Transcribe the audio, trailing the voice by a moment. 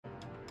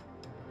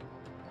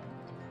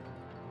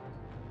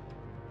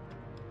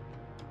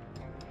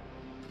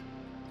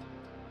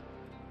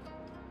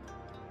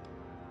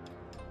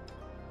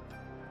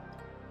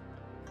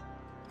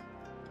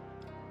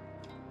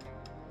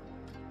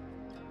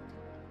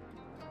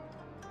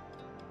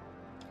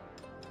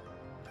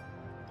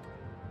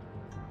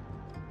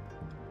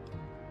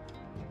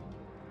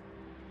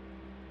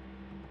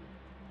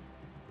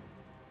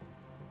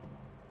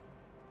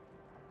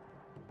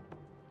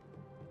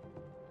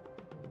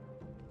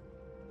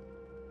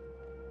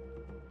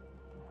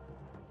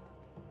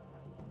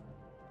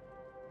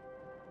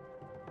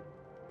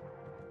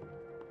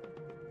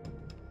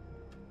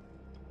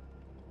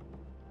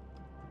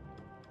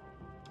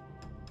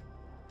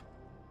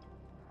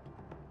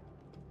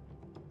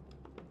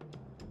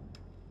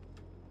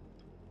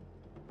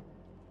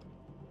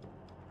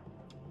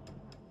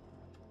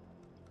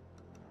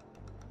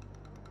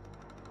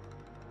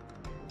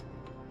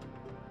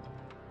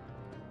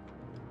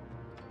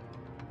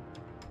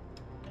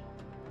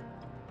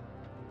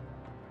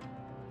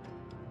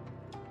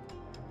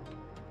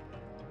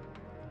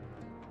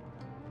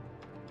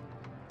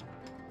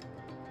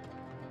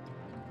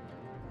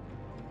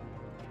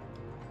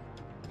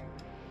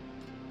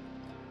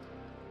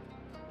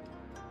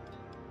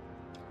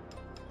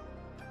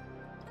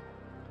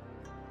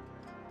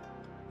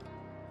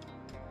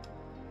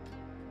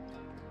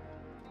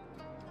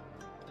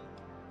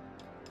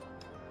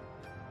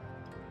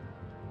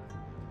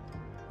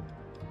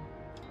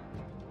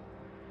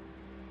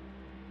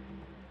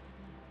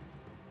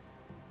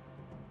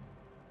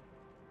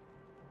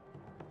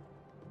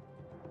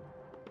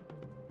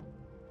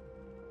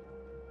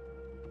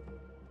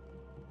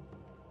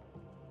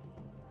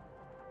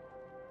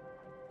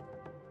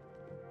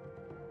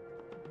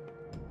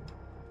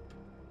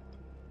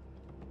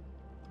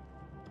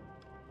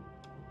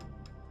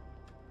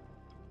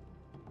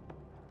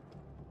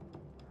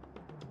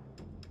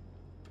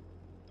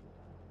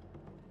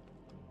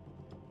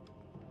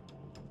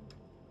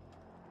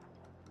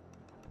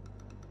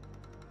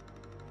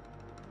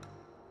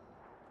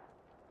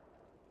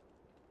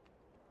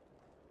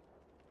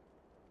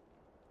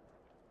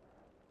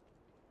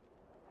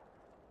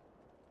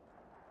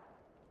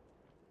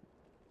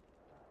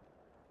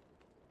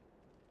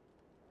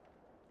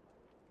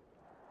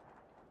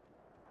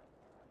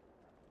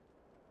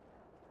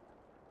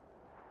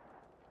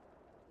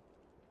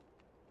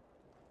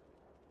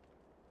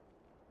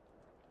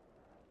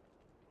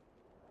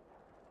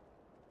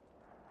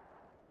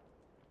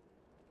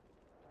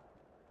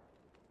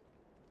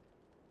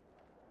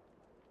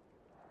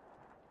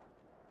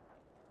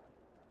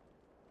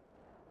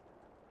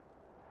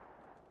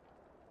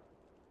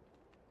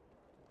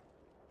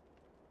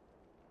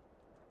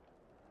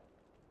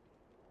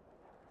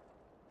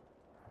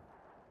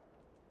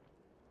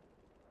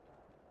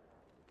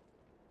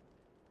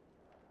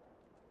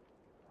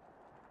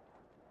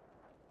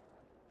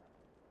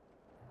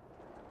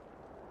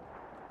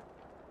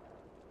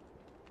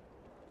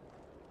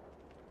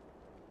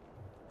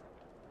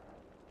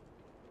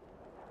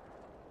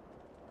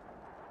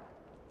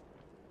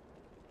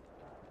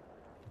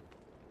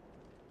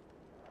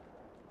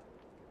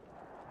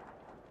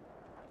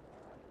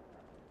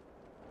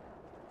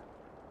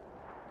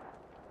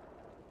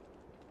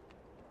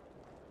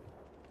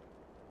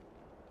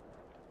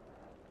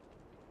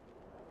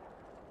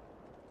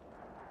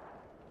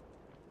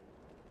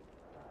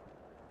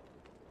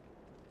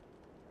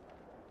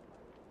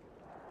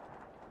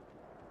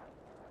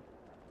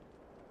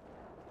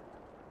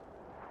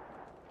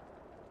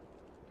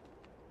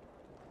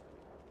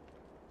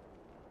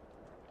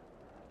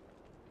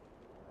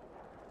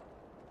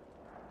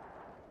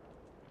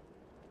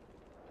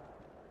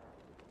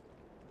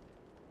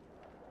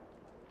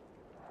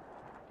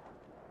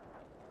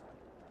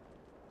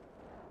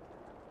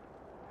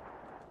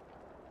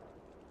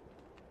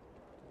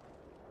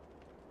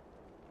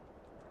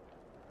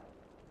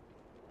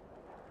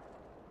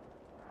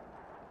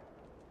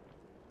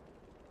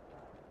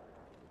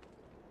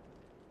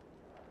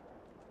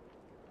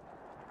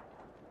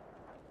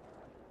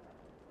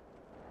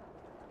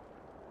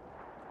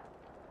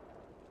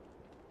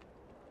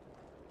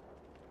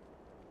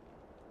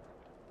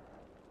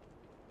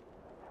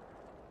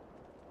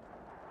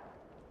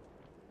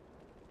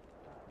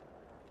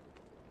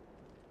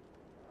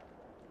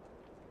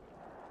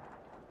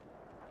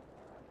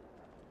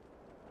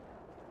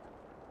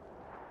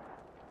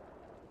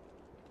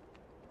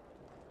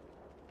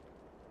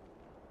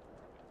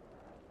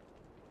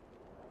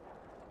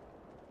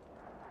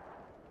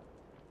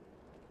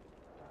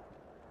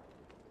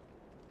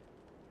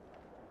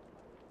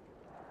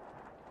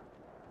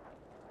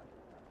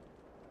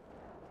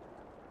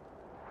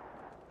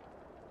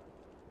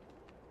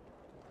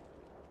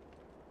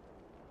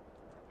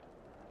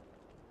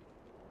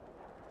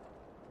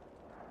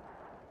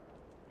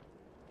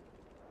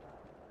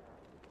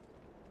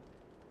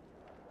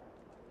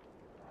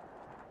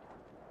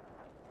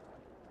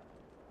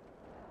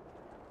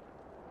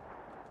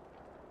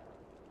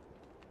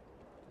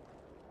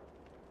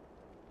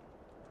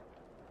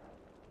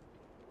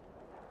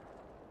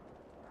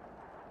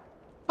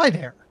Hi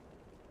there.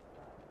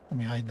 Let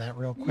me hide that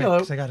real quick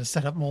because I got to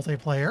set up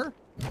multiplayer.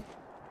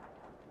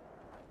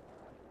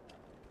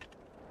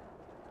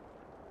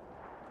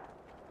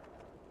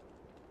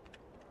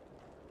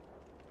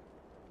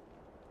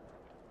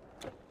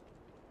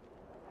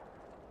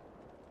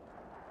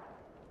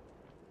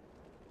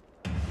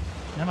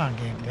 Come on,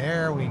 game.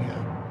 There we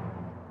go.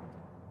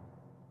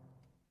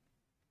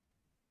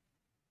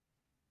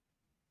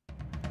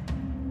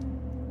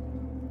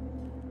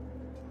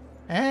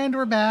 And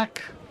we're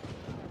back.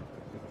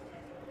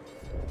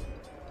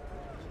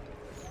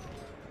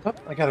 Oh,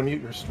 I gotta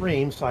mute your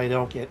stream so I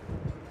don't get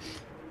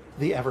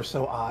the ever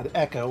so odd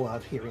echo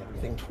of hearing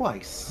everything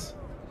twice.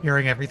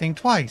 Hearing everything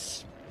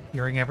twice.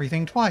 Hearing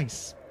everything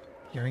twice.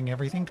 Hearing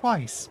everything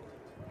twice.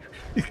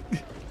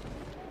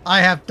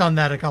 I have done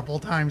that a couple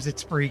times.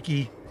 It's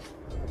freaky.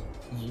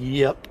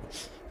 Yep.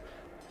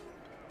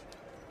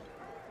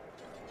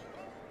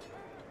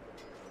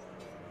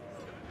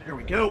 There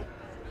we go.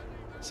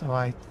 So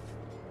I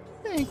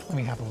think, let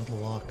me have a little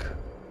look.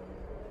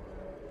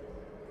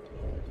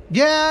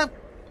 Yeah,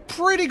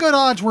 pretty good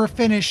odds we're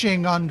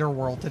finishing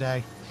Underworld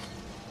today.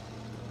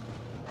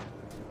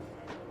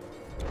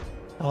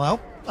 Hello?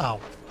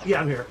 Oh.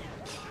 Yeah, I'm here.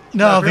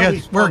 No,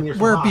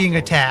 we're being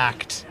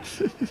attacked.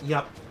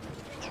 Yep.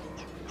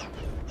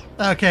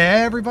 Okay,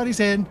 everybody's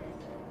in.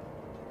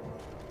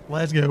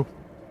 Let's go.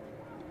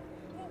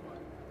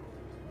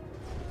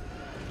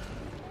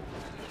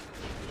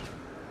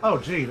 Oh,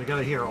 gee, they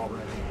got it here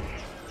already.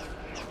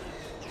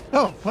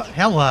 Oh, well,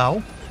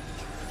 hello.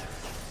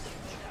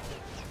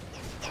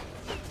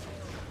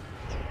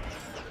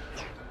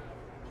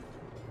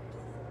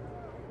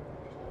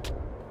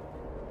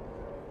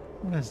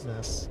 What is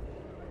this?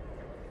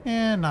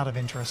 Not of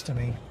interest to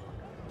me.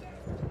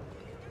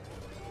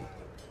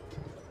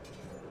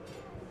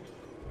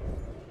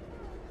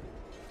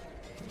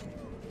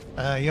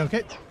 You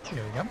okay?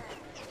 Here we go.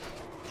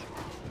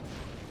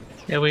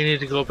 Yeah, we need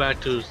to go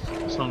back to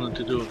something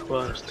to do a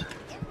quest.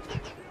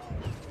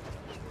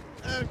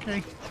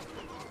 Okay.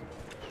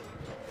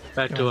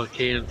 Back to a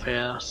can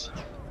pass.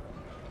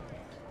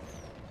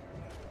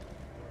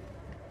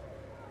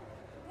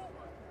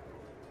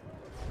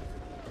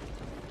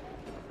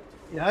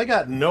 Yeah, I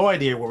got no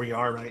idea where we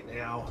are right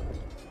now.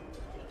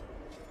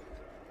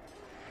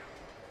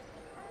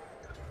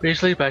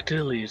 Basically back to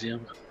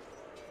Elysium.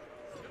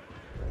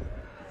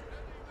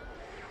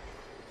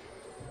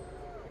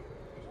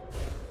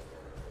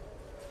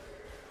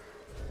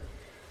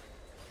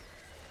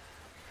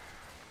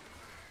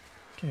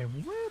 Okay,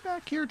 where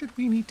back here did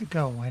we need to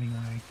go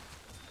anyway?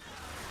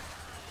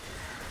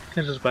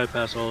 Can just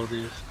bypass all of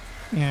these.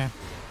 Yeah.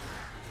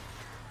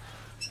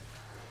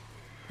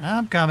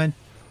 I'm coming.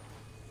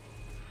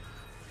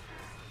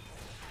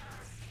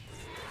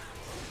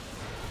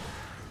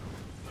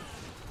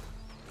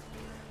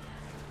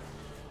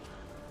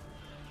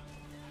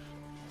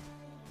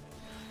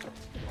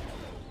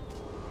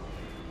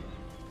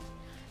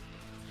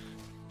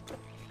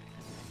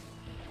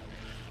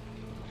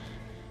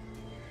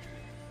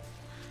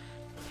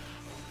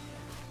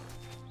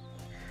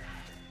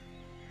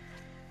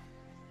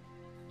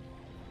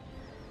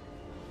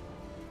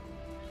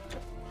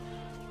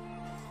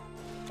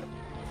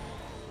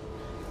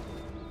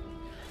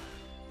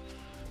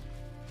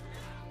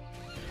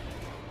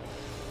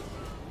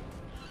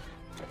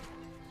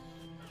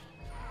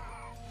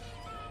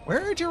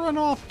 Where'd you run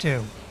off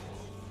to?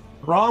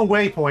 Wrong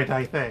waypoint,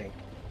 I think.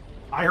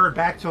 I heard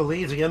back to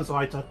Elysium, so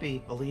I took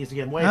the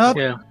Elysium waypoint. Nope.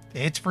 Yeah.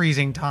 It's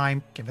freezing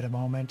time. Give it a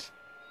moment.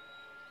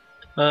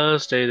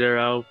 Stay there.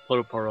 I'll put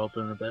a portal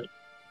open in a bit.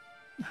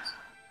 Let's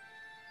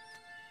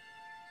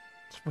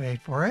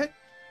wait for it.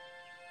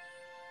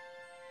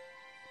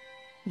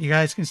 You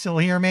guys can still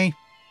hear me?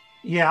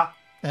 Yeah.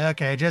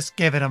 Okay, just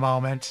give it a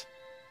moment.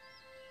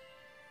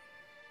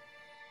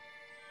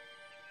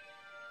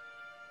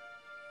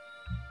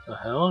 The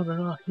hell? They're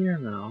not here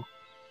now.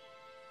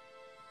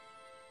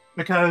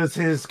 Because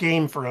his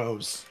game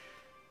froze.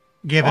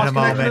 Give it a Lost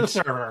connection to the moment.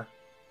 server.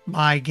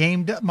 My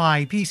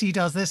PC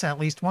does this at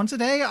least once a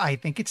day. I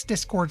think it's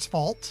Discord's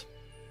fault.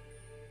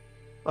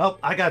 Well,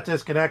 I got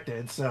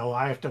disconnected, so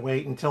I have to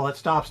wait until it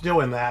stops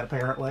doing that,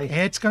 apparently.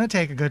 It's going to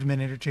take a good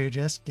minute or two.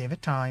 Just give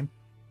it time.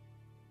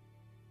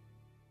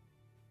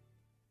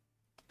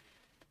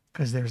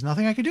 Because there's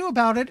nothing I can do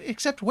about it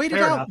except wait it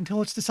Fair out enough.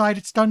 until it's decided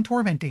it's done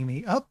tormenting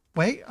me. Oh,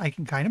 wait, I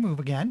can kind of move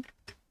again.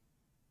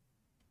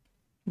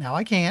 Now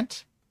I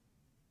can't.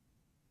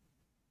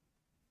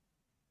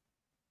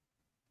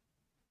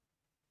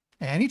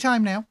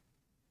 Anytime now.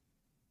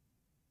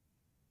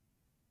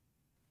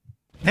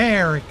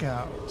 There it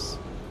goes.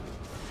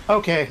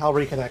 Okay, I'll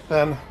reconnect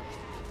then.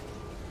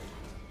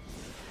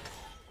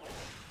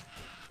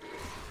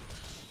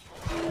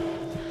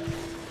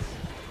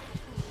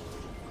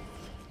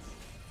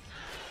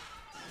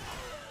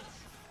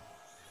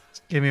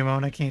 Just give me a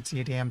moment. I can't see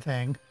a damn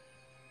thing.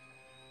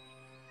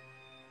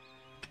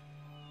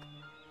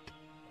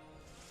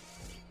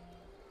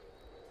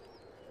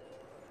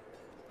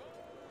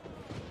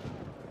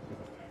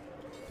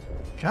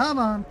 Come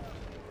on.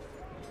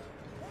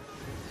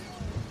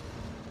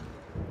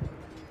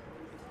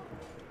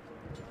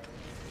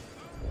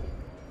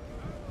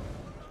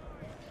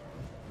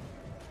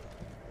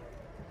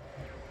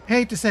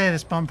 Hate to say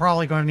this, but I'm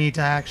probably going to need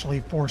to actually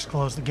force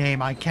close the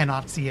game. I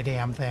cannot see a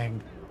damn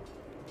thing.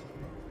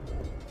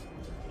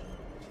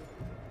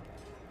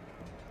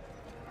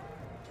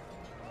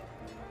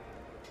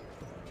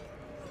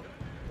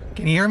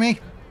 Can you hear me?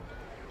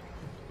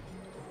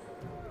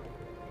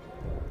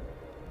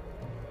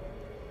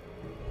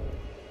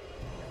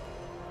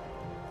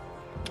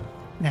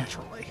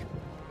 Naturally.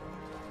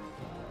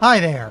 Hi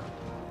there.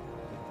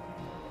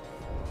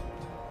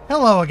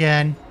 Hello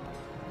again.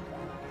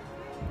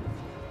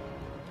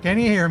 Can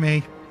you hear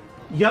me?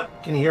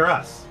 Yep, can you hear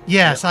us?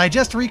 Yes, Yep. I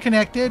just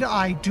reconnected.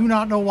 I do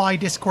not know why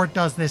Discord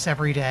does this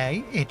every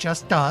day. It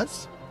just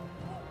does.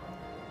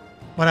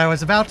 What I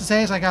was about to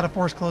say is I gotta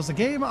force close the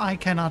game. I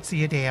cannot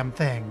see a damn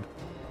thing.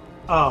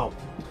 Oh,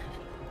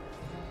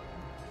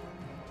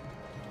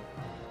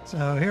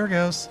 So here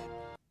goes.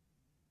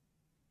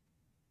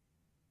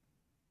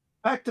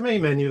 back to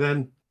main menu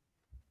then.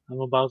 I'm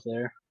about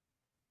there.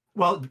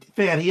 Well,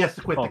 Fan, he has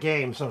to quit Oh. the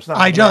game, so it's not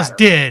I gonna just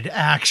matter. did,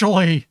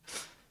 actually.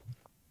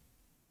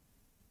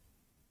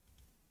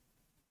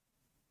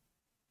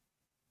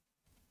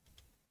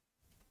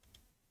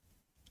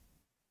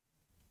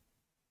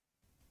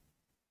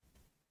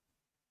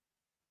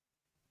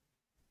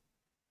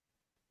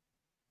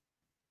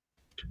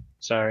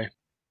 Sorry.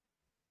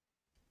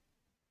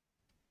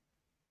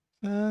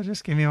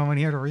 Just give me a moment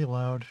here to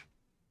reload.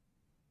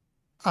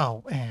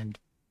 Oh, and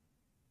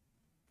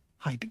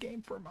hide the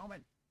game for a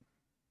moment.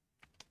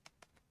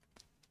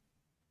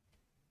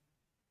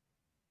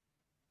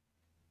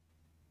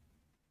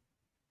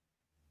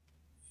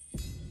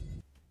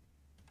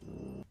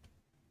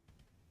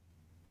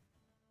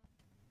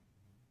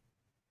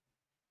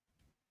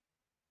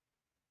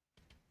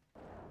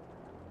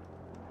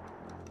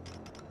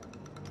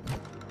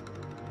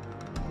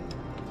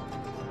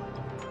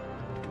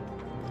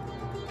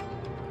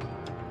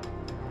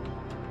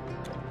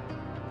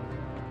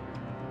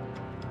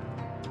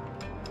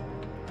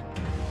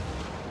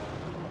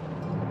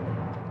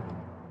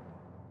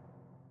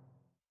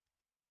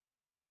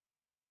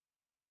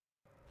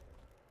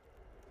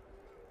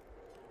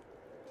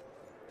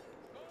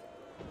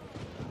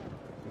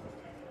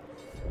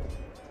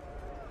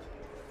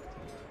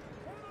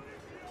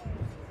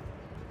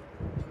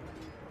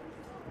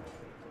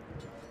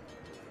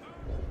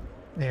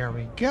 There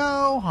we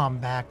go. I'm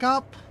back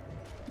up.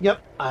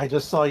 Yep, I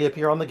just saw you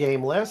appear on the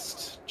game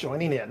list,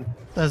 joining in.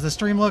 Does the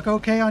stream look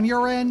okay on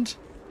your end?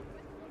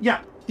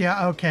 Yeah,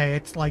 Yeah, okay.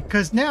 It's like,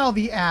 because now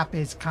the app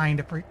is kind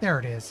of... There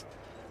it is.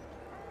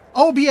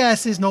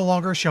 OBS is no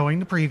longer showing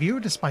the preview,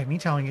 despite me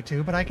telling it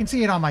to, but I can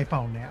see it on my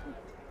phone now.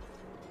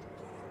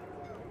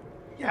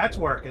 yeah, it's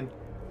working.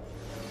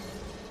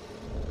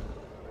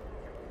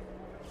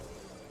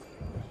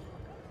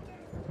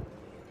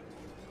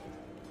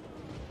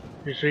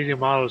 Your 3D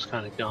model's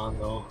kind of gone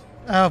though.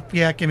 Oh,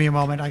 yeah, give me a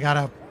moment. I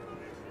gotta...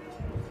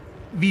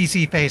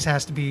 VC face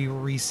has to be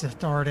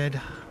restarted.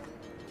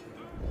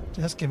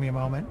 Just give me a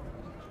moment.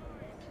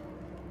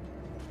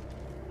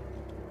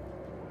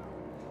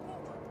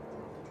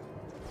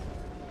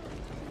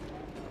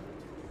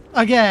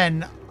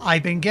 Again, I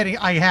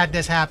had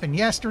this happen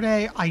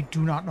yesterday. I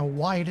do not know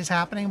why it is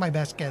happening. My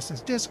best guess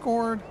is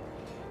Discord.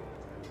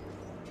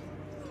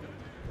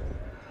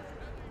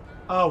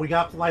 Oh, we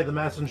got Fly the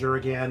Messenger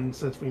again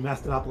since we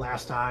messed it up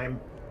last time.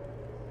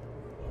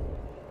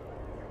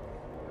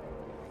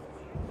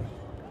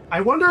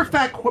 I wonder if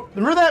that...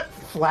 Remember that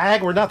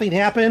flag where nothing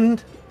happened?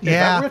 Is that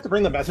Yeah. where we have to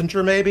bring the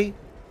messenger, maybe?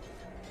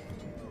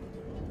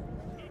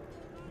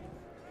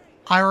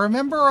 I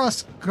remember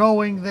us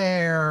going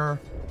there,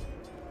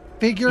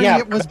 figuring Yeah,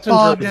 it was Messenger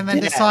bugged, was and then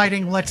dead.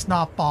 deciding let's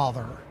not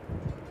bother.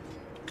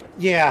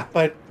 Yeah,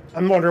 but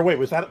I'm wondering, wait,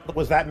 was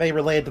that maybe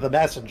related to the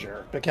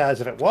messenger?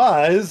 Because if it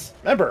was,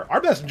 remember, our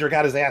messenger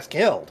got his ass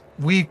killed.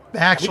 We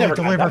actually never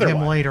got delivered another him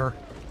one. later.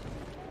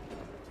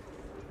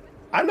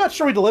 I'm not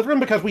sure we delivered him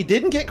because we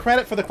didn't get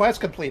credit for the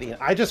quest completing.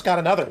 I just got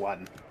another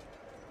one.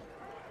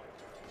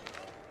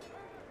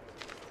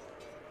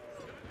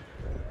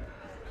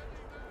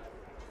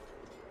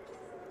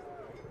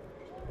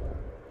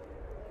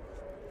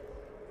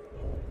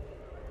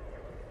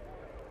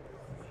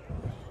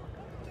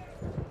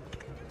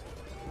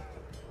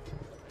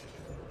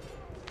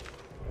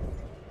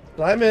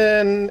 I'm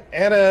in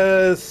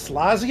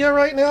Anastasia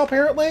right now,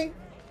 apparently.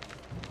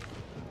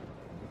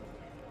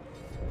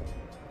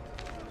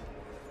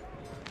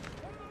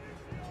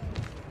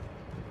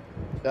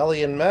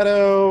 Bellion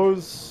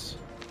Meadows.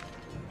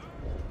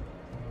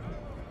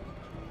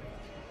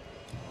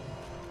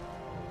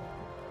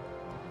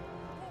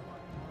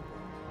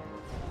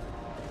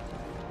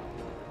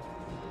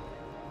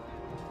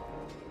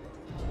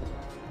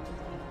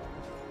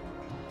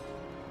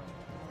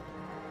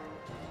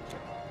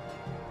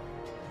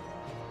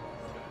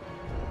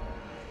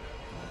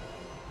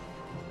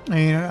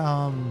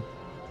 And,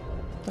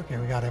 okay,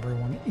 we got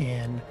everyone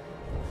in.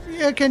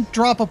 You can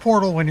drop a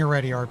portal when you're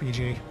ready,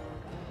 RPG.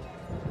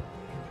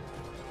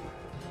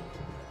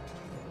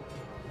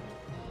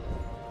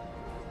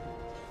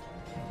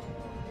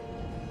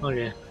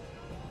 Okay.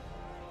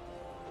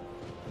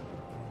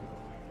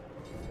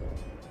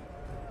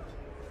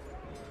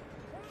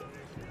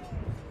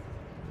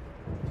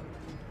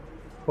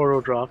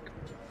 Portal dropped.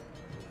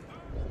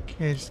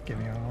 Okay, just give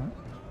me a moment.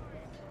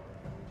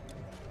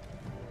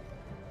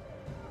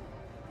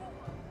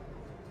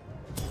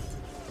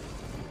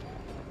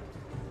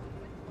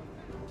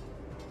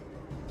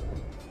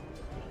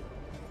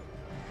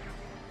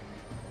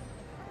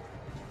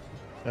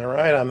 All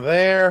right, I'm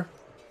there.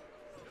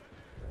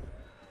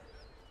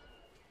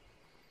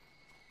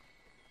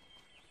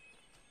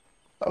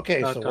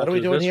 Okay, so what are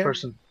we doing this here?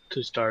 person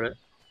to start it.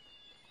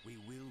 We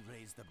will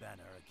raise the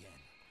banner again,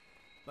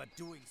 but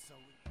doing so.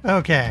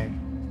 Okay.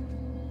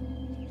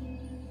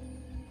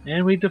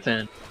 And we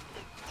defend.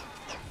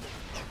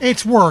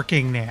 It's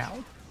working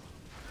now.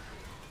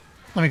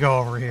 Let me go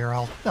over here.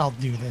 I'll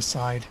do this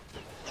side.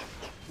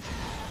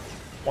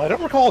 Well, I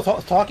don't recall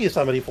talking to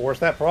somebody for us.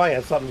 That probably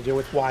had something to do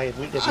with why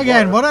we didn't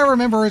Again, work. what I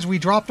remember is we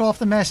dropped off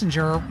the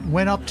messenger,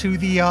 went up to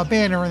the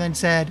banner, and then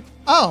said,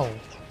 "Oh,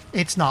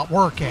 it's not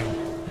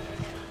working."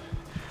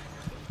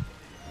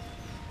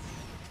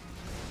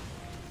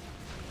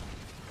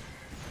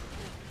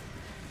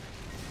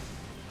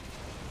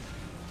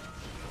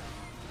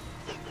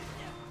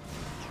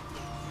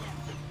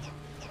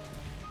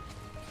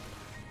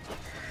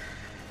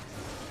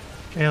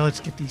 Okay, let's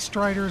get these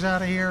striders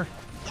out of here.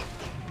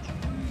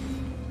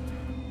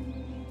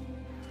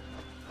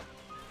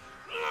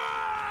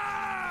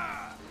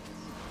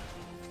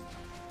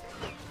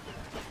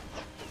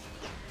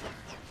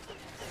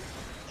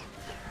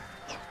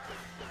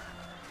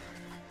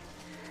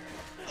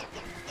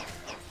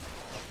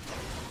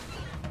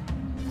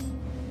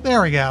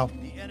 There we go.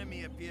 The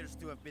enemy appears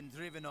to have been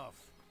driven off.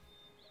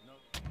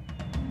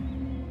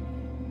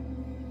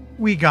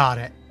 We got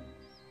it.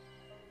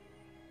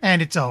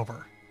 And it's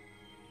over.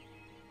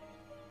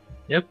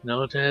 Yep,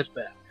 now to head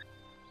back.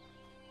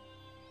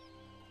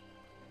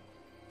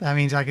 That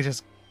means I could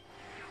just...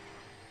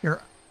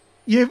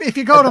 If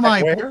you go to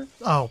my... Where?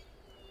 Oh.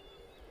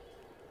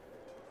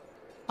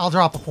 I'll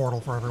drop a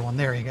portal for everyone.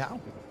 There you go.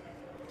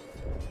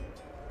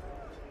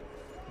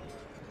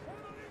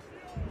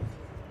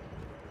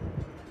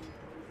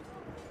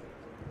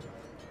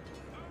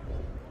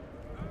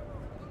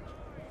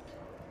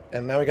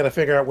 And now we got to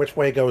figure out which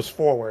way goes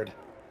forward.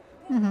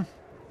 Mm-hmm.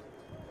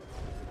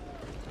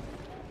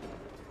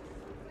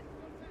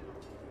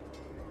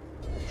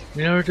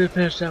 We never did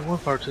finish that one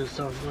part to the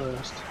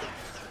southwest,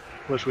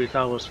 which we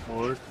thought was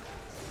forward.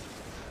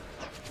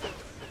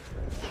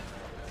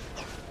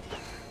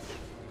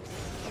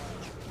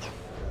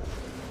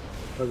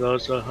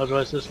 But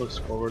otherwise this looks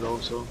forward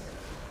also.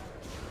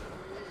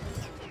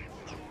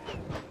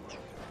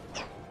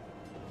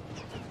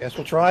 Guess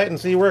we'll try it and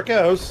see where it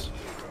goes.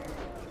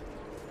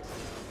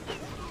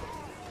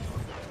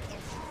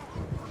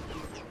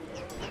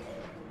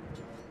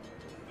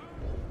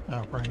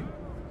 Oh, right.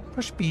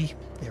 Push B.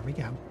 There we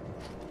go.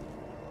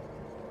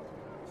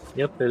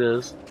 Yep, it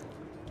is.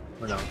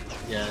 Or no.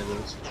 Yeah,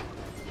 it is.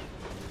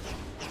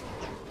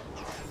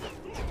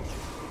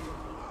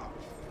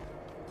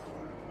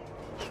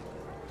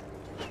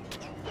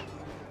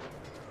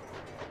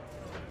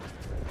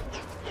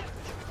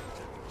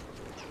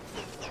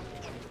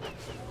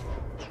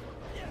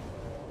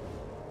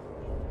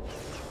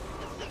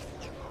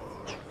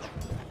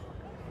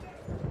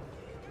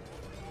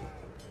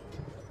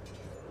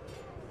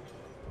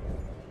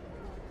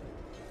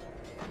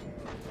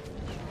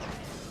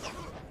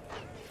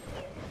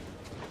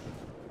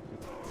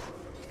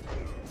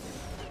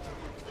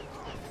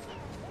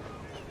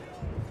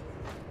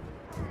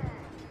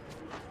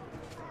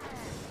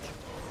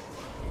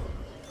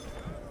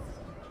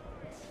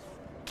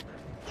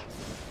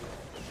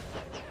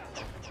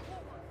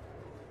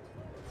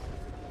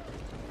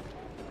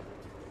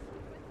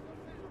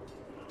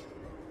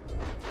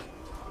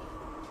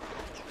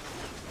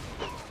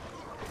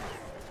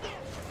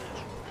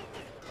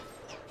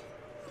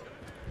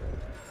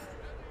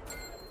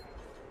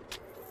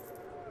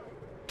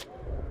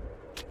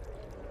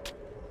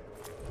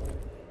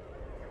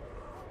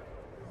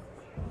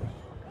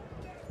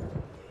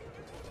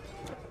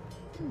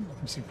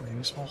 Super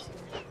useful.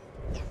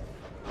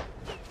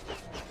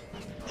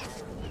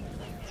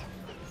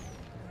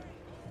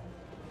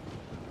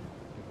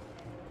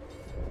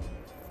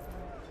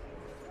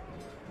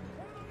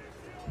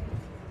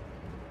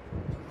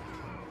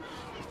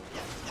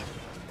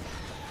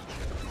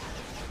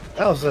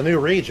 Well, this is a new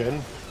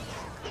region.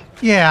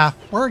 Yeah,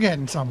 we're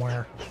getting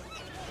somewhere.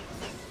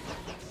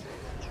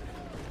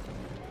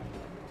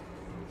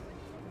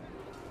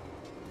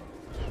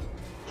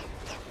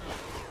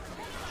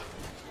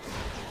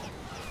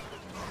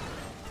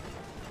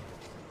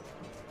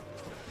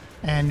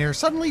 And there's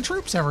suddenly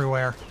troops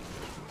everywhere.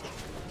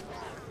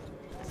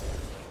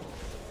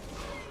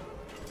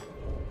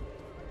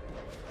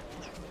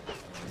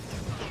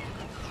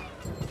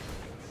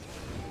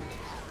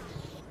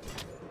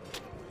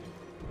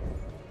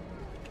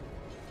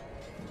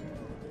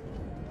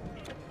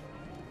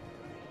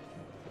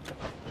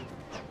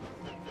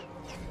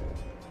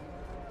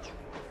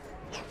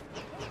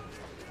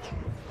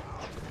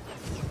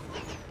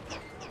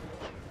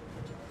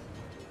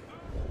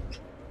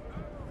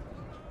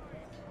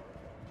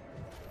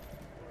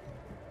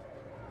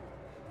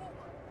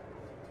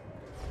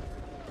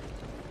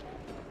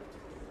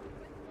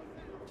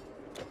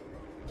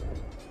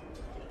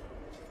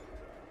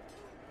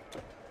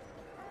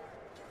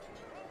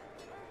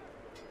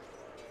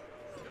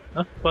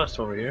 Oh, quest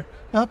over here.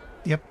 Oh,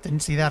 yep, didn't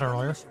see that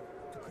earlier.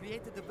 To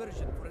create a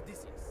diversion for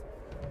Odysseus.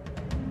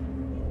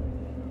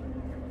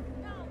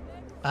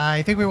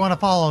 I think we want to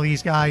follow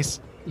these guys.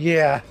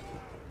 Yeah.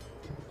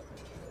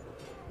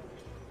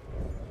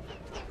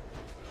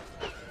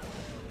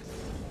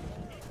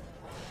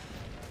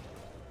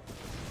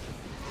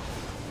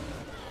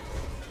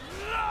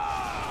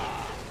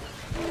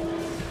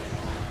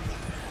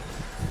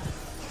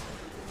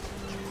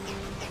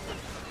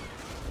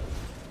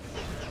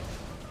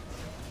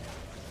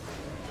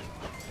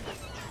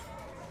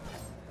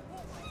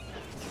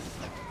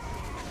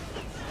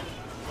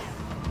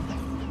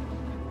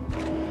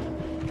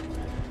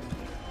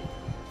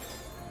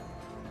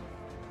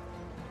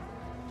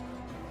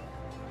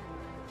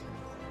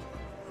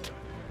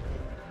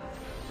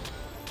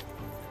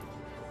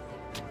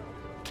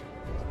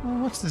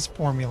 Oh, what's this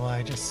formula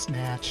I just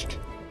snatched?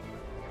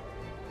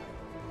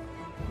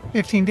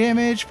 15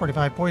 damage,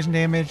 45 poison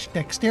damage,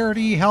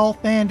 dexterity,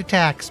 health, and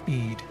attack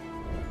speed.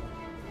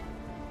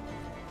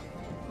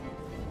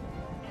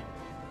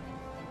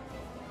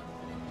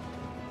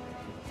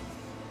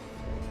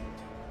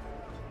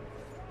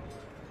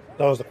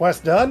 So is the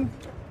quest done?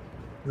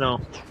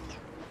 No.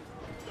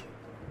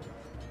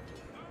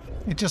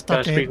 It just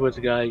Gotta speak updated. with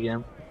the guy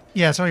again.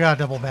 Yeah, so we gotta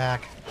double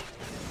back.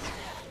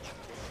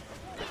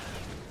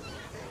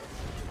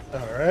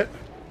 Alright.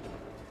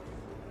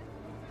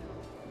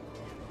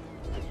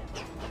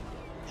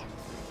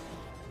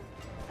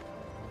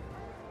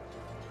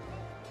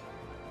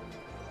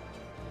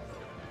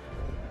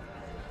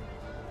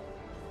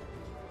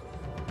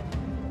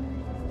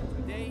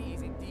 Today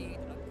is indeed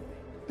a good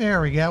day.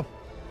 There we go.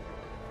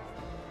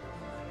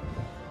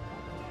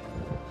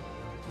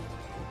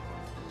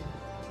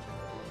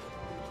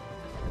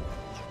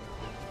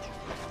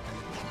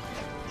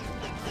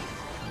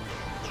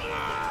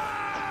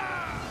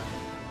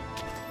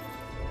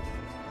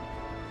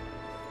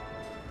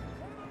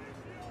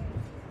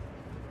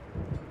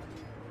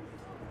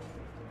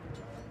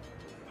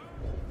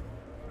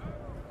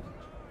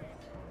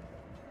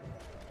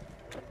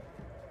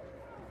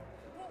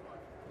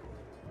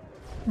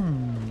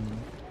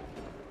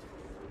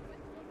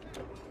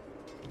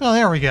 Oh,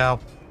 there we go.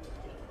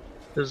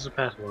 This is the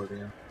password,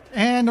 yeah.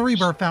 And the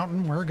rebirth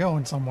fountain. We're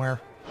going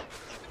somewhere.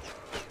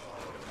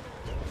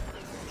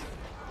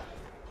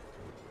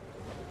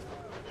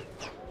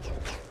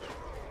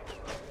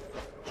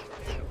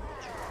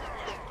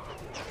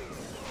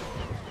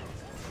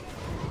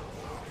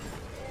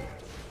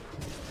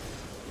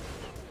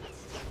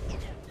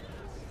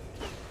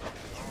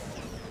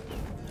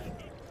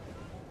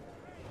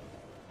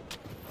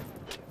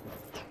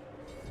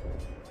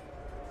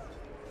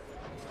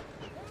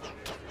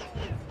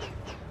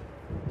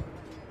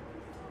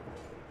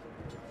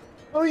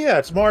 Oh yeah,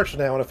 it's March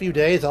now. In a few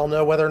days, I'll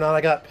know whether or not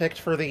I got picked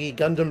for the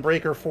Gundam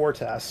Breaker 4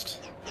 test.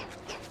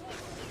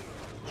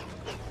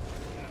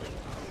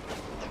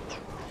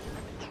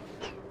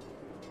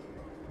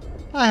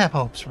 I have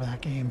hopes for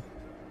that game.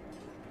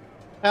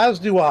 As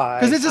do I.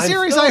 Because it's a I'm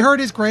series still- I heard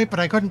is great, but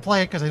I couldn't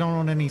play it because I don't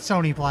own any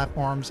Sony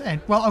platforms.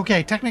 And, well,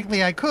 okay,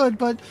 technically I could,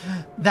 but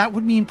that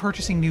would mean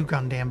purchasing new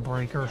Gundam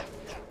Breaker.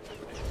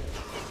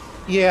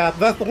 Yeah,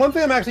 that's the one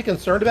thing I'm actually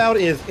concerned about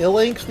is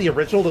Ilinx, the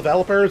original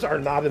developers, are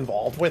not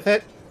involved with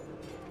it.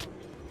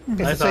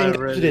 It's I the thought same it guys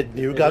really- who did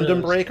New it Gundam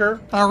is. Breaker.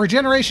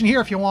 Regeneration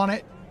here if you want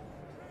it.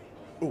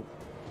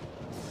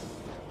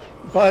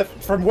 But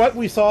from what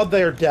we saw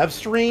their dev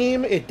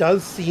stream, it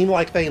does seem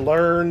like they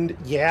learned,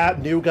 yeah,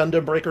 New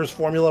Gundam Breaker's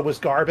formula was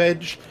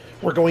garbage.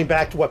 We're going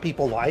back to what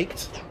people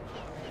liked.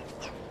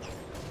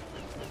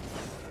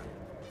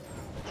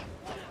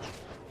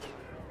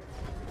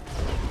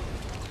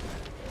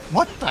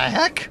 What the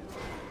heck?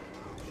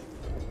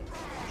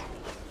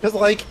 Because,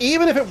 like,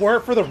 even if it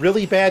weren't for the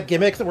really bad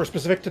gimmicks that were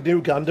specific to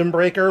New Gundam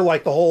Breaker,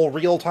 like the whole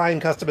real-time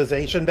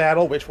customization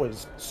battle, which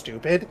was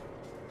stupid,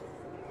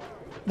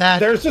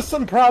 there's just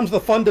some problems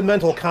with the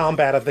fundamental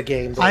combat of the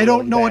game. I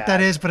don't know what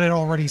that is, but it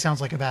already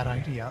sounds like a bad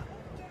idea.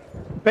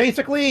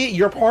 Basically,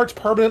 your parts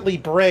permanently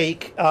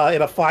break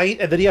in a fight,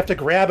 and then you have to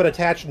grab and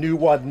attach new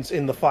ones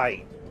in the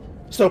fight.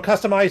 So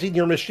customizing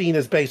your machine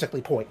is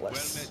basically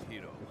pointless.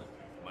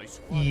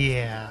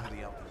 Yeah.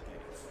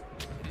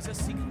 It is a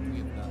secret we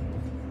have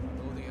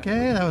done.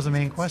 Okay, that was a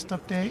main quest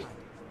update.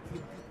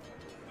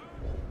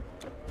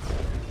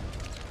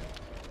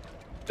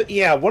 But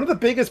yeah, one of the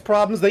biggest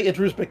problems they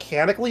introduced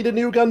mechanically to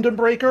New Gundam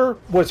Breaker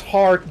was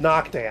hard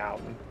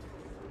knockdown.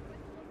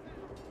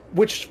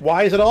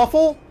 Why is it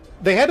awful?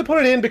 They had to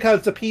put it in because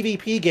it's a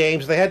PvP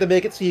game, so they had to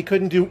make it so you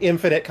couldn't do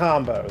infinite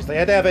combos. They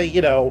had to have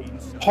a,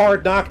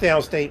 hard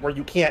knockdown state where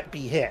you can't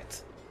be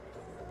hit.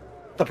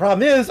 The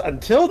problem is,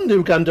 until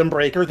New Gundam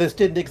Breaker, this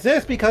didn't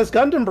exist because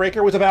Gundam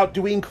Breaker was about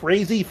doing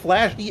crazy,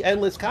 flashy,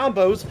 endless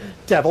combos,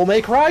 Devil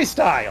May Cry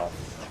style.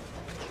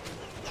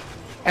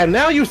 And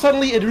now you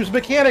suddenly introduce a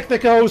mechanic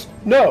that goes,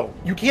 no,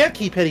 you can't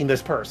keep hitting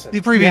this person.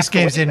 The previous You have to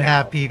games win didn't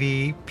now." have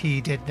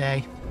PvP, did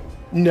they?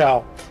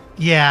 No.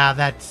 Yeah,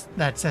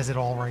 that says it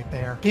all right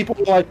there. People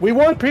were like, we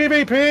want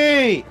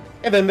PvP!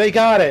 And then they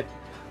got it.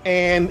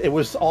 And it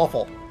was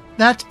awful.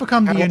 That's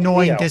become the How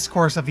annoying Neo.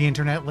 discourse of the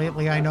internet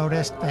lately, I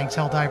noticed. Thanks,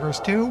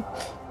 Helldivers 2.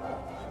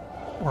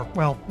 Or,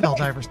 well,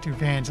 Helldivers 2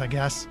 fans, I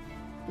guess.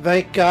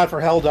 Thank God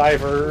for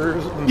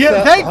Helldivers.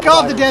 Yeah, thank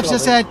God the Helldivers devs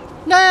just said,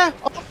 nah.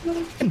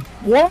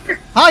 What?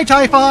 Hi,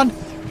 Typhon.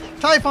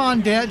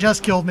 Typhon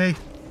just killed me.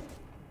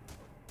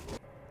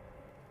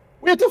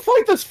 We have to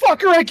fight this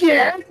fucker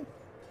again!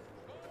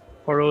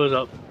 Portal is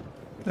up.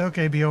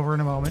 Okay, be over in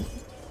a moment.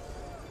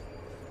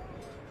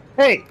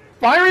 Hey,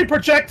 firing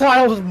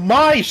projectiles is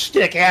my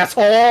shtick,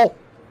 asshole!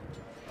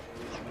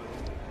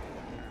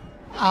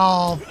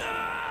 I'll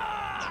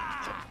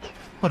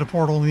put a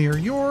portal near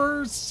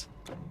yours.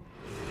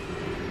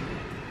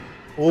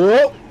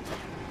 Whoop!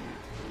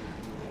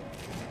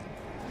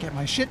 Get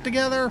my shit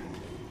together.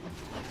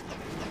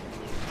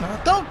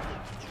 Don't!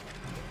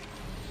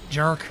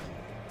 Jerk.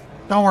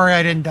 Don't worry,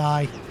 I didn't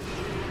die.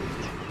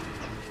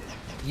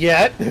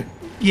 Yet.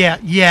 Yeah,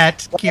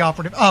 yet. Key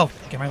operative. Oh,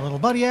 get my little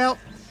buddy out.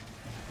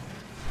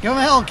 Give him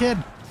a hell, kid.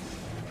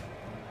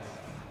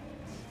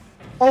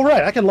 All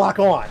right, I can lock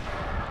on.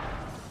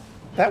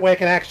 That way I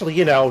can actually,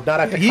 you know, not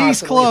have to He's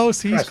constantly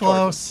close, he's press towards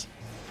close. him.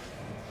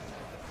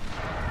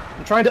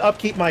 I'm trying to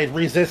upkeep my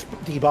resist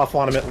debuff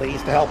on him at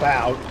least to help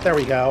out. There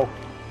we go.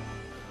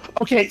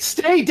 Okay,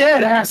 stay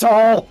dead,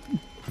 asshole!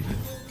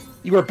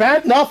 You were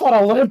bad enough on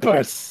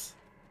Olympus!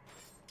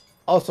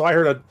 Also, I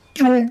heard a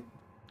doom.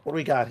 What do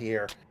we got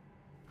here?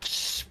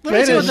 Let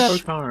me see what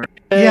Spinach.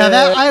 that... Yeah,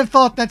 that I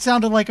thought that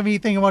sounded like a me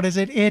thing. What is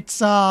it?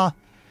 It's, I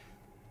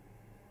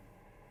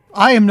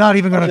am not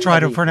even going to try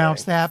to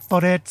pronounce that,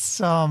 but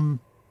it's,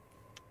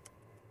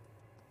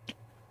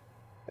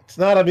 It's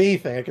not a me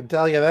thing, I can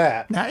tell you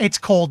that. nah, it's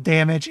cold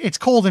damage. It's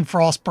cold and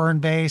frost burn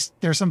based.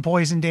 There's some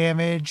poison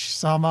damage,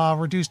 some,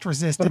 reduced But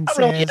resistance. not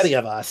really any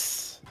of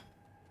us.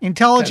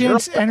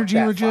 Intelligence, Yeah, energy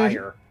that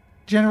fire.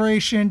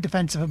 regeneration,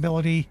 defensive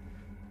ability.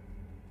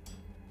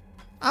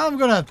 I'm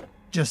going to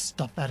just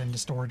stuff that into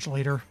storage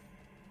later.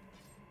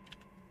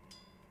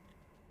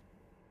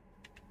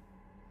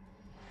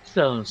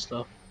 Selling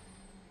stuff.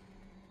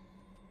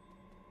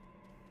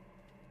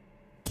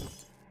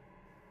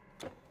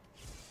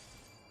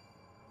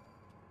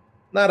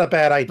 Not a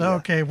bad idea.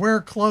 Okay,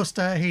 we're close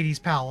to Hades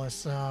Palace,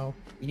 so...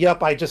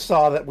 Yep, I just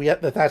saw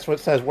that that's what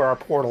says where our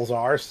portals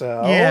are,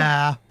 so...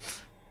 Yeah.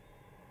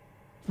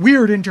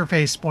 Weird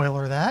interface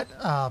spoiler,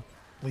 that.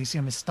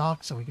 Elysium is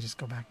stocked, so we can just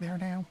go back there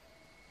now.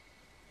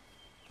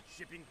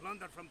 Shipping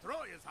plunder from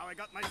Troy is how I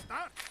got my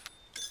start.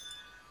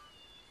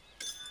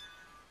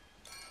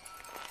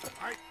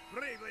 Fight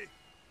bravely.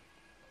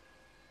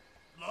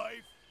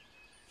 Life.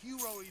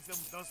 Heroism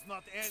does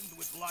not end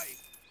with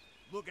life.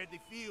 Look at the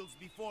fields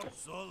before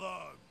so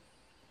long.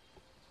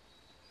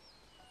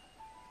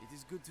 It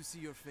is good to see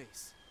your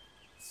face.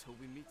 So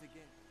we meet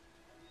again.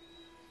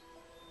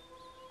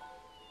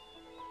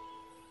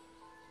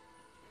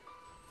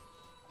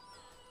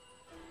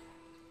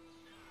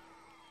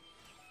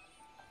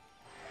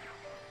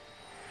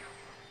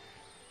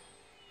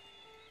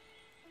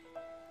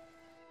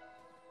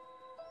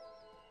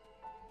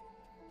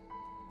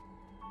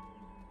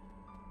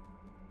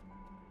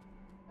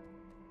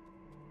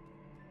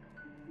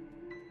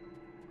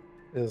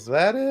 Is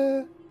that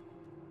it?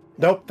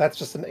 Nope, that's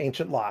just an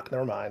ancient lock.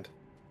 Never mind.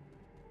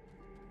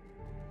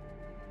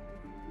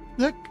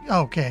 Look,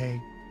 okay.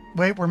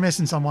 Wait, we're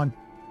missing someone.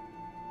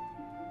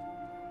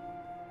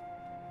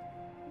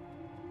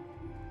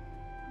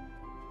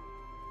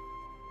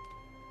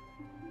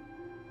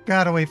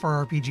 Gotta wait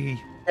for RPG.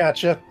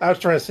 Gotcha. I was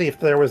trying to see if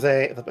there was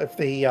if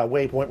the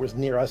waypoint was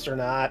near us or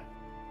not.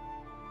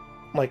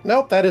 I'm like,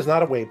 nope, that is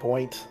not a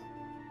waypoint.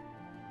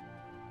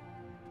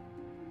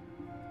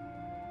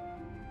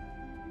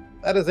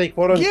 That is a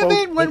quote-unquote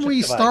Given when ancient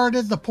we device.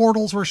 started, the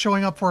portals were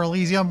showing up for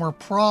Elysium. We're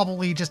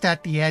probably just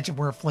at the edge of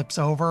where it flips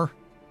over.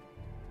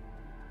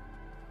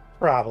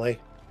 Probably.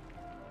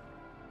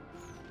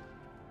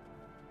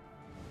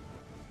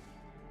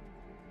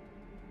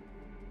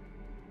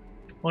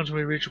 Once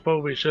we reach a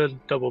point, we should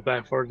double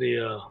back for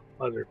the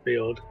other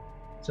field,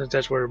 since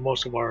that's where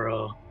most of our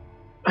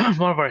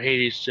one of our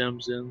Hades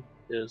gems in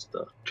is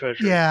the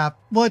treasure. Yeah,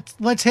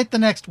 let's hit the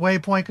next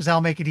waypoint because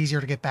that'll make it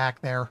easier to get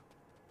back there.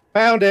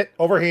 Found it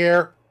over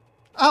here.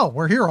 Oh,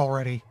 we're here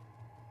already.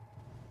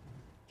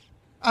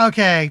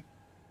 Okay.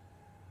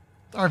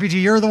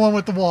 RPG, you're the one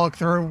with the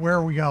walkthrough. Where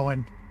are we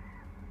going?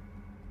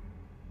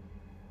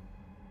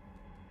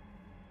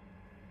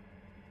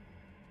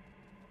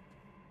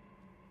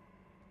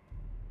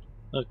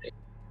 Okay.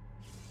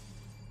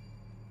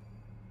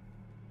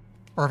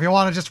 Or if you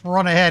want to just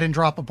run ahead and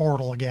drop a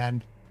portal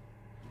again.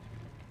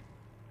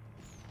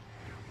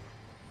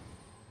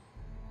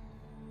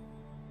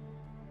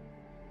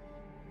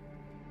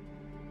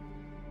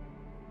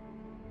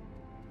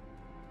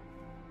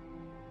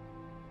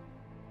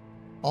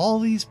 All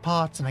these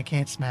pots and I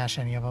can't smash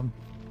any of them.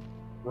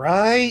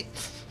 Right?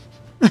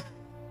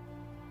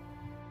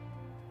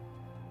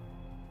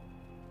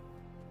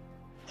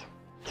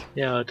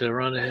 Yeah, to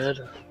run ahead.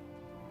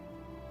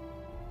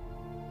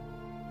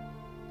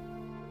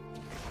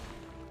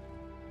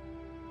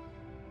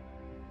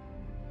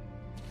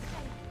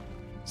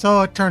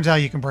 So it turns out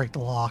you can break the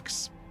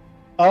locks.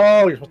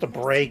 Oh, you're supposed to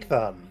break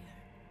them.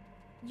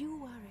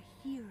 You are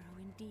a hero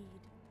indeed.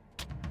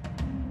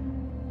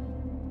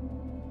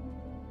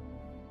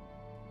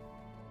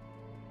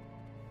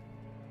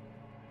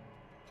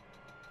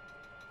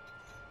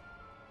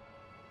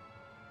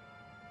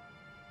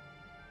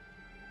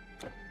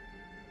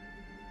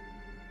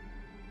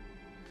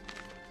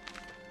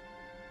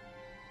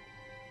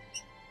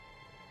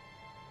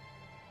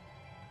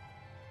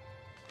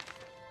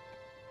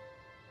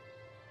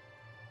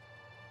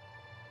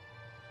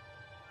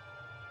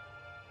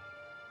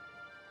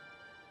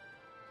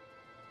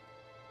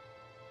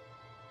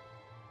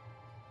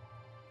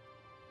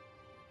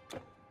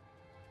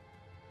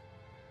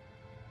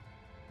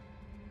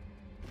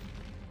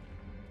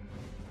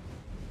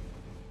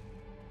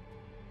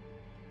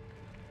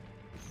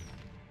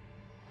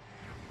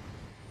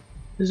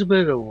 There's a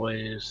bit of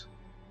ways.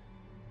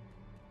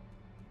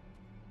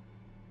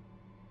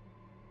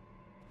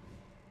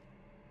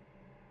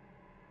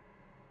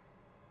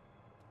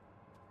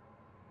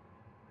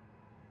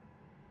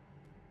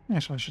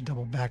 Actually, I should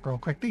double back real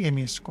quick. They gave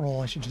me a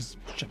scroll. I should just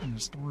check into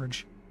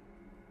storage.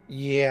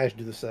 Yeah, I should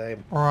do the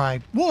same. Or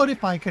I would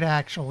if I could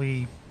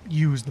actually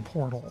use the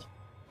portal.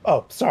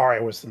 Oh, sorry,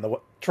 I was in the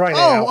trying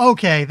out. Oh,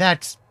 okay.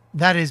 That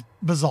is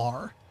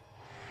bizarre.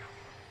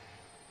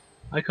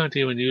 I couldn't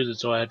even use it,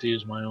 so I had to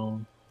use my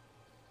own.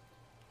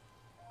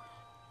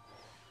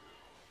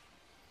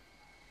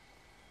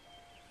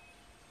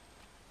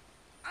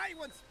 I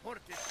once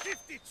ported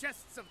 50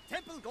 chests of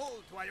temple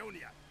gold to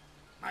Ionia.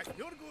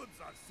 Your goods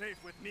are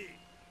safe with me.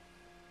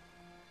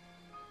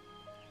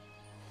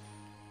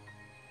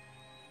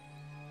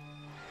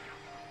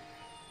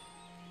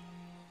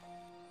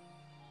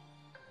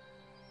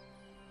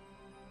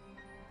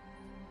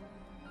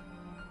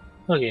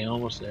 Okay,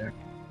 almost there.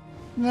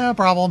 No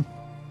problem.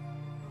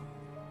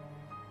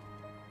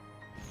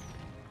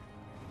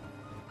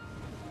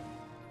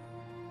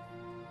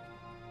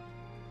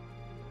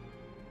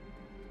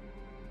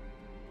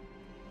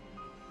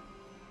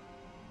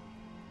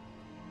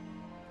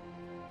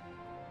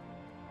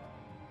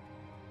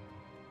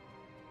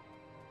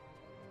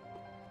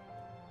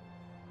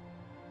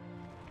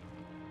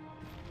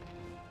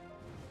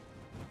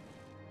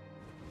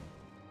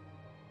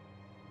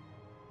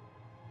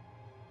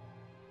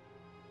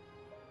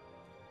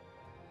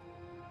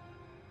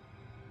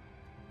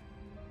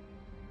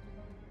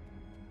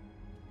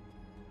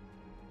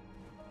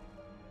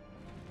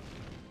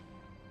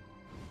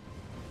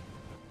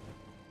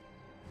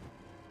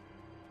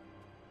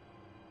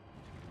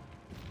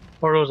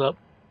 Portal's up.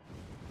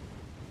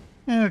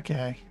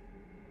 Okay.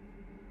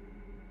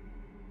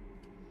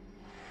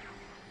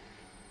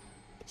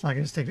 So I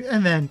can just take it.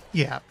 And then,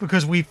 yeah,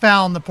 because we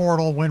found the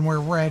portal when we're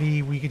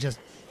ready, we could just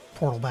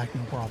portal back,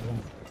 no problem.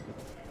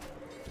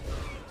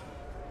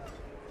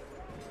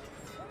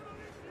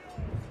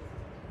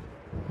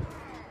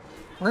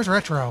 Where's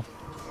Retro?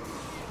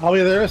 I'll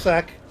be there in a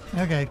sec.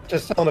 Okay.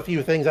 Just selling a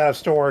few things out of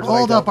storage. that I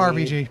Hold up, don't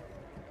RPG. need.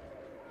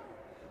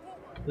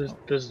 This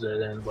is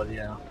dead end, but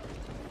yeah.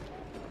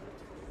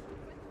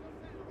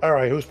 All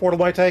right, whose portal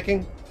am I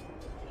taking?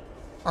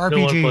 No one put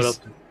RPGs.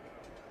 up.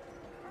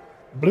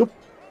 Bloop.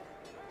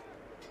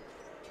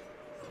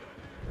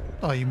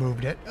 Oh, you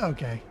moved it.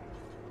 Okay.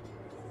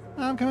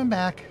 I'm coming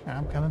back.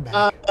 I'm coming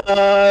back.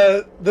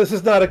 This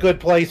is not a good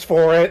place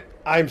for it.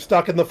 I'm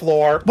stuck in the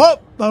floor.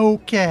 Whoa!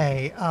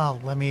 Okay.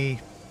 Let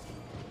me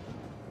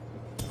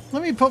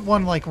put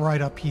one, like,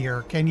 right up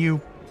here. Can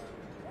you...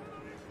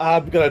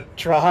 I'm gonna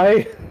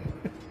try.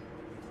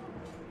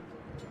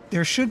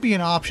 There should be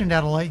an option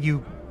that'll let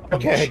you...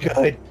 Okay,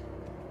 good.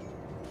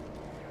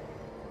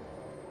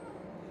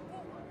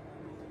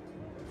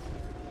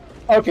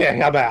 Okay,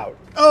 I'm out.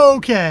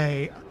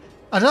 Okay.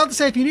 I was about to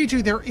say, if you need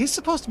to, there is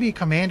supposed to be a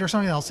command or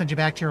something that'll send you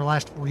back to your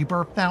last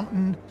rebirth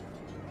fountain.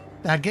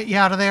 That'd get you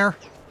out of there.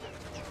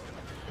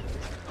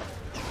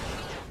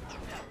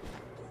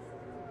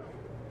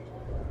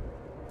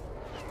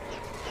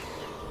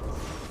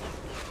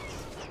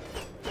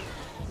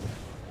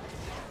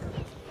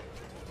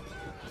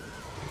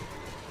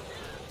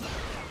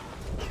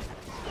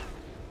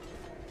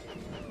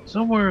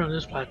 Somewhere on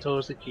this plateau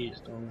is the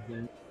keystone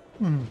thing.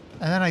 And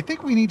then I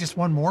think we need just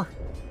one more.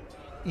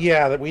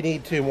 Yeah, that we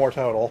need 2 more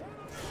total.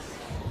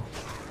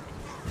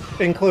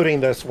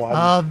 Including this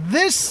one.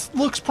 This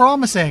looks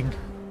promising.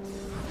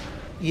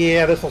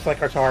 Yeah, this looks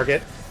like our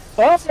target.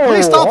 Oh,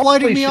 Please stop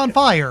lighting holy me on shit.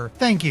 fire.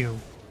 Thank you.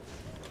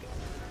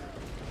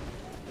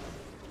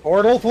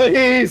 Portal,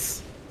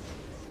 please!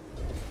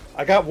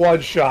 I got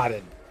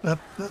one-shotted. Let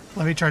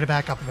me try to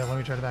back up a bit. Let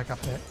me try to back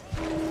up a bit.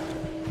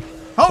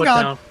 Oh, Put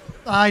God. down.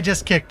 I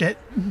just kicked it.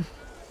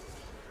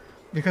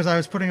 Because I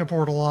was putting a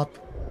portal up.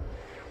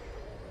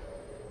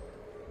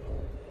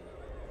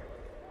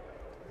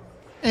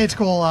 It's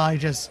cool. I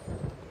just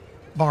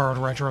borrowed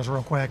Retro's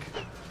real quick.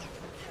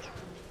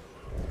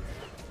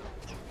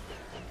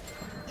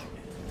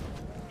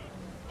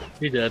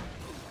 He did.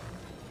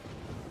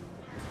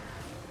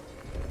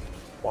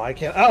 Why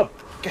can't... Oh,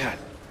 God.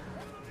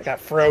 I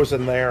got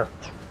frozen there.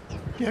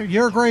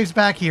 Your grave's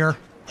back here.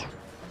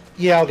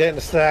 Yeah, I'll get in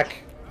a sec.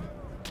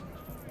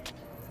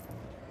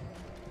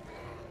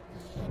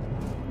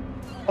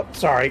 Oh,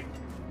 sorry.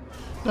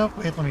 Oh,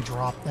 wait, let me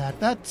drop that.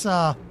 That's,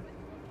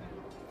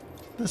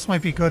 this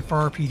might be good for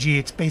RPG.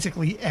 It's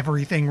basically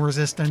everything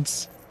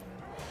resistance.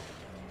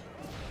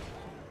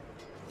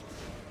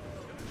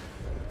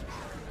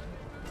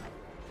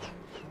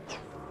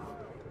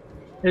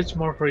 It's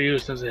more for you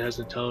since it has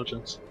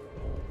intelligence.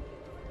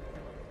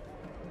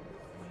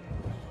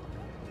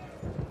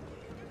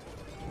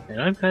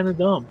 And I'm kind of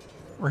dumb.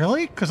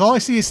 Really? Because all I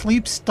see is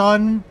sleep,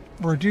 stun,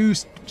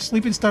 reduced,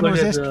 sleep and stun Look at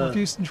resist, the-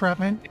 reduced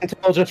entrapment.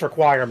 Intelligence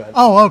requirement.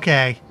 Oh,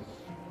 okay.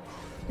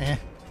 Eh.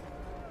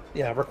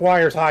 Yeah,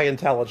 requires high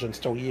intelligence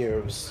to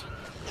use.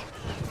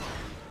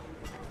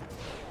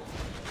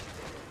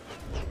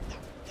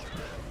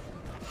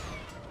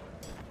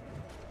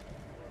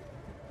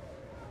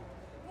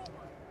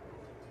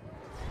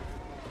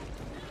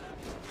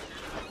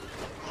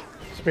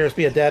 This appears to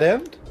be a dead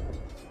end.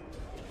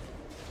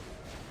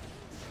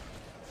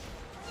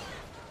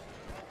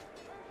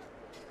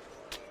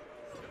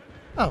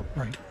 Oh,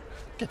 right.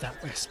 Get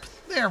that wisp.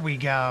 There we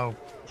go.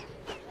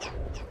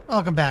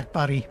 Welcome back,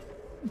 buddy.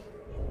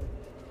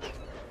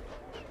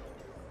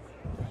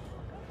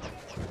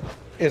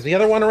 Is the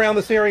other one around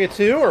this area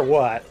too, or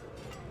what?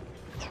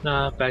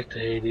 Nah, back to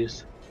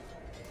Hades.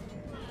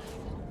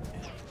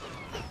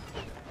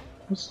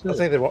 What's Let's this?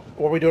 say that. What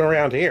are we doing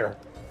around here?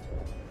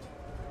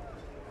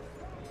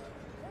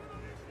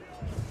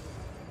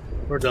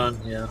 We're done,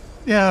 yeah.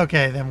 Yeah,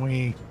 okay, then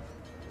we...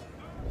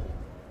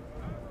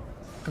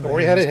 go Are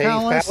we to headed Hades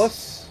Hades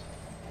Palace?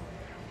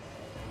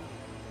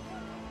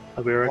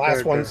 I'll be right Last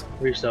there. one's-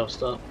 Resell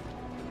stuff.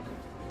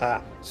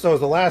 So is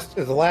the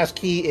last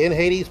key in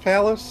Hades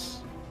Palace?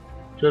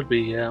 Should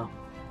be, yeah.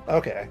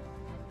 Okay.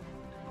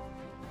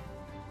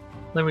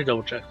 Let me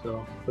double check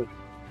though. But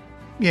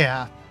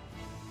Yeah.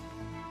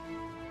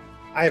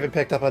 I haven't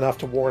picked up enough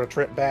to warrant a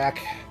trip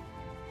back.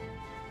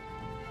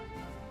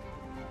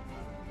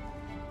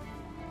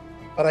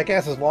 But I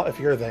guess if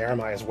you're there, I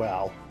might as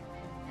well.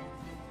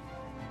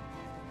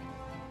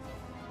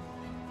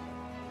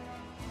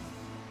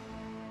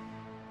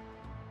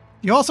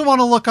 You also want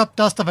to look up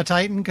Dust of a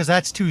Titan, because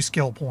that's 2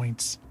 skill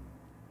points.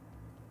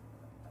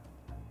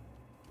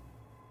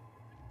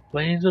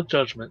 Plains of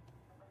Judgment.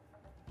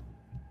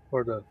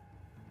 Or the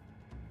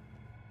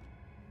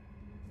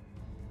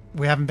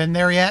We haven't been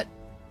there yet.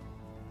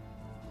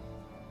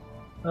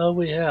 oh,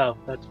 we have.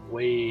 That's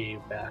way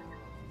back.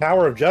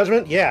 Tower of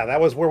Judgment? Yeah,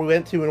 that was where we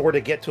went to in order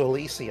to get to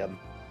Elysium.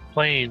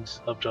 Plains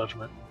of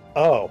Judgment.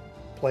 Oh,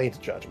 Plains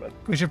of Judgment.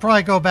 We should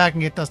probably go back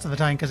and get Dust of the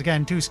Titan, because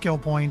again, 2 skill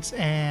points,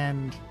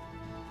 and...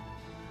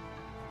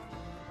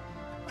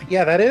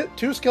 Yeah, that is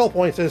 2 skill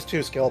points is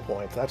 2 skill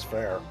points. That's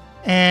fair.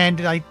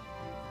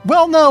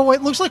 Well, no,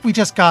 it looks like we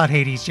just got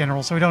Hades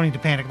General, so we don't need to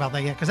panic about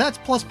that yet, because that's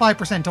plus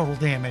 5% total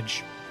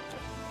damage.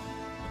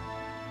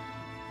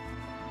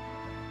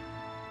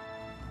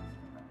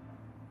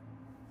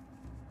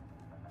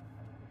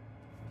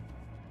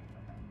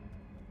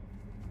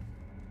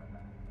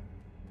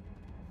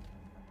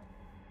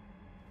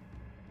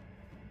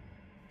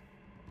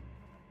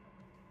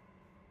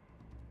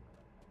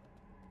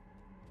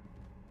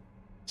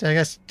 So I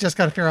guess just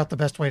got to figure out the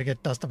best way to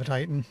get Dust of a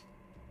Titan.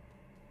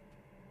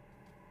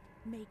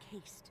 Make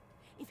haste.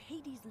 If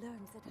Hades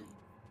learns that I'm...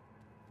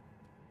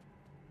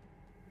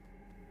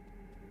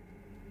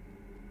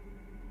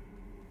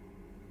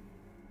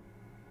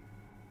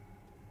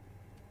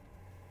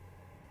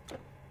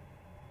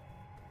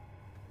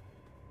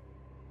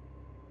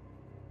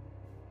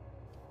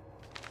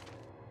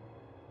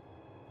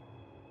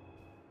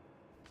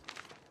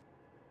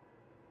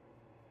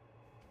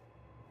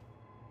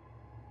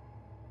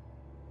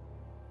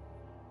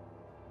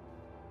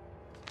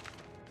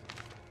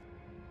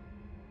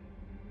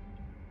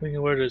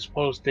 Thinking where this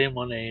post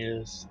Daemon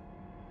is.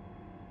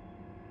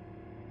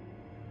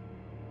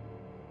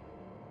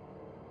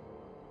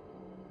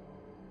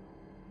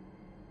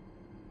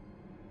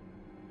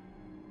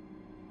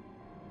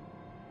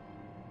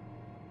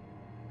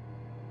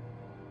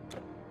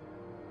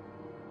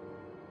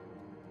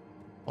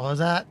 What was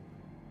that?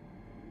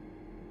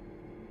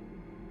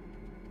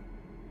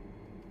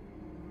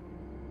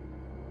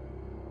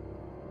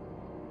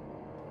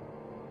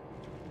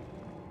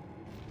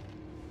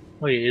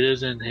 Oh yeah, it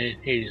is in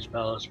Hades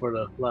Palace for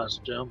the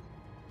last gem.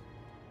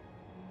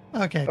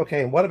 Okay.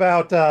 Okay, and what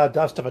about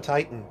Dust of a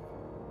Titan?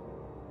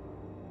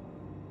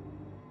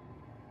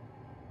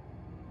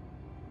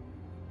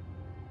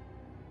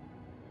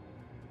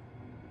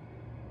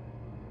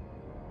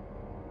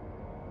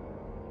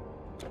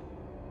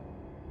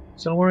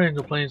 Somewhere in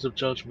the Plains of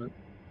Judgment.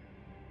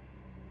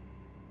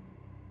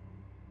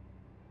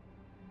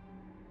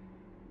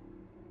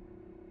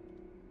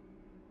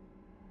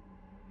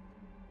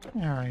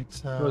 All right, Look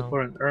so...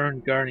 for an Urn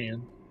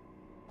Guardian.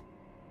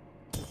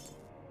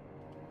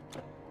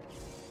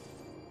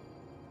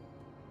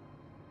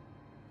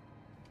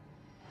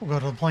 We'll go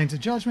to the Plains of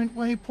Judgment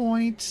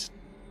waypoint.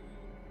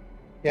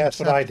 Yeah, that's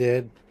what I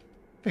did.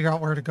 Figure out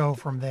where to go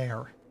from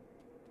there.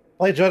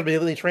 Light Judge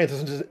immediately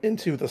transitions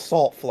into the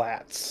Salt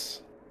Flats.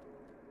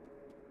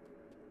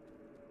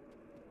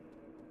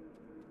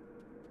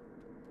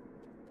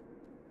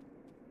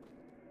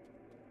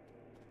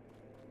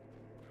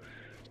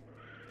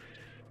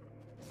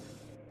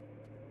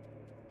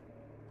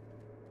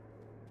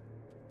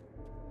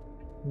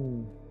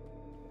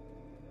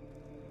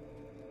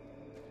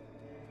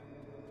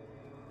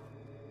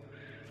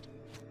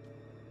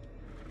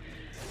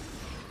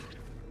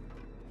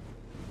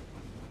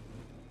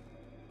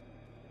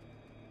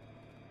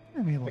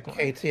 Let me look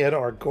away. KTN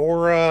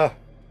Argora.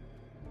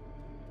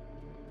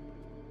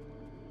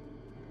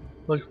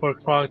 Look for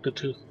Krog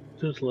the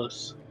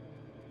Toothless.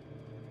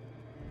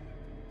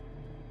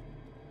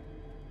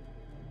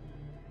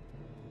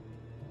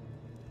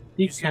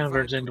 Deep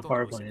caverns into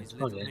far plains.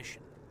 Okay. Good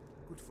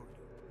for you.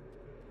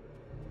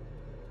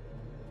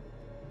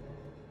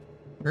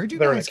 Where'd you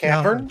They're in a guys go?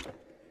 cavern?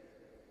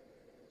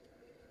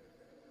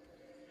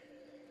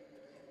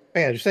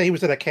 Man, did you say he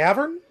was in a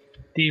cavern?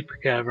 Deep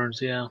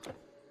caverns, yeah.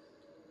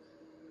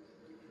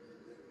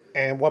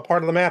 And what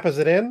part of the map is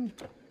it in?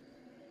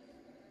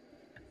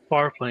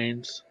 Far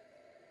plains.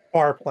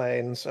 Far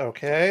Plains,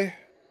 okay.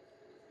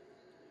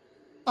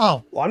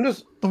 Oh, Well, I'm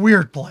just... the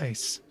weird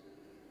place.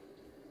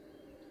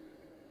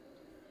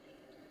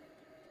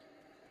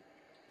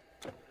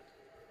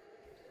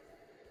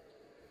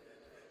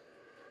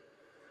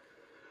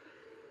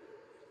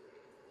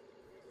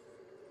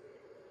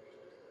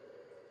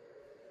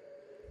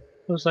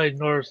 Looks like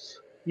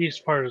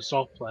northeast part of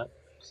Salt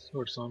Flats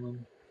or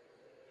something.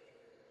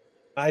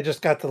 I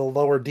just got to the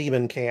lower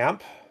demon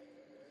camp.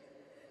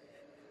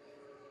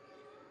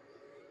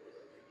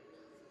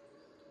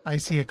 I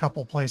see a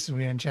couple places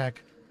we didn't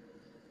check.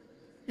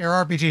 Your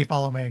RPG,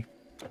 follow me.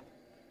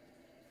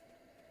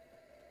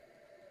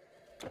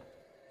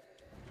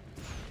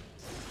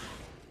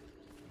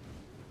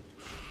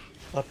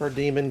 Upper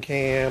demon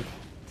camp.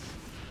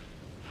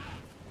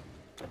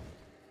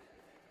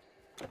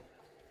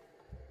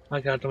 I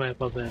got the map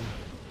up in.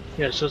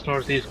 Yeah, it's just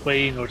northeast,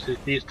 way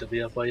northeast of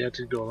you, but you have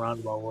to go a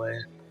roundabout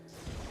way.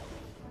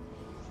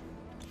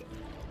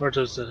 Or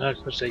just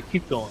let's say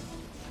keep going.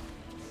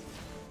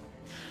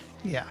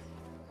 Yeah.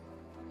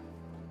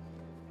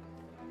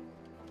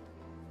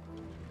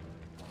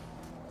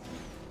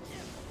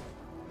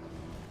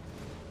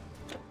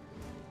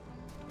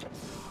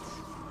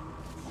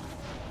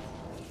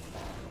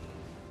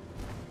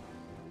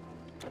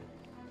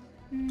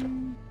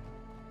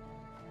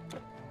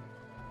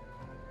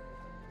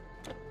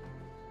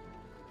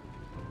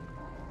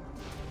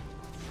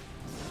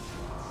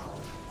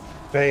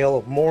 Veil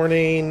of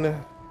Morning.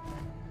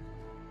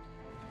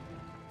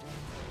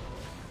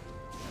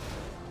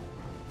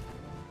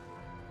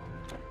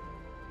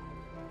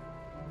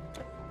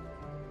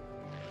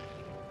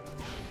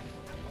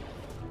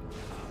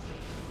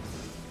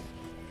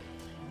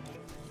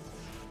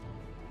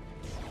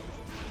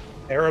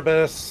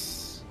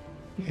 Erebus.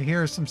 Yeah,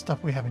 here's some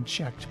stuff we haven't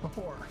checked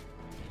before.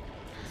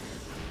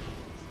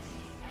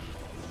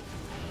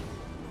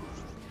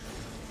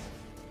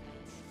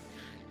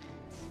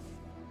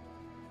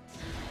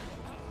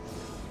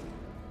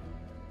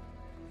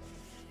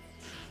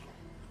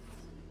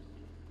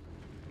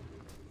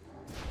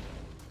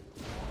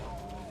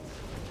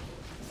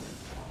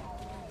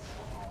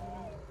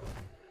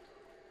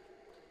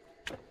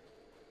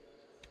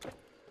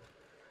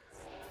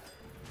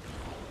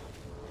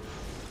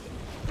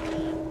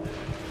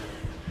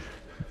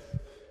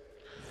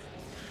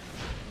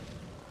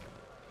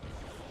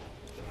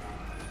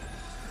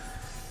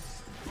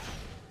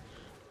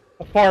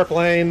 Far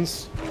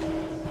Plains.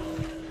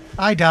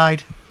 I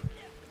died.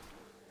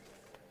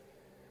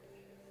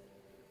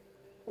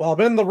 Well, I'm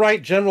in the right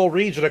general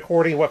region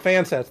according to what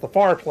fan says. The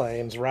Far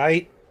Plains,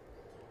 right?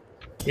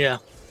 Yeah.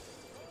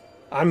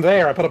 I'm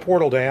there. I put a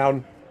portal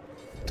down.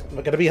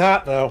 I'm gonna be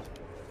hot, though.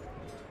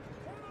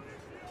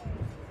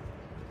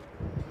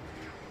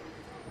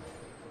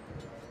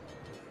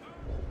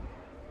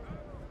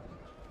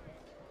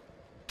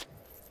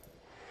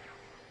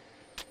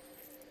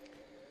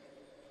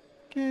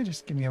 Okay,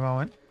 just give me a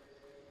moment.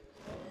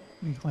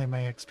 Reclaim my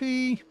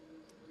XP.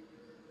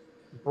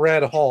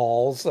 Bread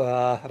Halls.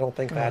 I don't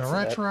think Go that's to it.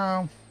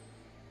 retro.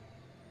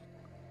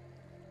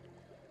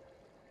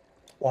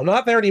 Well, I'm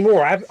not there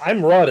anymore.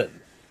 I'm running.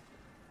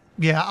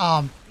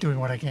 Yeah, doing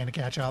what I can to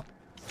catch up.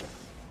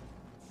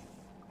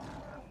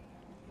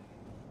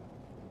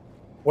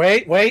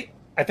 Wait.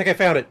 I think I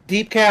found it.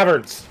 Deep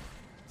Caverns.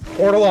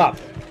 Portal up.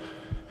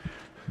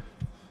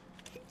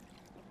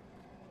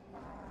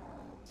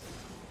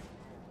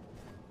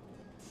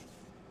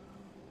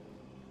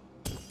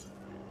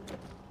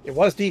 It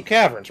was Deep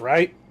Caverns,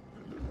 right?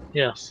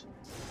 Yes.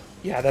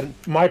 Yeah, then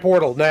my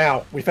portal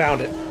now. We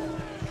found it.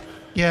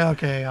 Yeah,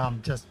 okay,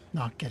 I'm just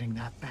not getting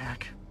that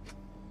back.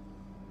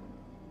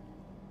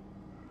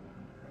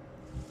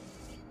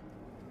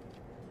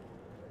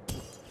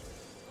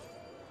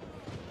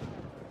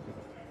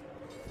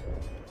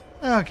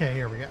 Okay,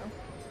 here we go.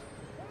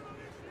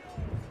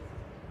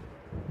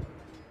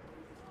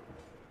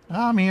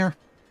 I'm here.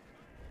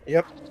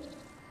 Yep.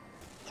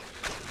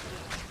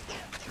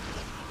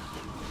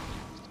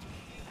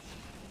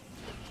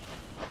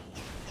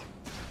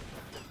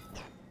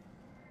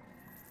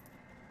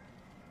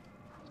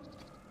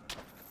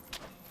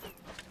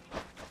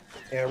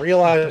 And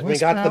realized when we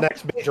got to the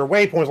next major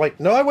waypoint, was like,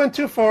 no, I went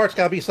too far. It's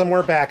got to be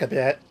somewhere back a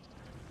bit.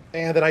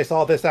 And then I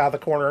saw this out of the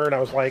corner, and I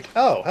was like,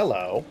 oh,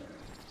 hello.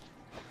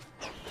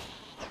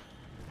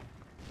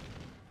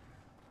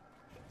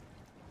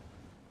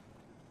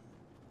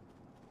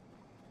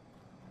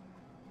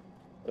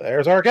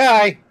 There's our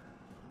guy.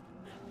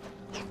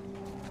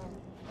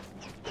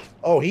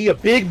 Oh, he a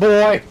big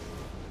boy.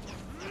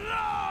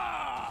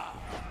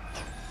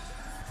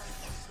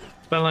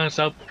 Balance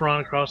up,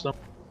 run across them.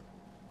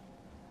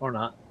 Or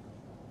not.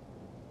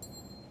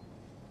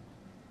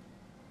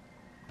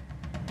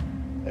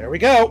 There we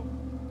go.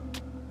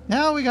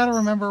 Now we gotta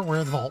remember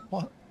where the vault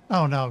was.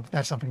 Oh no,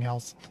 that's something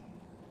else.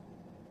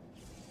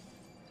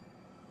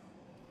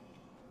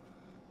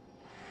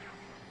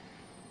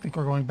 Think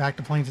we're going back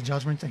to Plains of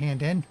Judgment to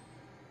hand in?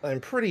 I'm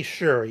pretty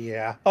sure,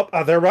 yeah.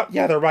 Oh, they're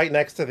right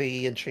next to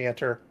the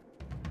enchanter.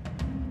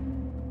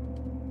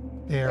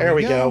 There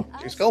we go.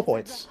 2 skill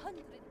points.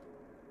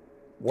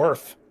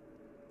 Worth.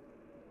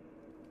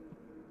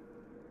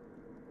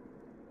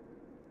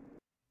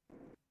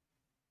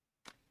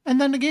 And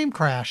then the game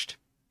crashed.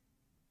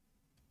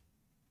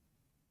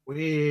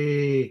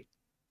 Wee.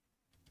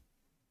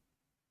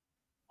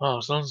 Oh,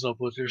 something's up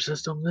with your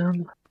system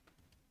then?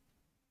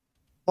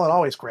 Well, it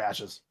always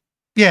crashes.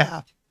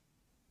 Yeah.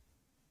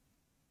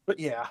 But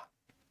yeah.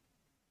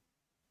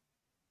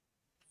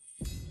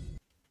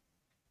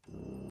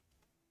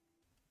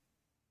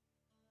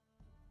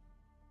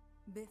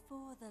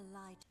 Before the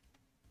light.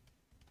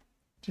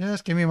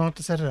 Just give me a moment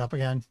to set it up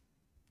again.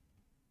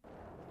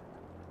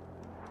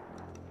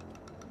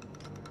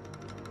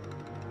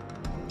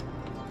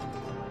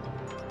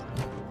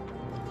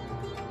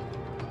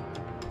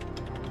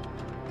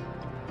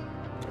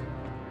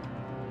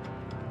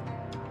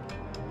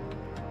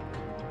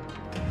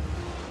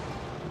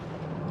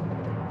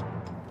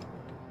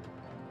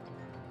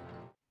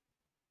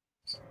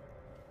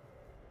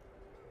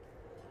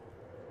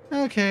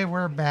 Okay,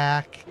 we're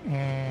back,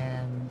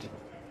 and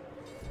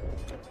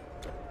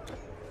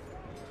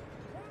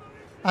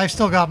I've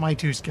still got my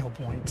 2 skill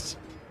points.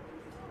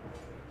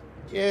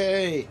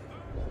 Yay.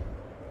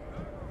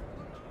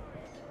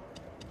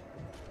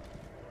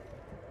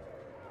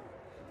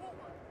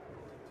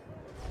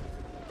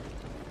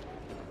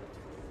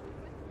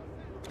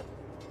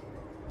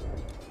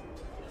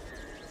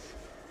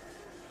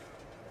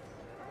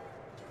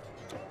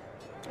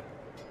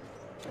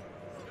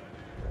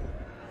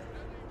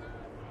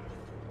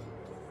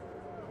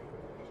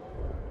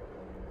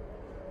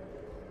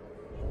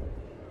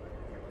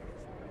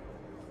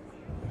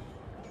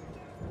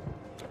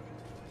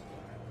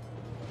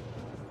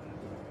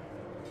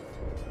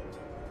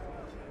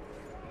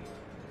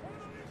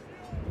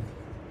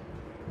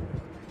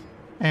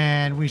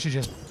 And we should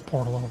just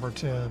portal over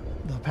to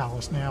the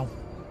palace now.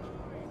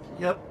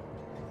 Yep.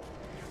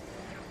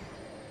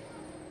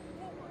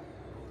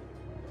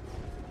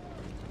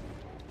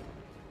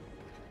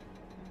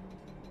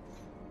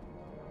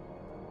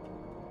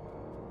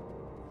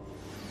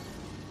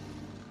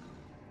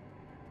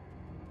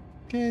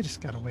 Okay,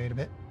 just gotta wait a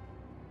bit.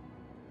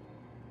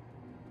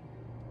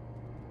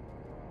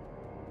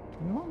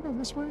 Do we want to go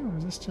this way, or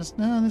is this just...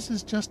 No, this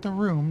is just a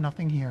room,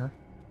 nothing here.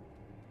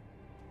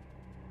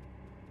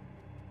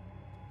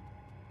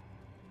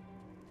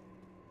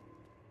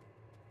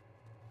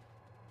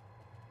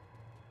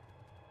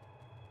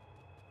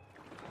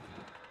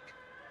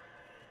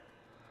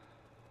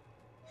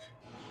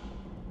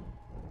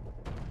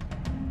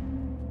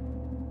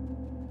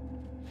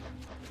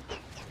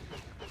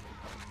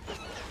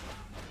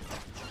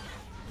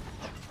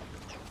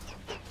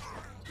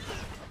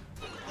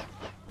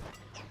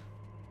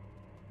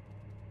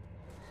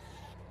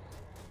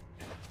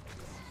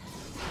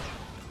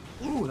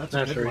 Ooh, that's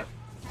That's a good right. one.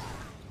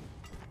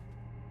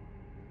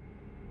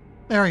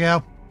 There we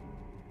go.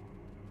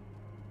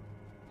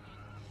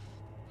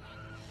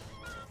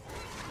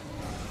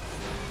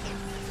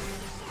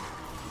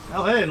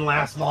 Well, that didn't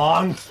last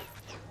long.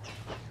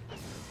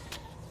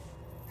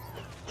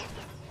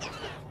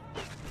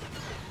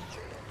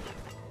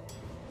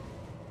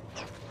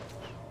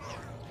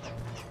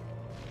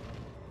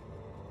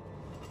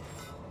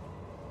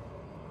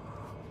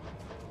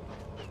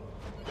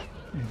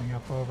 Anything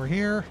up over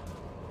here?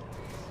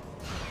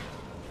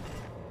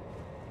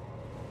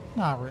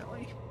 Not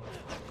really.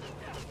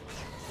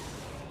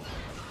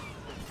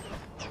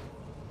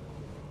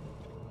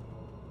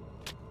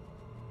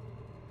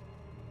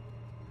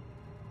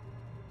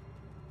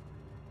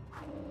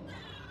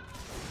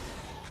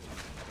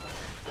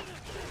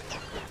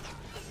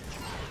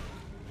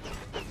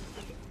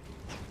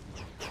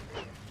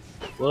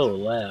 Whoa,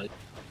 lag.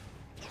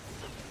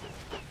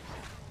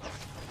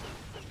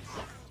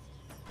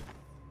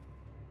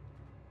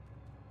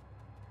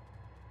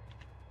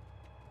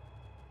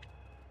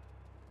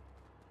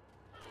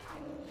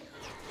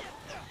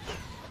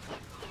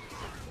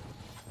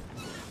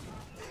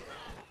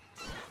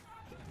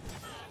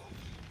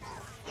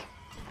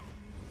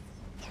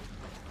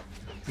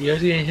 You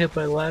guys getting hit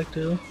by lag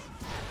too?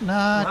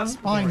 Nah, it's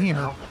fine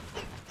here.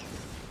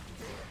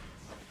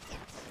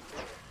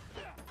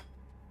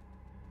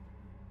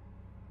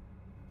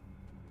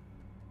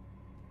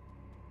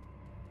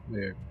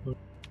 Weird.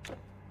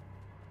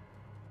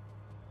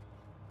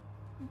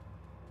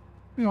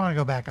 We want to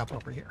go back up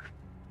over here.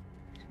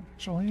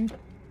 Actually.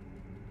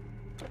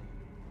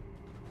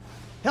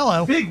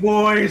 Hello. Big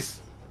boys!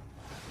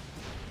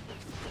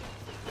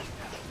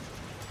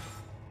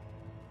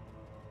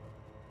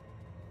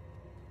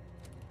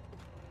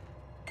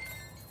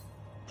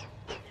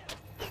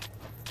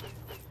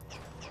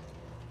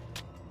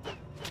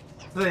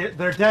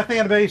 Their death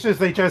animations,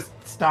 they just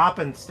stop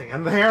and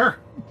stand there.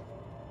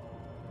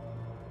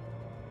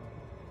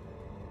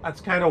 That's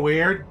kind of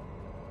weird.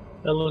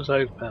 That looks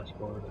like a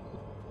passport.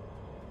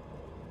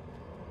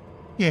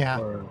 Yeah.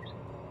 Or,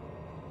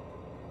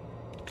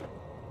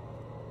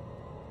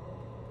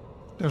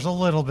 There's a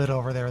little bit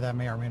over there that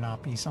may or may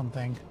not be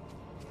something.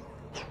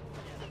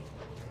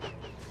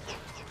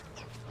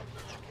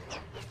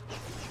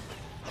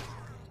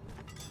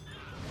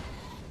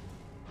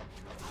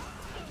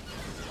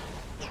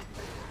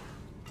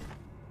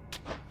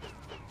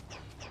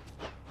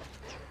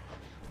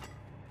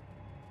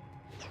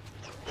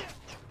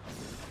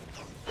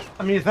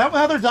 I mean, is that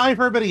how they're dying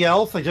for everybody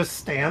else? They just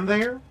stand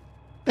there?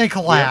 They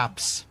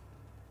collapse.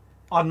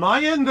 On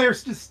my end, they're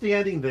just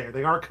standing there.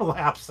 They aren't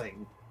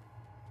collapsing.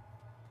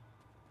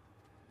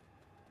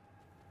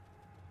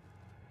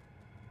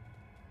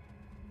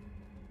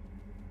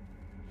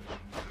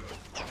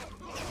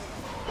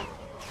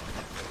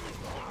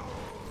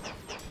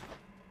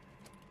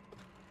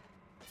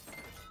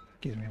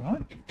 Excuse me a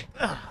moment.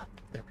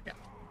 There we go.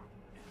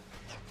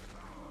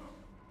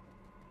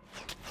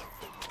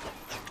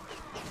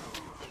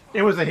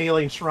 It was a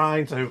healing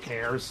shrine, so who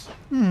cares?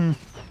 Hmm.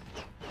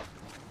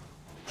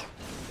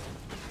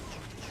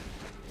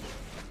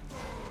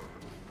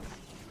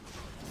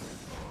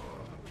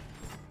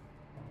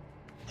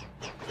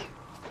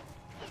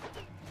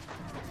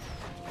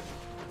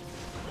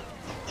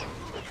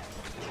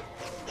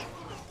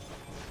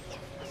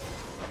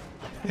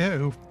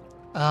 Ew.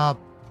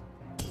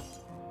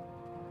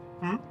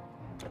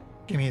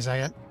 Give me a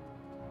second.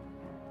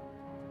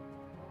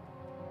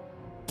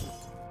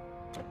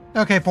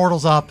 Okay,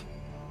 portal's up.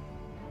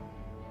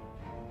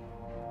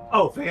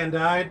 Oh, Fan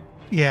died?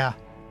 Yeah.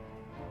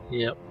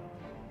 yep.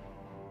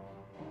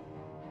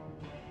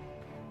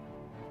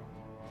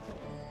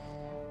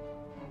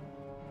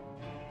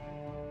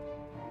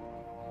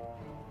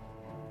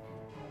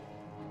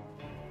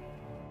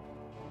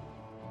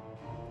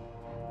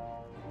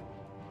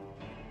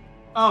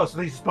 Oh, so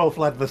these both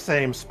led to the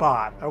same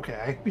spot.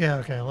 Okay. Yeah,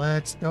 okay,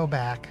 let's go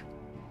back.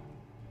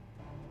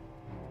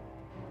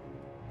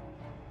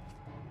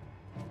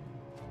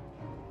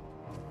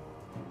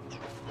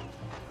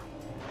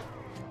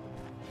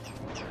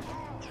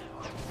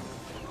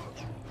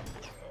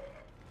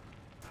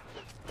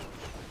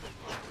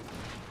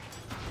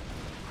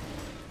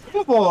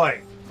 Good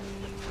boy!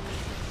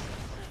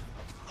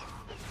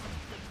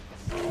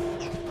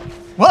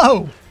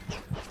 Whoa!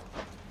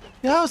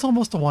 Yeah, that was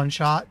almost a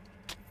one-shot.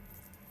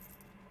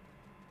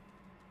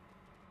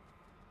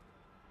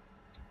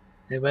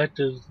 Hey, back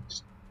to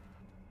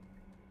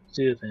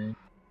see the thing.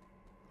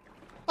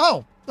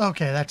 Oh,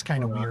 okay, that's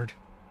kind of weird.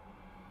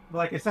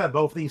 Like I said,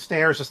 both these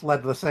stairs just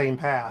led to the same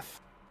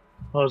path.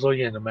 I was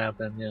looking at the map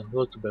and yeah, it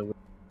looked a bit weird.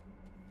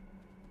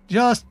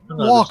 Just No,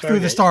 walk the through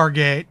the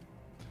Stargate.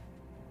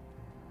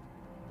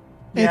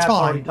 Yeah, It's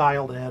already fine.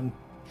 dialed in.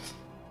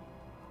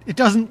 It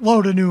doesn't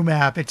load a new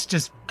map. It's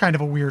just kind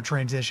of a weird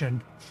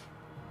transition.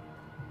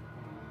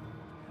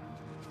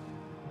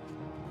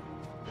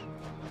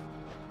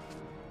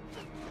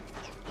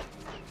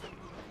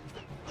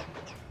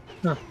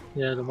 Huh.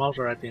 Yeah, the mobs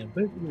are acting a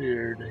bit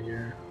weird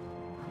here.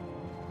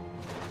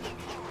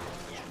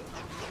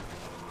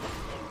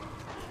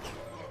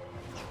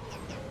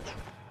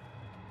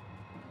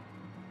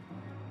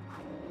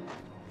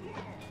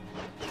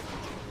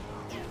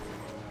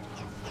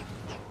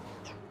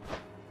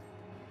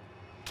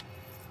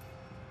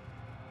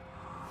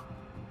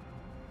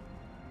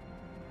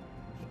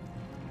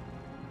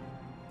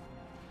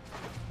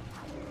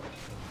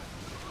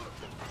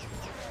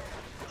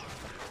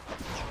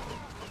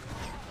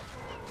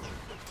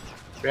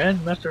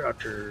 Grandmaster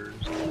Archers.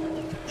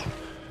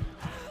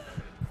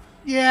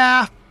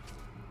 Yeah.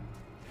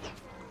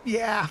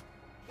 Yeah.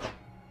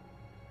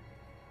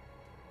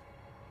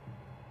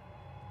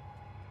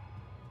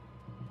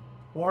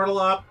 Portal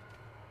up.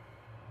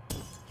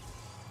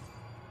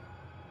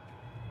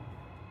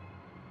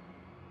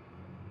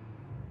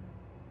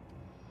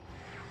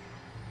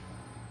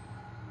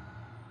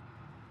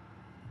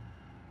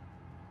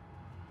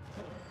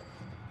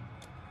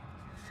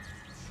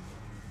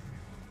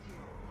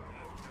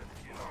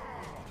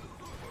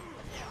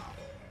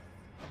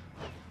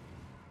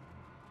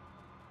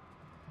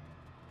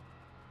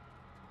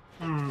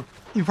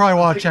 You probably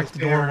want to check the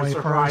doorway Stairs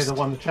are probably first. the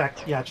one to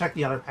check. Yeah, check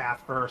the other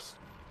path first.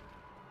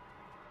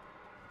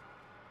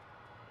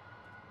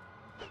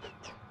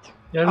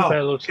 Yeah, the Oh,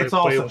 bed looks it's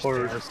like way also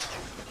forward. stairs.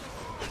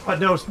 But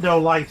no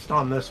lights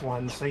on this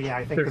one, so yeah,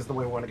 I think Sure. this is the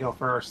way we want to go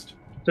first.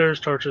 There's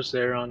torches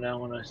there on that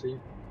one, I see.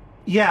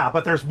 Yeah,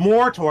 but there's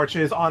more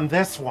torches on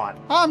this one.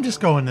 I'm just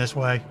going this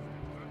way.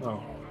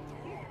 Oh.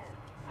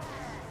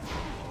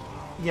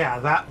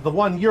 Yeah, the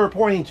one you're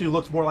pointing to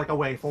looks more like a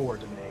way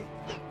forward to me.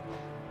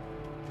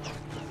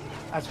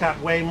 That's got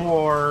way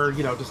more,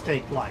 you know,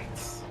 distinct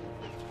lights.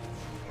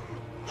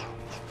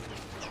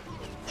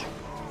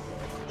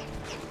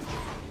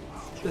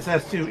 This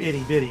has two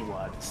itty-bitty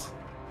ones.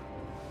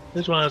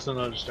 This one has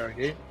another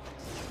Stargate.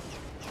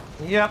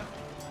 Yep.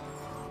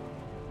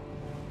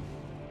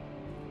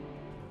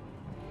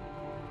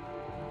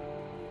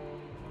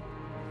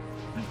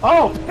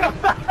 Oh!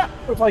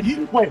 It's like,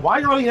 wait, why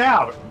are you running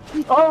out?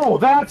 Oh,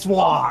 that's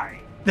why!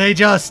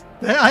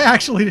 I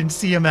actually didn't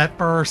see him at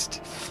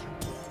first.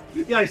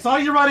 Yeah, I saw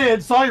you run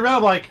in, saw you run,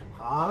 I'm like,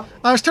 huh?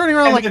 I was turning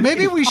around And like, then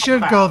maybe you we pop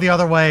should out. go the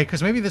other way,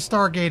 because maybe the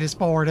Stargate is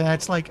forward, and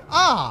it's like,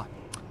 ah,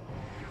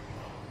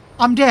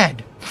 I'm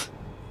dead.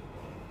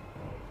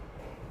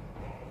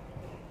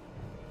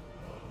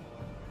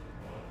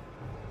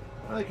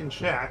 I can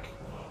check.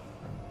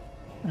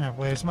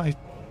 Where's my...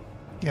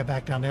 Get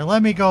back down there.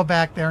 Let me go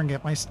back there and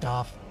get my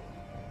stuff.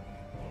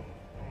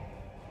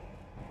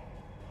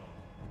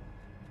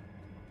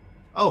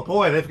 Oh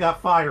boy, they've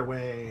got fire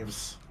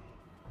waves.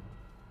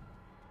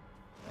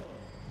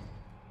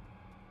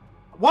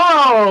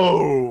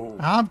 Whoa!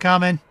 I'm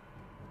coming.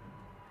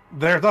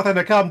 There's nothing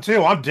to come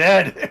to. I'm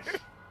dead.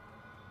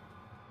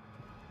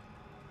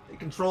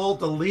 Control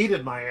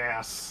deleted my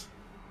ass.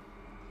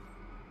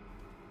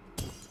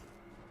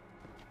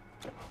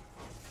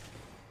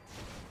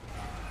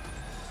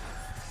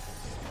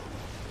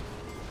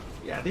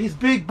 Yeah, these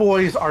big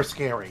boys are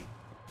scary.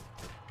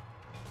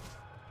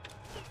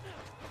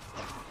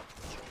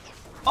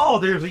 Oh,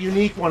 there's a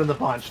unique one in the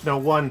bunch. No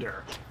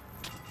wonder.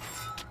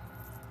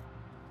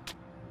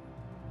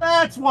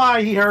 That's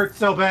why he hurt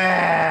so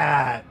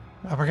bad.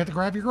 Don't forget to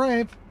grab your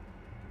grave.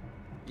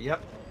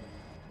 Yep.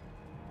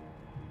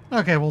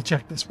 Okay, we'll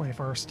check this way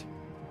first.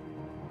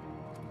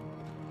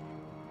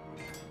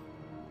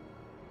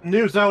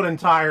 New zone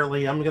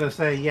entirely. I'm gonna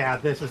say, yeah,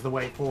 this is the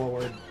way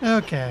forward.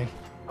 Okay.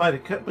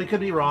 But we could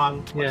be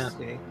wrong. Yeah. Let's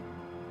see.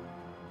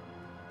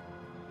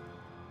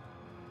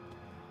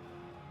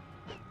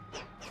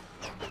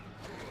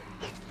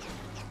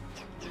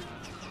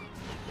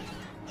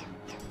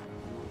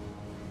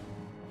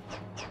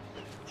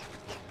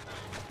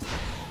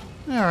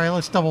 Alright,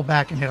 let's double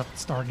back and hit up the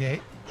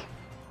Stargate.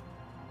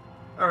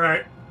 All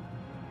right.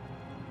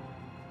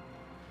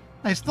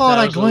 I just thought That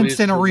I was glimpsed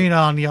at an least- arena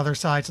on the other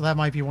side, so that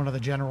might be one of the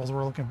generals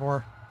we're looking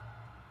for.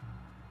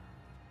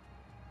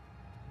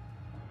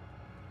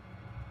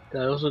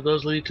 That also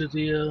does lead to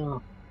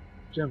the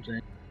gem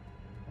thing.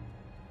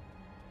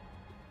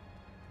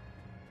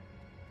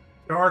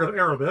 Guard of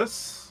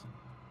Erebus.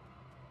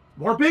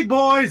 More big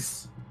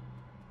boys.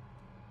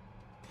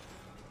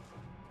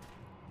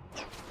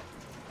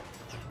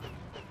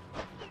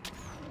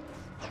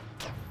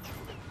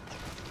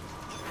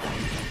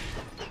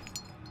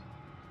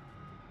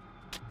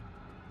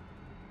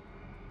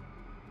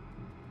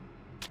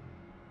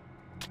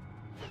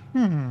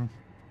 Hmm.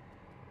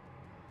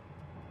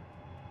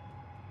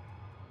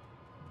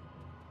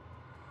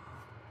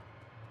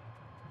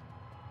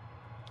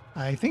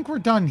 I think we're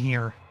done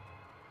here.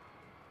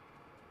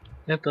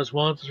 Yep, that's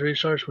one of the 3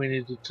 stars we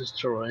need to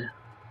destroy.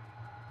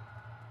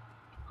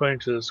 According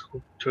to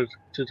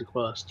the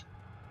quest.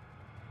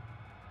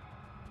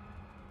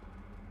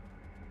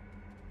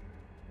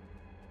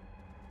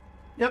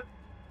 Yep.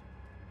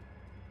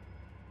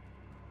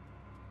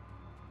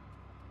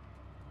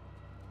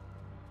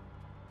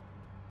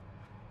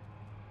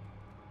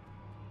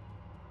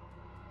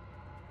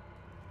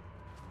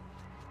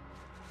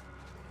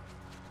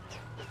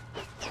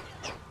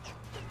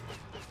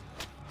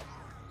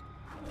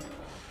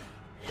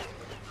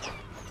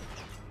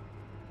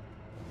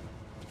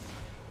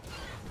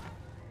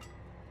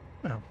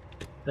 Oh.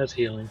 That's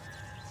healing.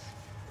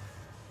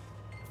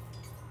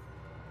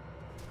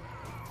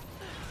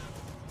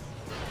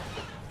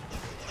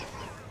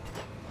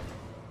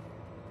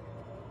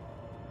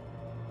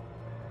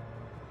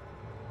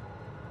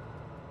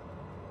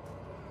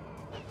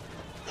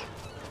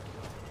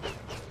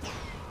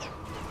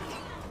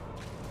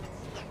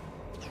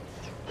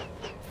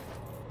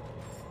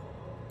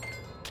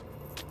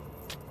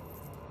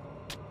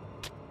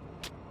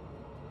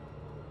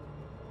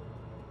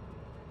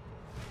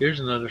 Here's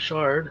another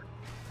shard.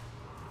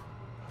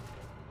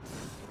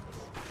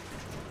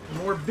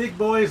 More big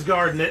boys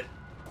guarding it.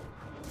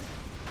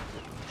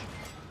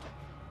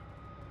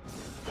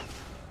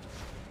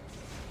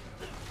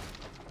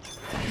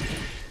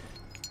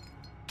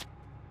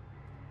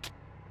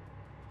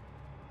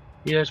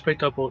 You guys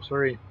picked up all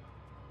 3.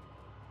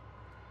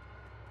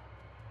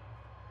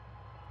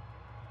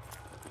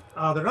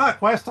 They're not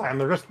quest time.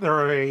 They're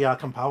a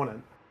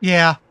component.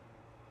 Yeah.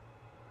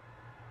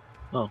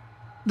 Oh.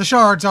 The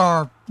shards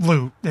are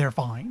loot. They're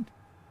fine.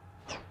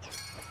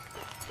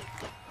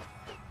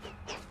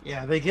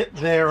 Yeah, they get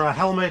their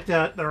helmet.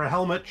 They're a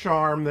helmet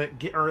charm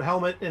or a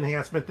helmet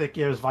enhancement that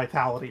gives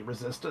vitality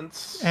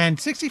resistance. And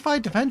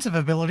 65 defensive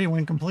ability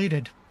when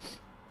completed.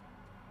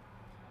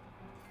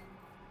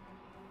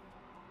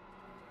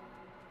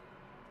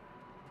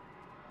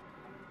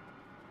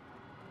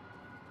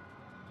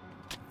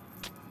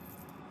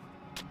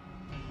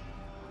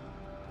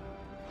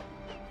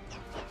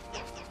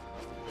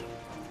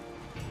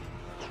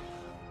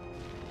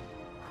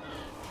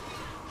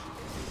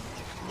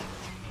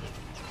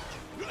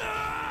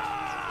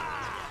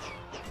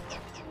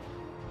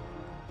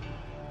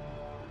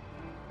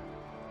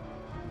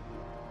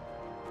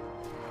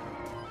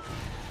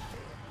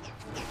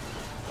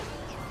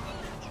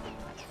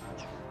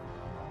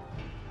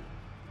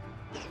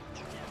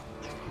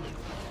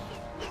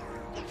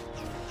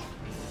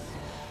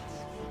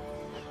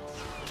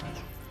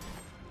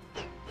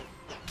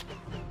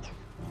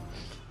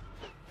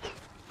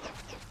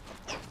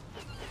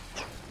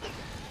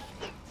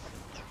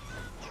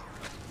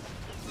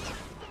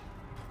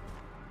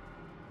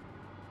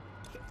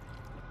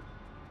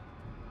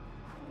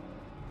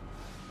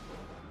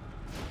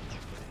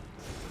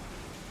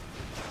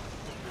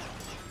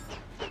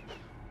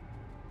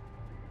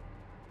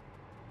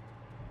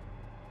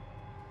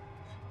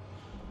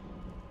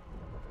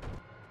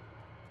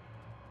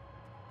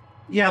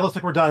 Yeah, looks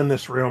like we're done in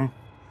this room.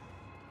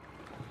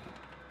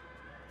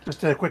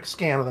 Just a quick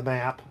scan of the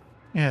map.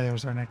 Yeah,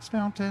 there's our next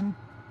fountain.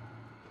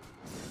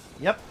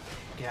 Yep,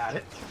 got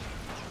it.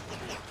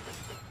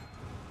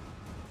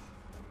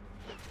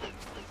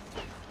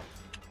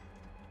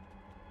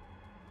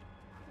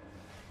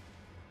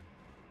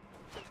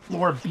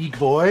 More big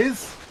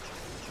boys.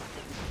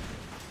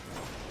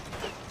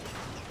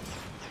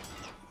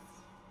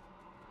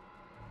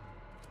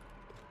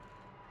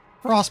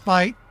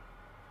 Frostbite.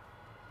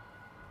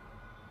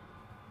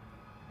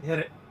 Hit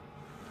it.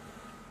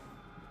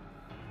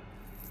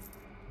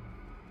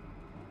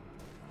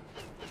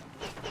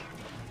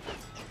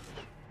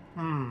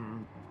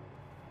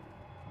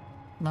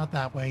 Not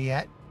that way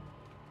yet.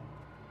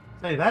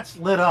 Hey, that's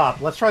lit up.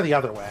 Let's try the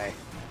other way.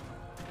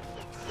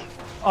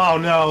 Oh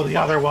no, the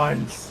other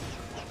ones.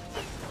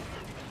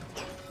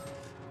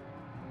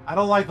 I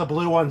don't like the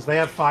blue ones. They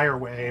have fire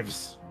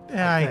waves.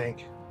 I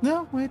think.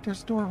 No, wait.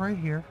 There's a door right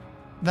here.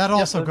 That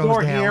also the goes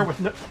door down. here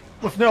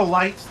with no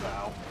lights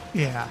though.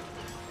 Yeah.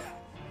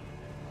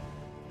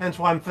 Hence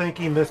why I'm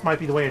thinking this might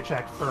be the way to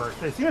check first.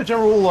 They seem a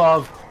general rule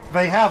of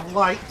they have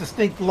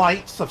distinct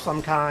lights of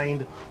some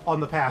kind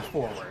on the path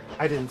forward.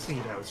 I didn't see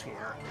those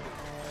here.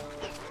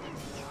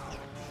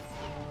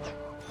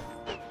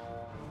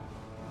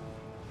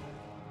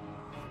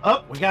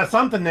 Oh, we got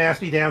something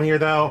nasty down here,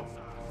 though.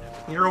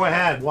 Hero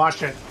ahead.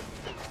 Watch it.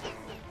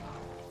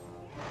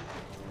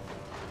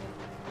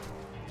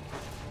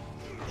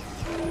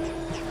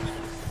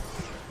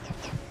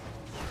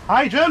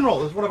 Hi,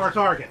 General is one of our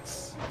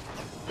targets.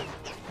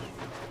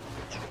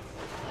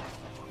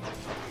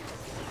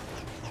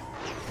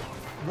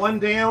 One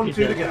down,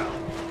 two to go.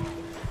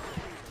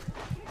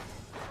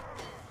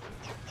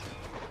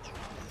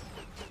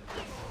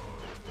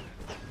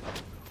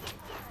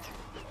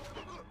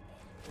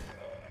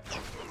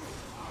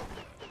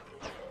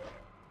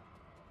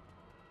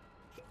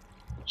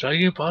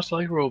 Giant boss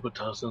like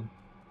Robotussin.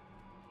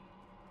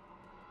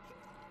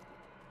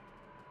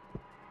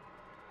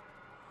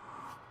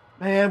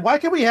 Man, why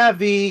can't we have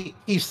the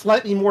he's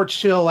slightly more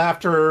chill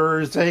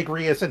after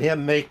Zagreus and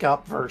him make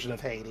up version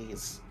of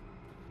Hades?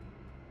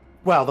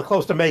 Well, the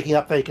close to making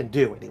up they can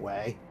do,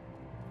 anyway.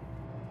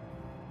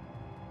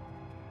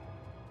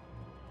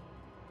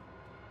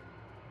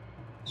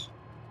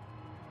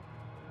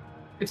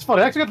 It's fun.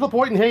 I actually got to the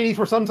point in Hades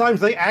where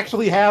sometimes they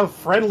actually have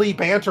friendly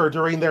banter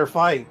during their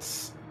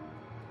fights.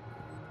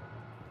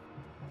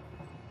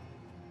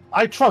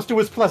 I trust it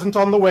was pleasant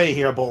on the way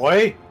here,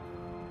 boy.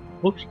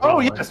 Oops,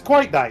 Oh, yes,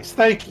 quite nice.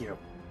 Thank you.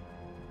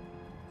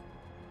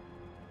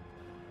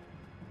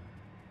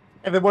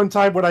 And then one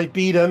time when I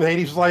beat him,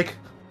 Hades was like,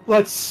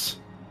 let's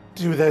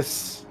do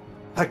this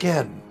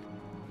again.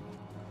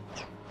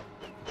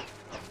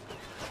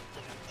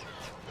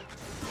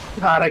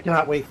 God, I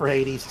cannot wait for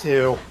Hades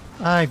 2.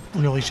 I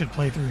really should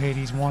play through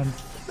Hades 1.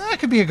 That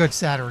could be a good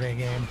Saturday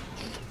game.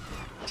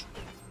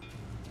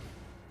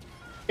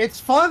 It's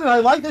fun, and I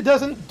like that it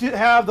doesn't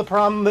have the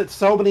problem that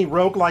so many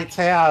roguelites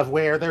have,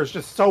 where there's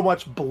just so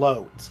much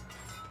bloat.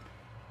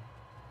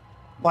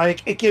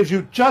 Like, it gives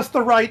you just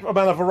the right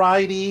amount of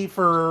variety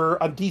for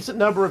a decent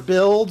number of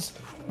builds,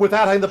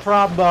 without having the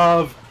problem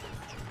of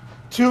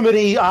too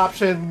many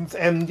options,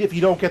 and if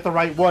you don't get the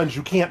right ones,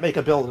 you can't make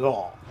a build at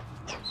all.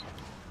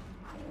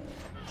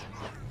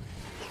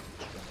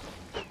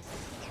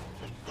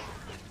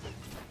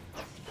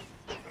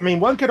 I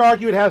mean, one could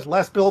argue it has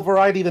less build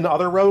variety than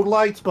other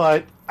roguelites,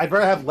 but I'd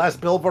rather have less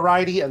build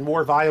variety and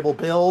more viable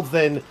builds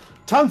than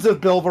tons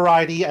of build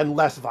variety and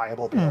less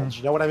viable builds.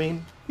 You know what I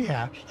mean?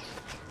 Yeah.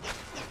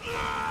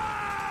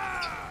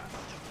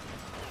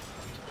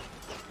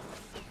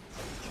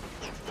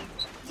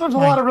 There's a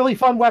lot of really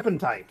fun weapon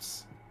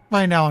types.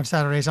 Right now on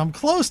Saturdays, I'm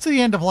close to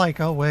the end of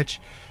Leica, which...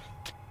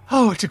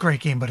 Oh, it's a great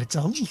game, but it's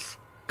a...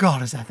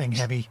 God, is that thing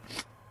heavy.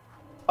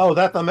 Oh, is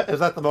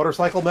that the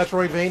motorcycle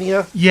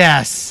Metroidvania?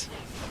 Yes.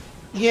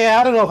 Yeah,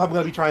 I don't know if I'm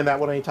going to be trying that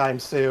one anytime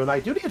soon. I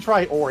do need to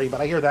try Ori, but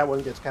I hear that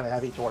one gets kind of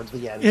heavy towards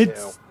the end,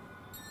 too.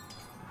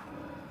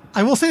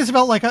 I will say this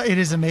about Leica. It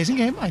is an amazing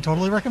game. I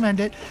totally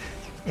recommend it.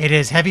 It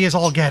is heavy as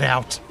all get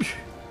out.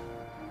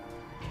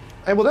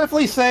 I will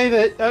definitely say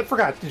that... I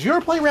forgot. Did you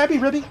ever play Rabby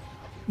Ribby?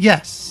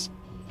 Yes.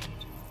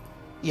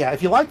 Yeah,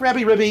 if you like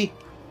Rabby Ribby,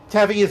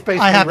 Tevi is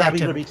basically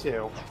Rabby Ribby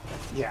 2.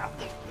 Yeah.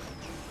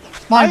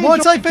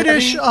 Once I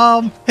finish...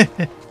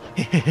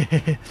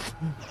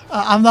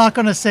 I'm not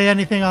going to say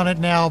anything on it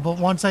now, but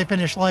once I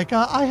finish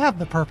Leica, I have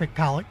the perfect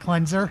palate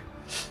cleanser.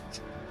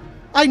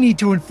 I need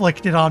to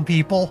inflict it on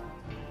people.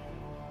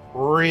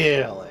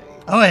 Really?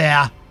 Oh,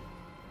 yeah.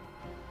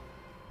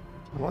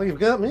 Well,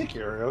 you've got me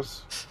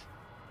curious.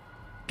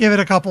 Give it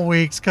a couple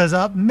weeks, because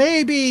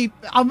maybe...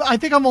 I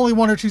think I'm only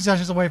 1 or 2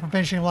 sessions away from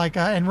finishing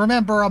Leica, and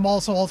remember, I'm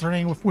also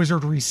alternating with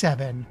Wizardry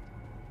 7.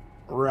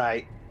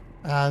 Right.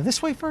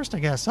 This way first, I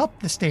guess. Up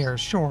the stairs,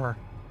 sure.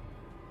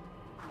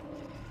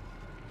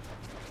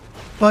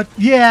 But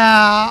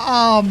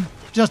yeah,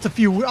 just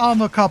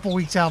a couple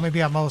weeks out,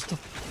 maybe at most,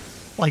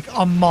 like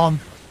a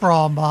month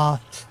from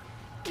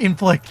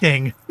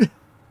inflicting.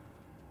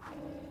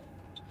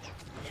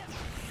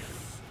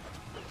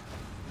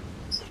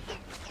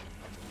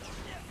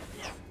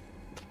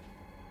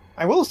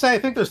 I will say I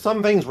think there's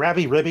some things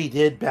Rabby Ribby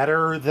did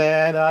better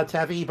than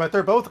Tevi, but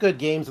they're both good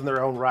games in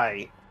their own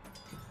right.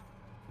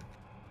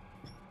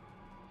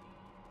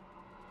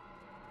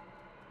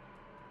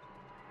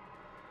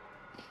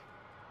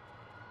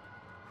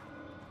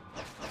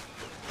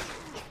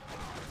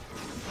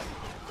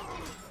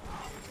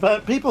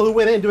 But people who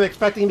went into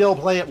expecting to be able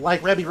to play it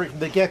like Rabby Ribby from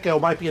the get-go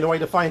might be annoyed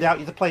to find out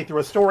you have to play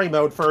through a story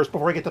mode first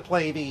before you get to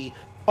play the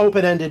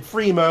open-ended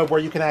free mode where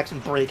you can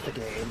actually break the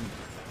game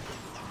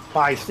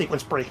by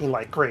sequence breaking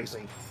like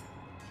crazy.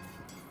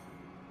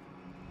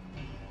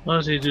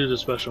 Unless you do the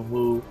special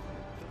move.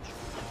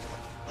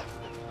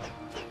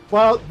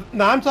 Well,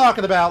 no, I'm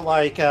talking about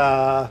like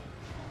you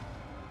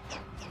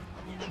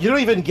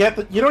don't even get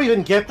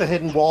the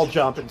hidden wall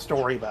jump in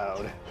story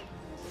mode.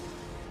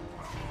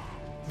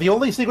 The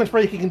only sequence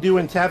break you can do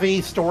in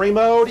Tevi story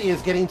mode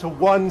is getting to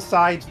one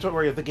side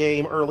story of the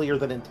game earlier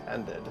than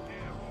intended.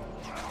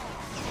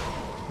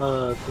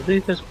 I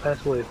think that's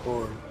pathway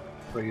forward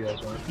where you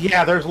guys went.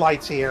 Yeah, there's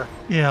lights here.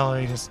 Yeah,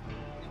 let me just...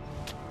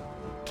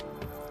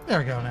 There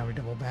we go, now we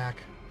double back.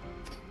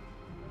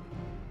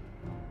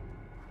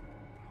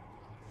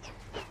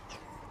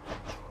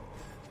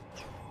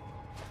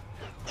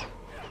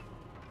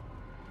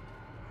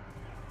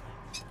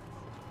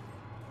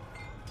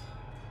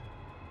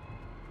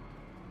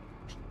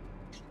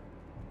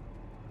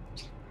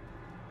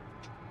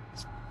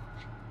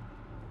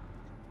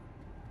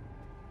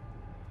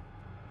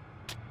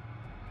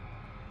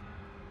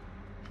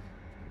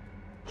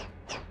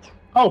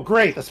 Oh,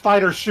 great, the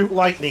spiders shoot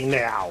lightning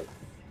now.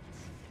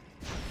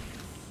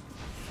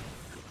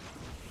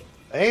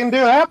 They didn't do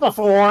that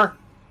before,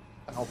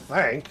 I don't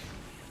think.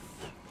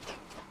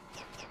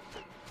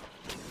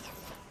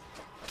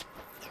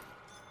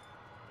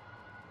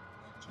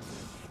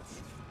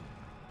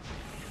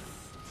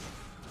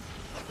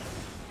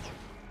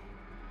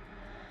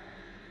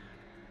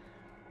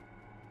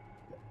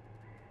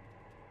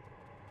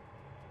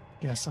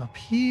 Guess up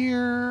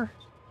here.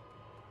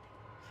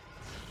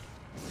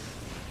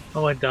 I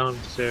went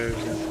downstairs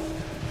and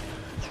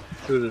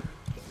through the...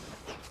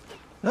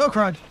 Oh,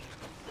 crud.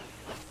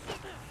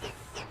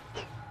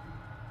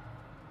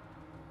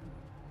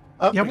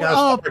 Oh, Yeah, we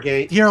got a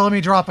gate. Here, let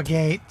me drop a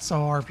gate so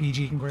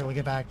RPG can quickly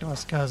get back to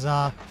us, because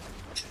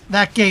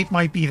that gate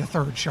might be the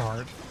third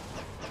shard.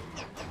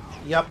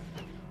 Yep.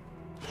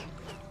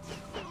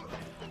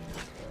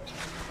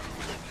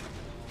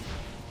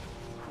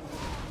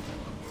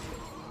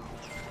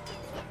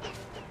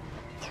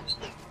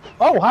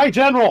 Oh, hi,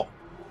 General!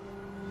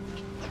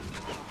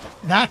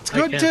 That's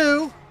good,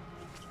 too.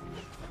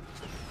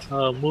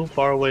 Move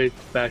far away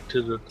back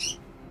to the...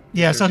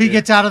 Yeah, so he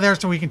gets out of there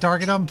so we can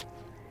target him.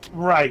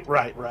 Right.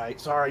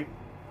 Sorry.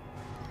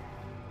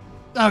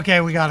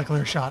 Okay, we got a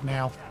clear shot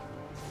now.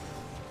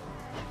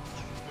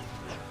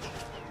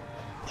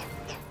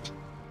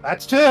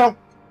 That's two.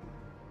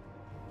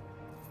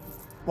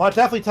 Well, it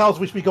definitely tells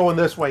we should be going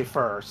this way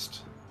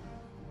first.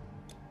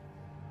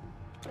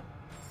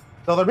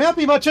 So there may not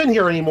be much in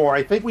here anymore.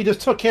 I think we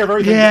just took care of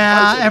everything.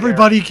 Yeah,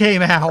 everybody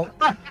came out.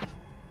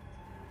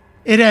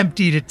 It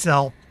emptied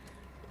itself.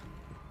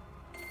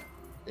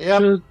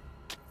 Yep.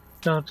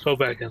 Let's go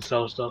back and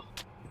sell stuff.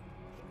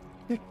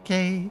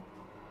 Okay.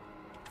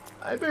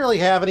 I barely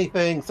have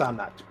anything, so I'm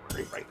not too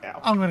worried right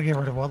now. I'm going to get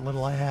rid of what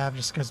little I have,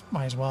 just because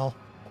might as well.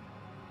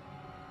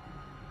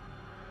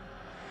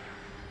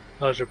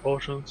 How's your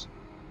potions?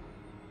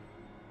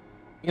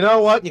 You know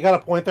what? You got a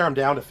point there. I'm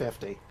down to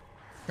 50.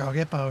 Go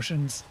get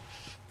potions.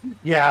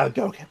 Yeah,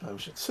 go get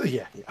potions.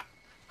 Yeah.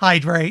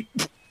 Hydrate.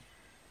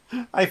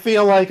 I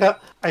feel like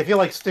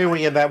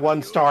Stewie in that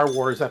one Star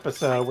Wars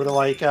episode where they're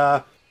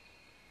like,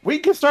 we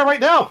can start right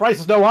now.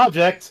 Price is no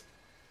object.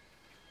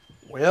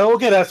 We'll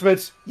get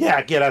estimates.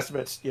 Yeah, get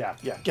estimates. Yeah,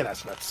 get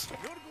estimates.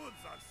 Your goods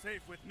are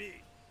safe with me.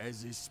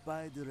 As a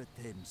spider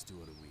attempts to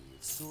weave,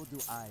 so do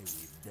I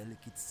weave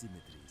delicate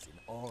symmetries in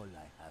all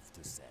I have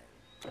to say.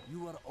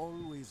 You are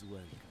always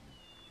welcome.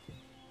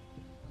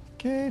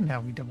 Okay, now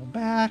we double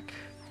back.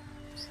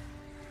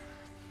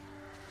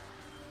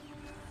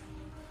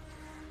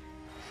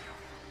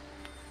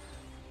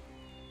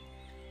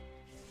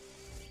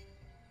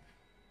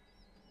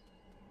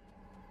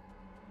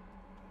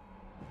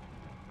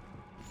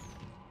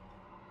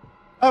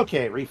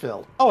 Okay,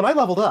 refilled. Oh, and I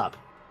leveled up.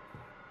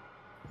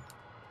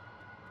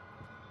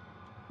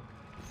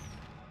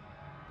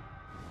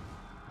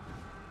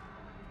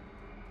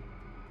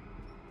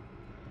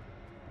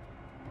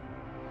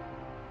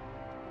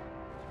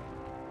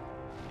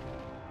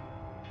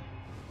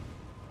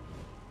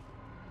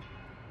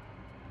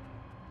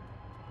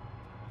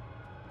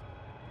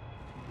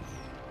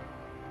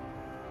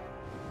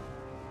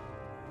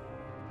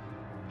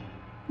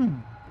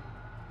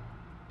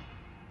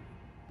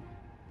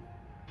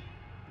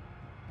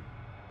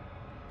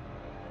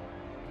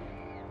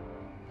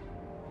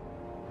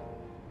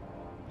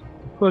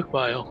 Quick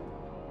bio.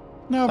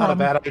 No Not a problem.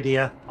 bad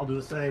idea. I'll do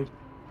the same.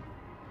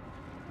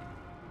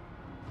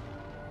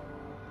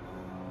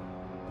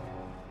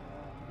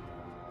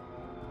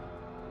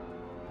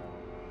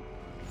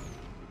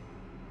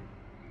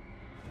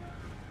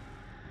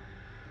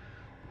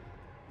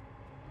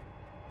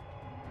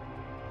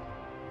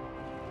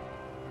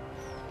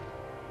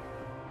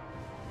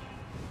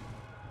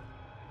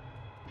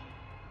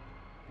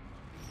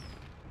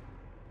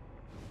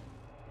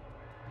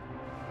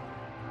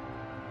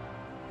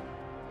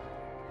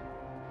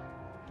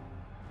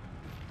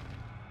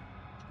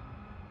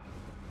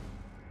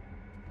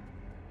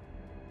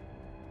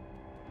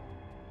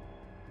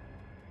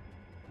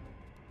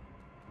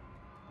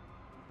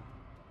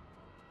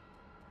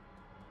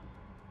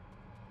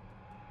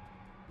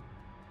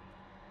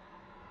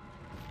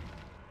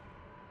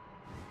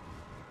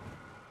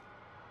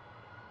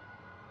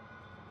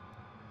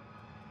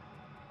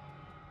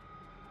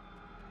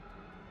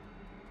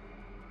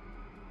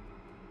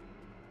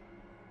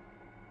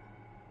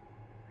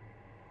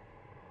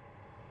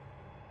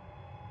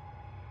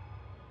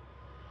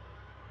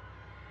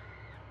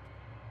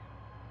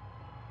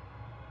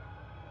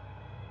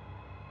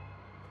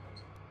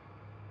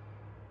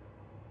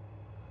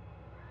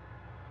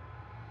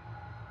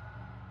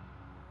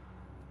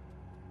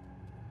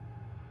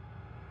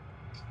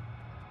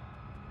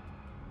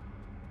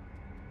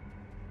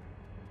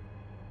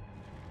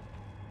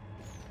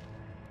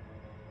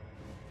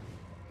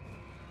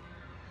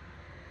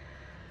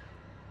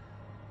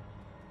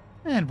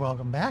 And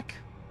welcome back.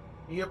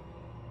 Yep.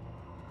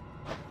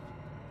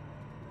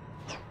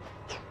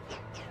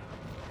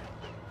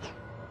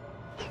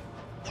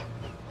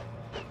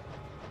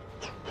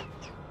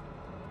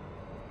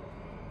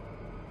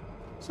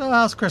 So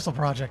how's Crystal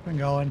Project been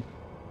going?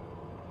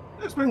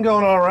 It's been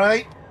going all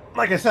right.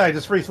 Like I said, I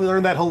just recently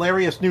learned that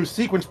hilarious new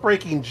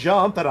sequence-breaking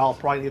jump that I'll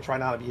probably need to try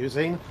not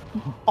abusing.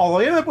 Although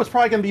it was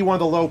probably going to be one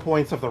of the low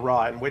points of the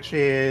run, which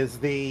is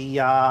the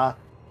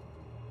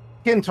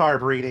Kintar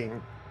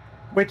breeding.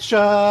 Which,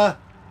 let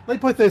me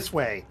put it this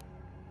way.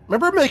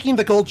 Remember making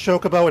the gold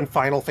chocobo in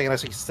Final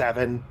Fantasy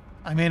VII?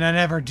 I mean, I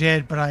never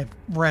did, but I've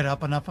read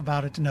up enough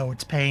about it to know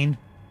it's pain.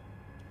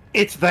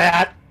 It's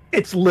that.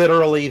 It's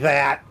literally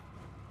that.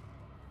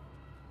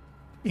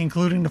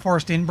 Including the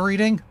forced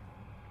inbreeding?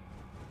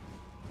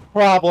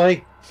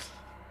 Probably.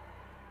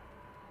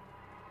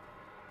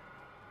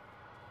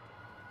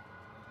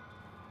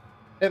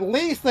 At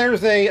least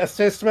there's a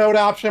assist mode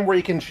option where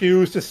you can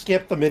choose to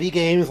skip the mini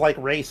games like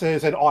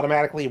races and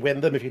automatically win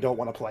them if you don't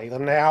want to play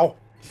them now.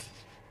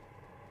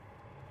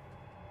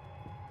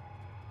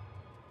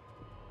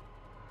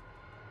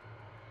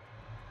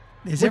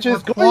 Is it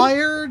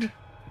required?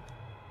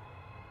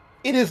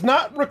 It is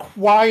not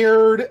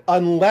required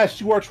unless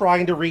you are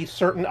trying to reach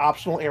certain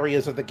optional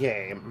areas of the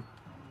game.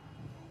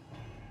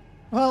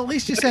 Well, at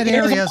least you said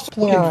areas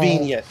plural.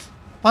 Convenient.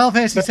 Final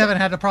Fantasy VII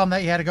had the problem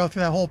that you had to go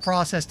through that whole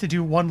process to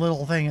do one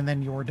little thing and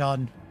then you were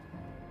done.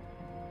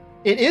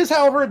 It is,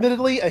 however,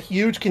 admittedly a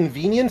huge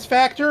convenience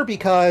factor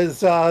because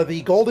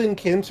the Golden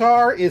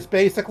Kintar is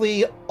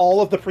basically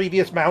all of the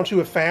previous mounts you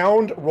have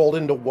found rolled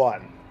into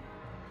one.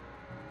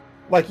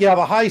 Like, you have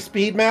a high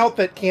speed mount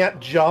that can't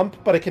jump,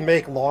 but it can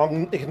make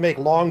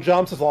long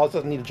jumps as long as it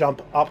doesn't need to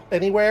jump up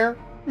anywhere.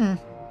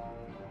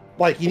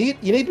 Like, you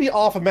need to be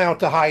off a mount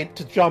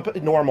to jump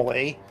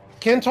normally.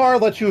 Kintar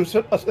lets you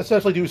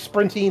essentially do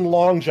sprinting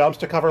long jumps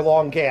to cover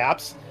long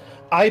gaps.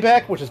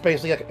 Ibeck, which is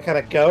basically a kind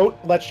of goat,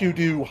 lets you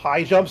do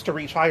high jumps to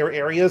reach higher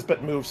areas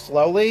but move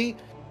slowly.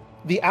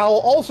 The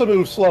owl also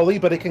moves slowly,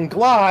 but it can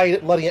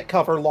glide, letting it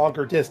cover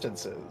longer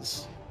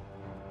distances.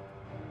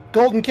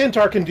 Golden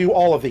Kintar can do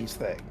all of these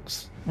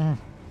things.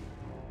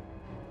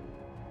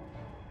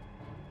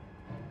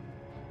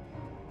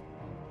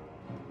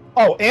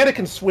 Oh, and it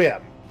can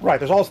swim. Right,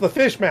 there's also the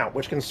fish mount,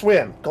 which can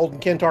swim. Golden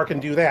Kintar can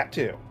do that,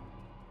 too.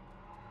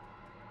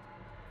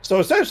 So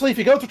essentially, if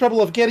you go through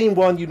trouble of getting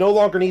one, you no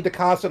longer need to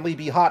constantly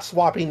be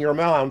hot-swapping your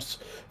mounts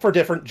for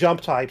different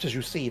jump types as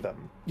you see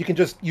them. You can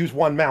just use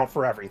one mount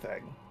for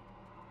everything.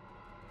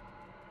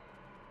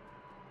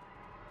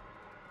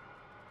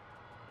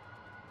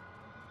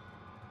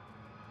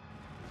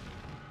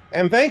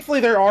 And thankfully,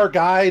 there are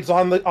guides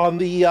on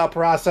the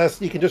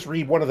process. You can just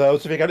read one of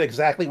those to figure out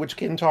exactly which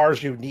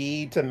Kintars you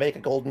need to make a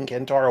Golden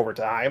Kintar over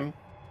time.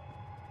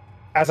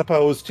 As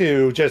opposed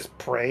to just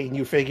praying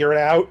you figure it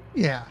out.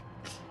 Yeah.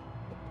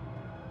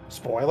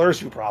 Spoilers,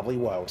 you probably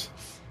won't.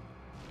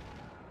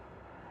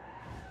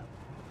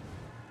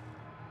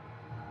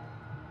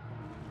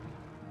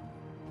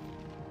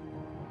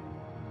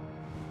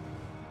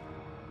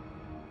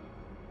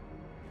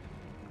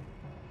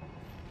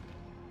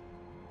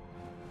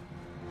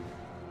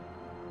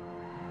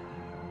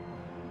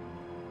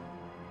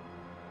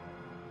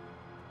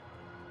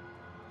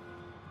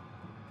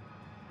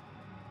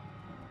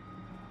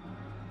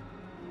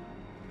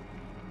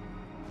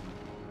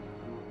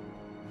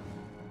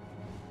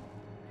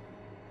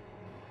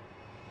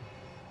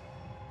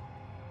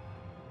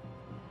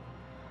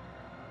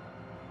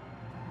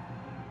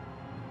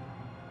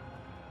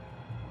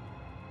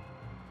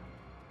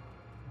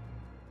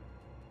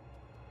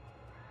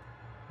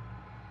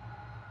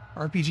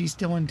 RPG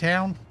still in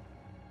town?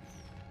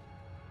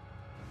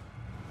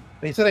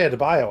 He said he had to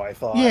bio, I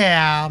thought.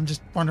 Yeah, I'm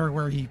just wondering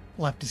where he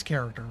left his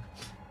character.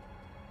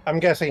 I'm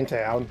guessing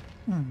town.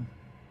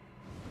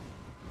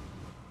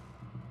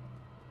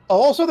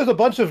 Also, there's a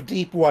bunch of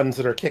deep ones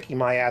that are kicking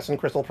my ass in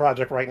Crystal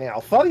Project right now.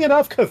 Funny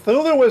enough,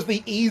 Cthulhu was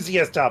the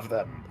easiest of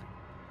them.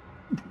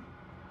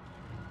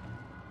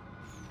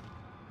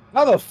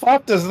 How the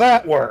fuck does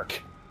that work?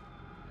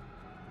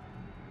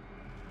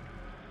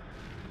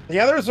 The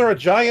others are a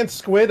giant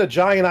squid, a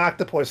giant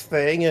octopus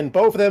thing, and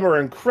both of them are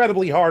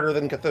incredibly harder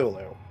than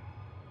Cthulhu.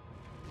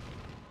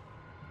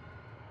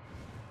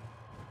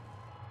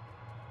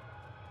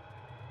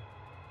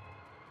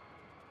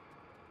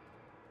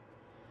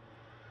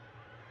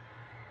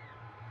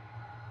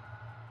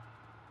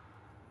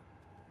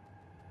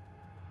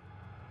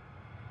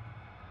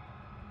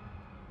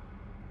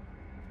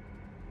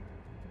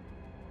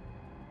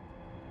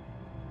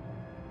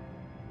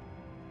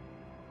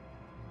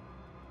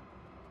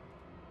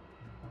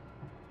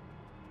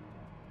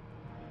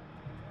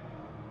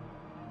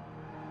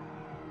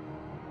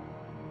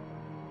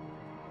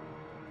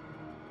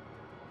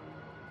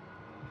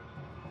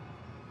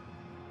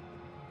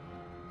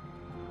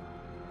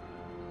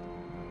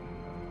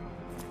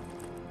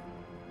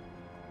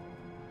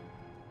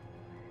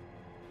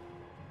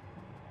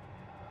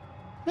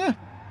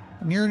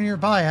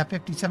 Nearby have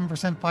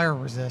 57% fire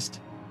resist.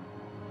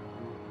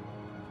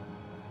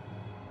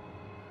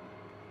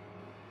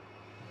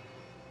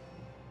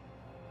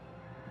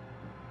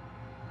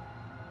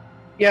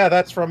 Yeah,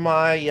 that's from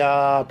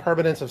my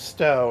Permanence of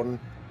Stone.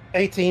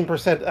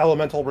 18%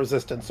 elemental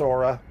resistance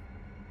aura.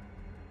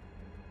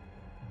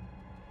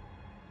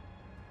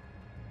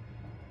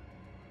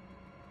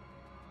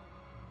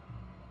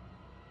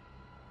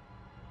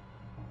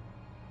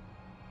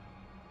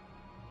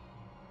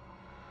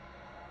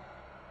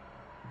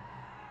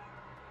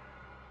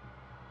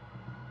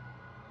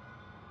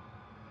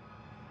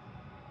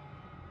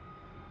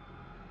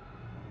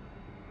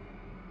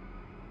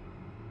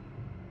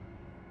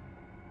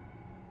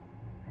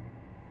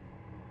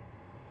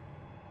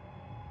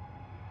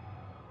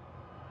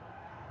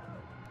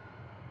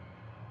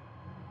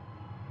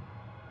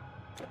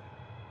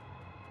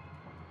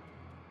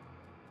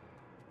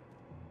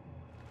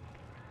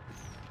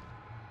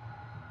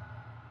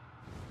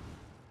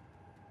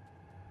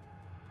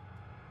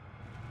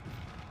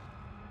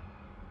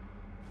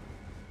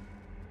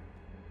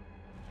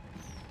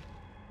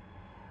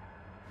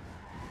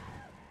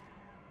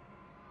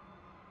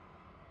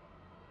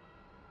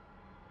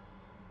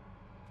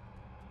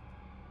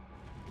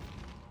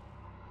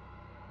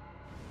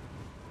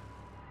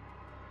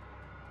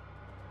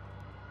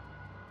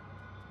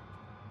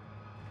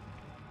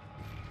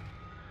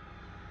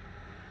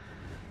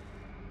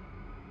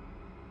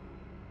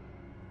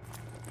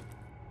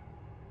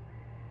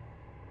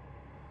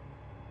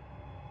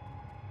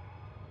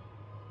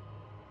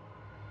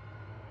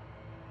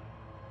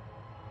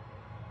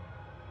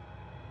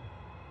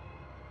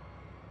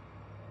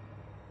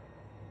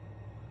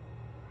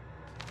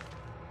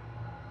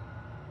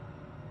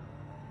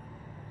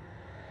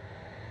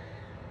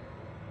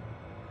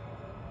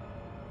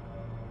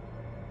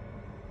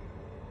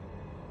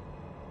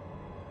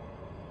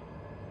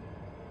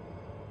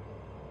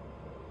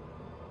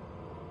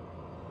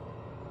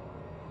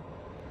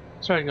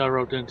 Sorry, I got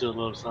roped into a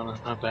little sun.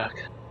 I'm back.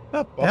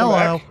 Oh, Welcome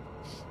hello. back.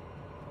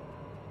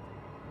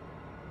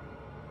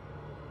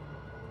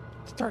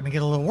 Starting to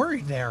get a little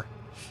worried there.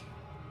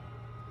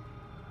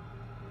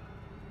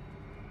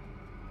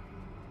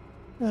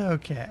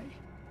 Okay.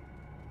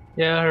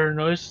 Yeah, her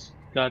noise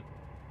got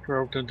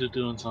roped into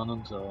doing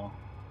something, so.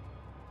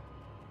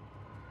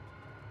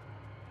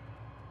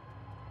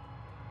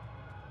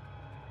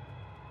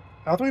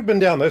 I thought we've been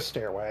down this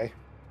stairway.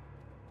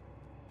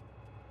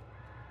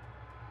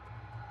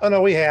 Oh,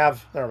 no, we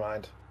have. Never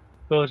mind.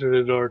 Go to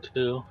the door,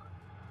 too.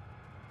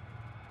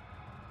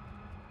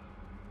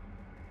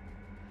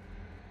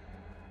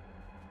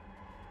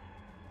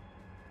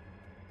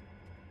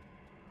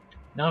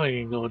 Now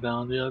we can go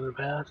down the other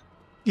path.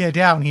 Yeah,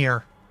 down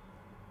here.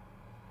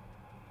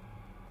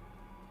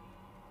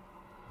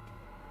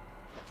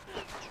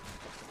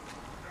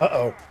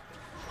 Uh-oh.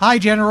 Hi,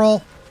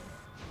 General.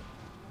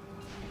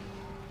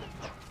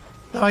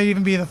 That might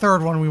even be the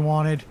third one we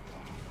wanted.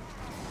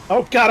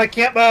 Oh, God, I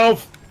can't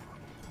move!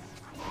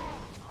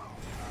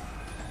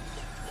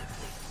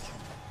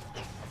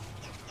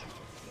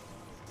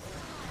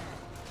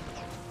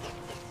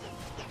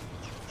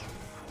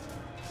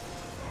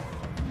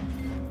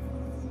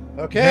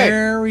 Okay.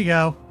 There we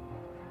go.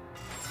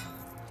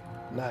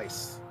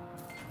 Nice.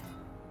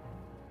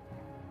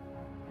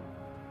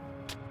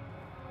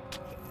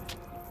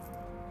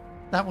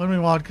 That one we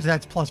want because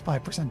that's plus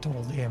 5%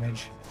 total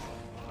damage.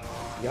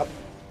 Yep.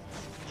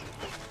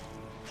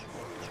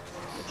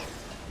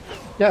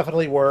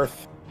 Definitely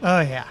worth. Oh,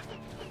 yeah.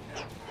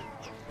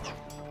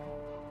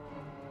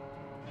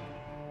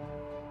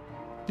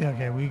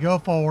 Okay, we go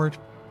forward.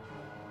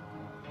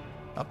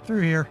 Up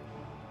through here.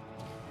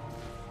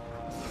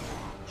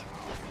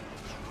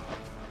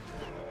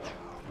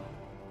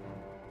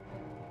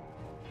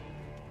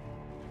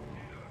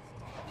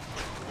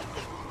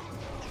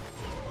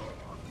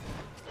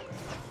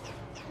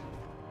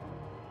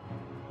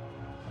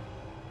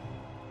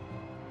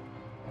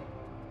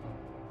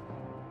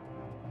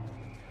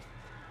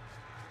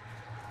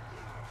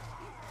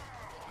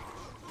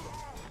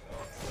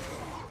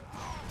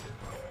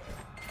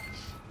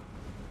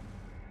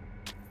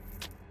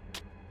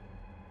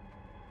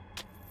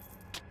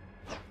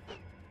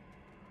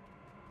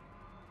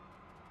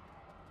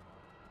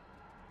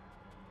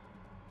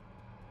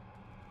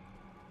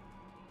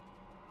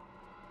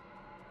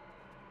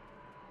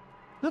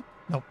 Nope,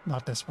 nope,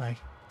 not this way.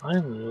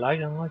 I'm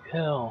lagging like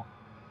hell.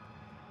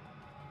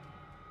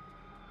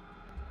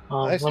 I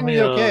Let seem to me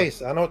be okay,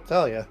 so I don't know what to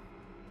tell you.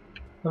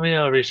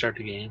 restart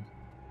the game.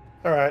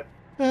 Alright.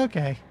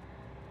 Okay.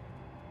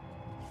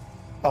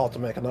 I'll have to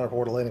make another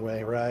portal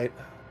anyway, right?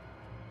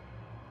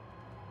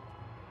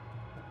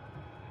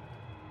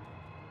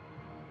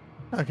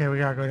 Okay, we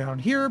gotta go down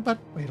here, but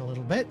wait a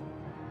little bit.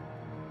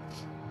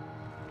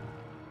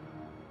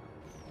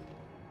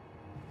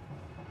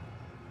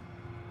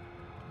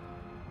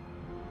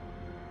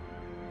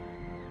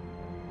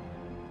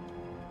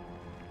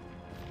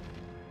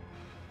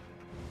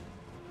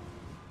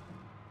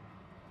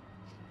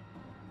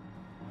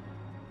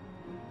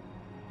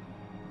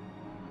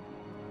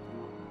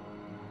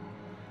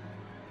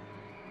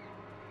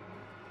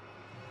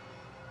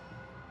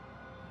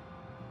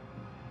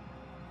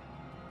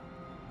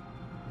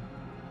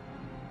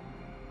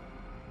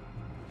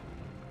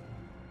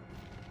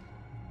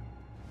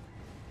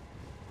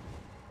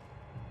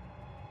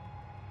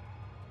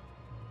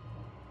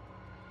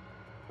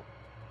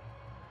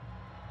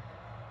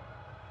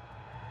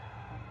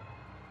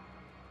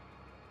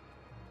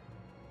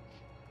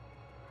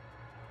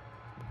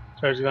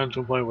 So it's gotten to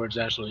a point where it's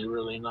actually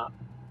really not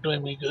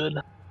doing me good.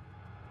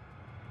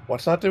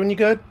 What's not doing you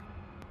good?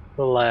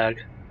 The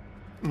lag.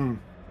 Hmm.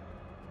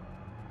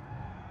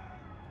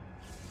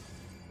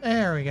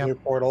 There we go. New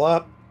portal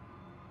up.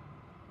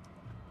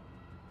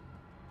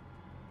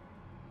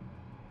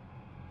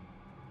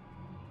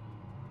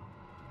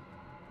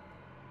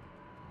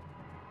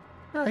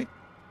 All right.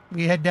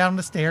 We head down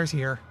the stairs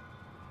here.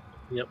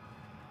 Yep.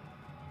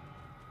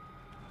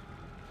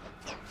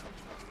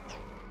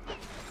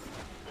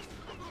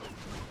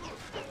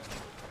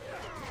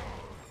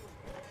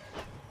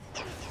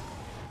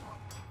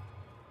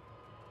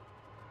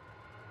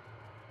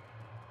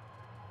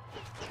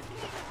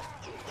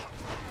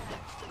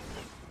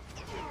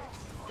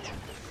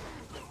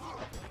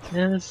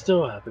 And it's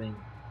still happening.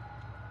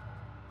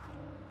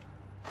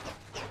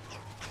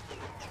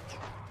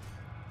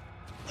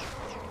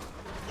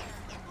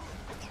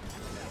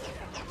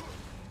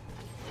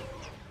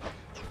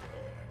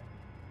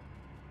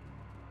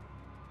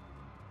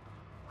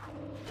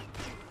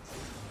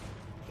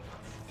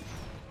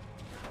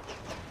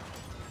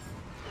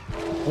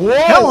 Whoa!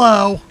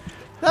 Hello!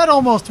 That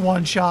almost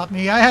one-shot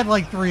me. I had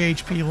like 3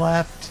 HP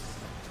left.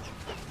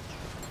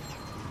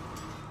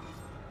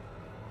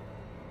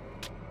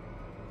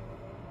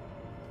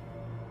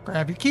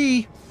 Grab your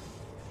key.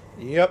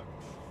 Yep.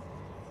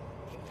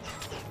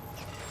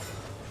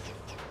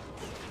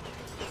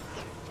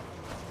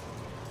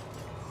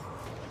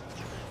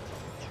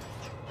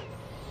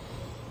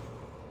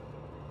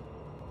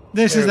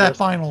 This There is it that is.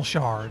 final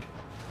shard.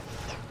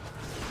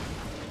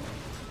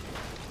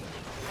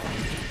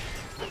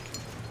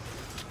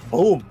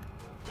 Boom.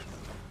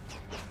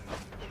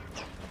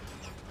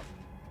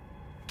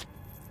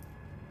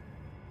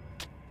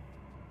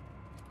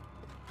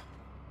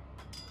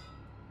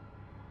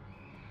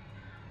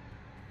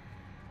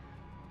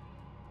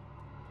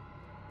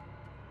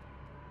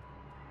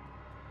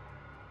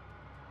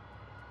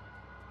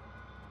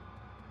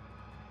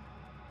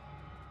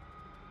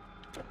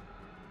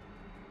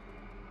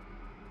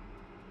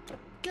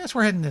 Guess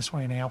we're heading this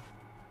way now.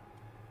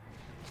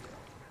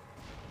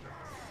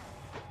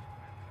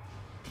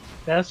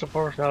 That's the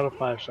first out of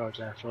 5 stars,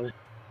 actually.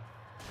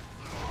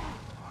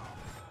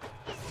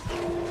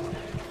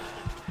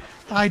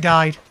 I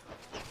died.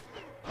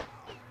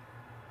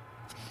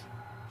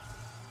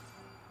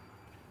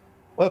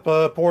 Flip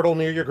a portal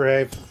near your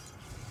grave.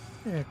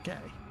 Okay.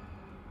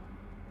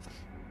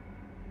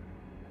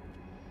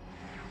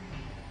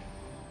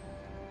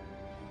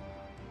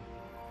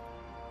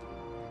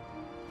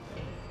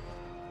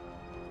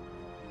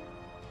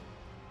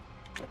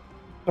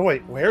 Oh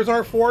wait, where's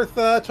our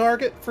 4th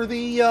target for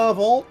the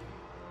vault?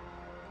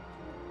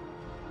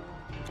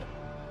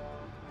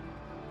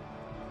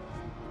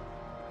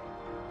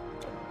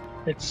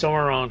 It's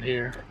somewhere around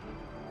here,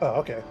 Oh,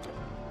 okay.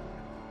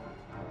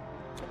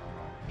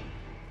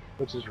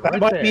 which is That right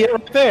might there. be it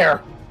right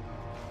there.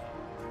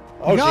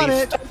 Oh, got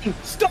geez. it.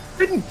 Stop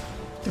it!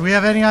 Do we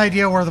have any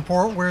idea where the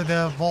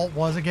vault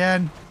was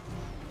again?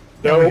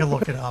 Yeah, we can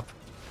look it up.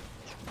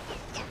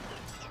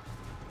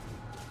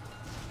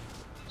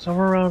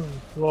 Somewhere around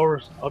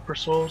lower, upper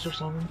souls or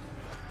something.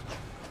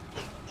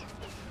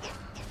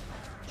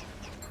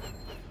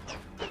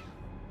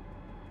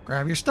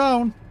 Grab your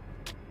stone.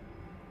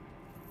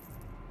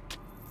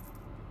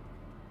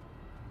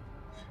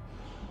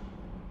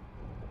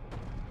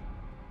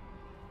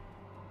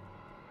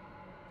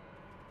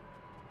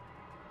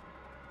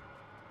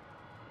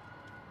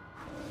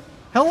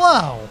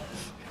 Hello.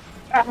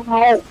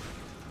 Ow!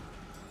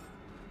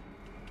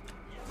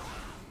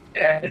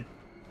 Ed.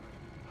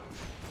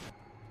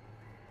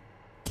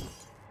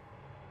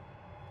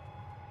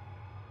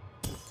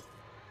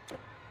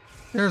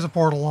 There's a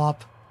portal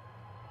up.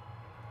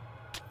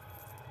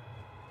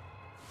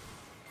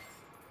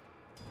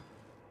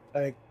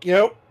 Thank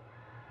you.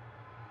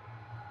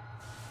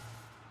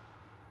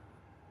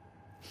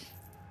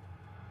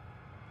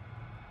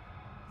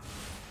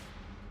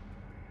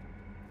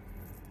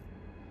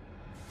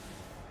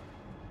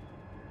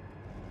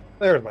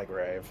 There's my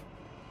grave.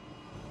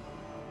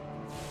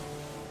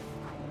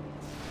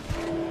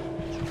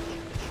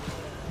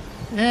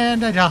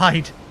 And I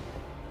died.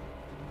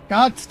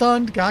 Got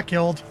stunned, got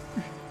killed.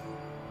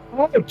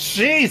 Oh,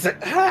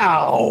 jeez!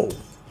 How?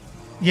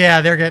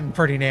 Yeah, they're getting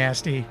pretty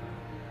nasty.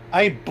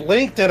 I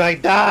blinked and I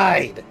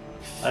died.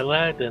 I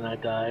lagged and I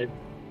died.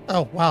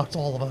 Oh, wow, it's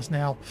all of us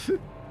now.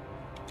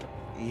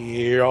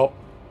 Yep.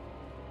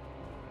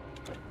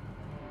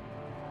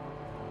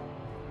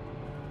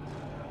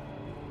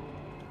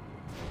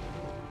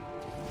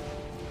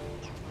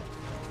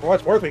 For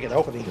what's worth, we can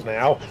open these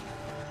now.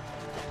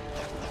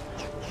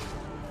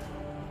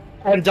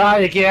 And die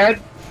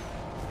again.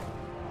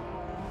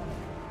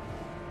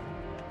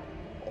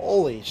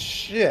 Holy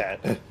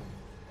shit.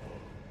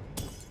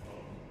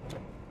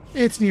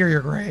 It's near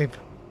your grave.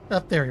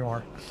 Up there you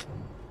are.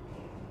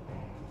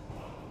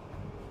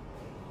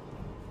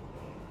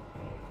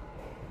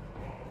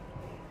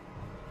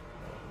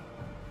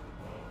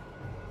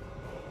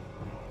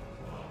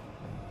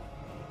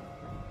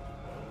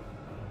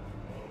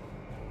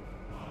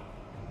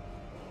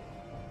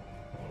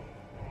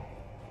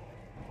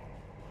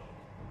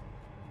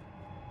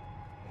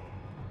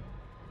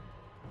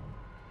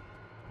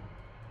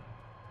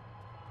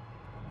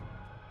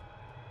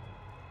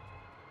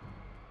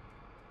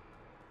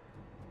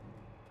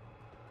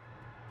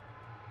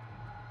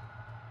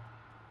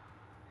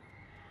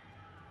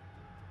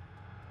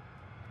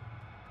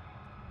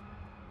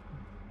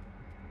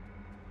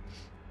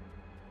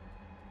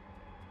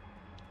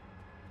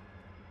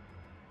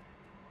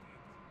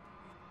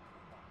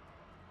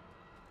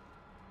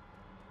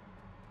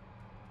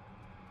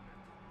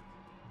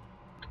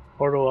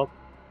 Portal up.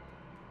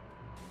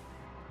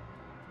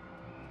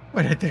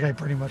 Wait, I think I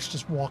pretty much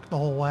just walked the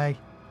whole way.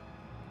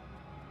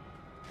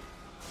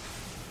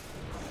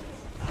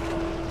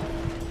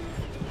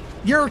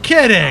 You're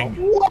kidding!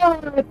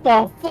 What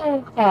the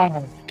fuck?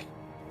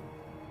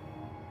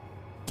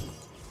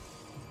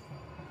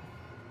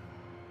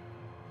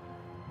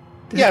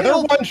 Yeah, they're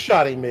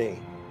one-shotting me.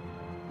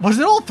 Was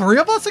it all three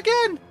of us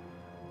again?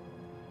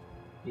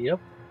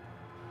 Yep.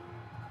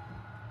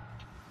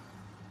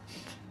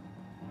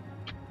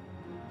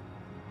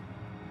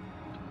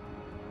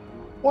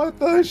 What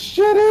the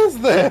shit is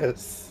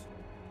this?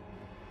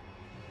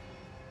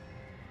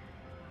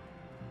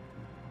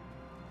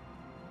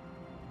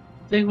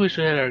 I think we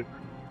should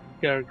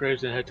get our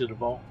graves and head to the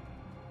vault.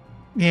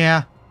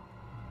 Yeah.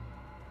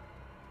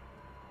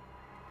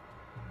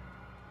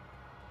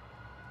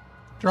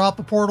 Drop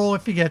a portal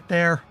if you get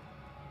there.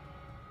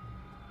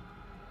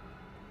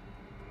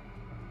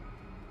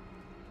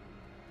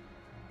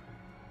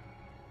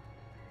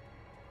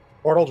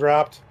 Portal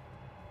dropped.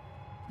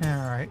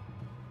 Alright.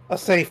 A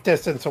safe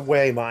distance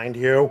away, mind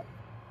you.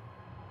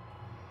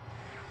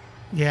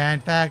 Yeah, in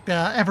fact,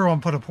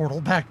 everyone put a portal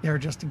back there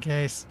just in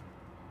case.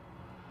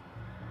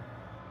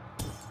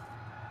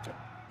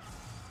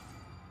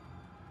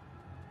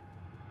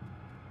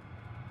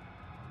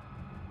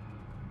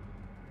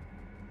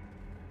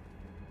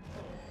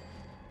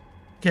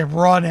 Okay,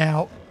 run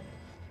out.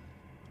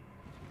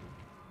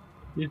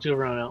 You two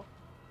run out.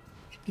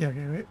 Yeah,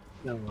 okay, wait.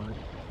 Never mind.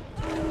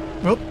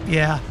 Oop,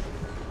 yeah.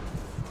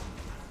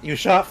 You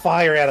shot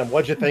fire at him.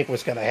 What'd you think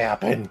was going to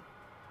happen?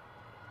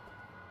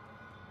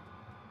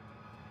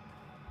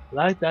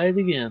 Light died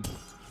again.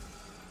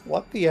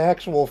 What the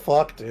actual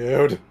fuck,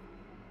 dude?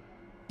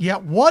 Yeah,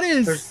 what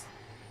is... There's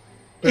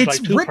it's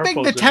like two ripping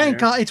purples the in tank.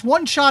 there. It's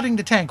one-shotting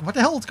the tank. What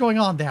the hell is going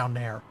on down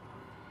there?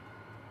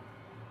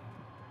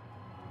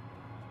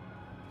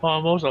 Well,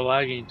 I'm also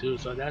lagging too,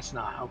 so that's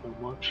not helping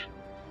much.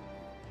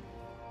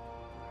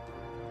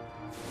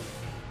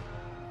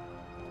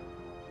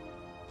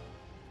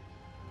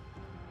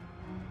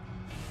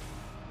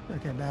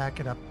 Okay, back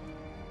it up.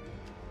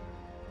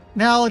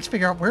 Now let's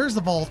figure out where's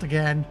the vault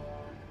again.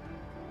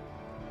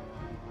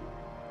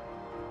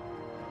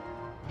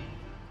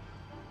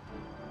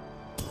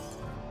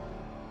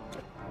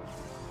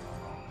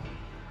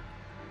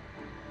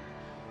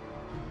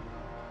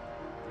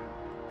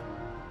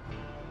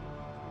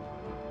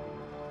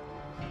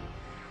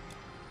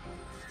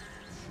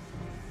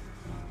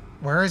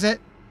 Where is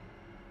it?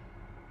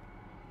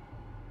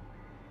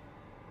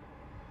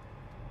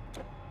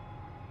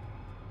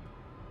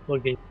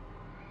 Looking.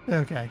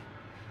 Okay.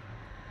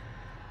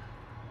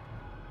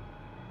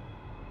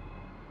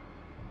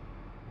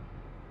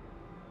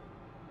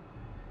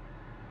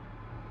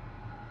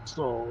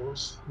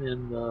 Souls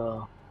in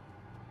the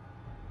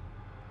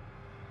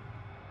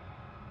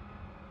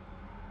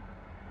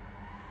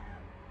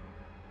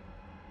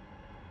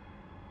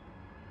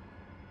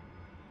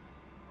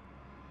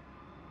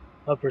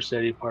upper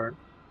city part.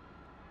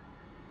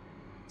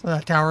 So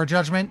that Tower of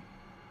Judgment.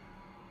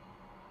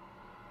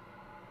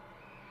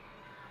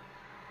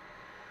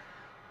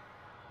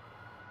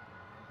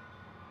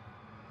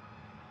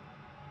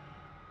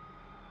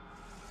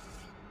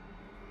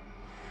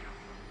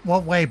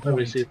 What Let me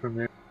waypoint? see from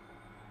there.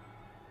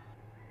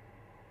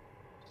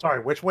 Sorry,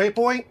 which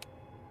waypoint?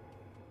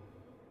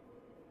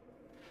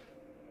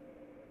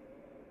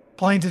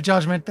 Plains of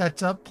Judgment.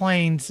 That's up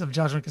Plains of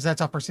Judgment because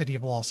that's Upper City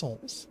of Lost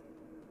Souls.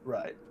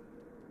 Right.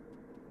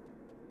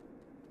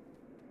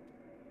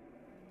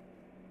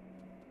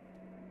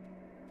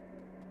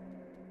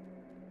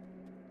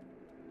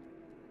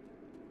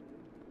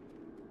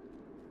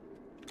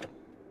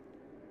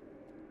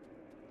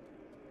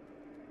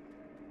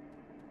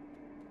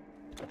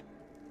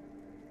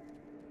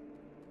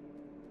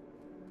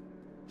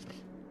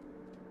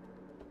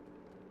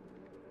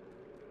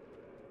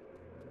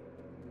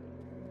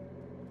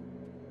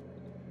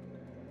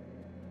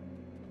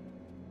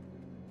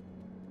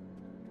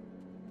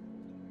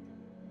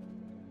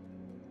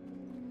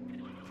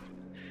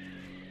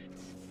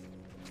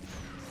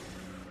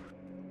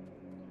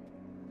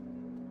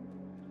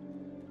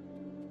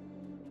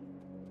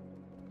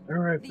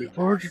 Alright,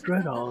 before the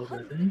Dread Halls,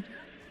 I think.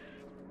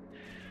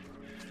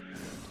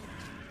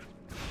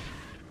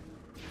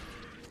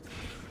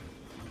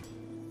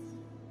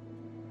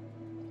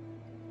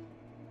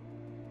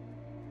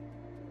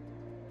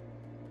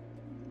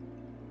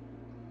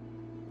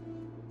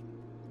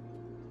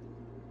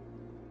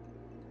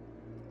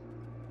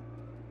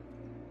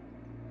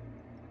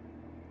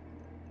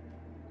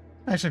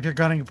 Actually, if you're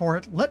gunning for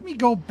it, let me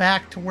go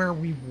back to where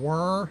we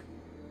were.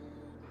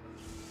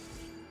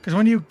 Because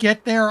when you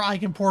get there, I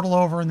can portal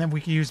over, and then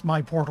we can use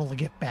my portal to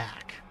get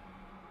back.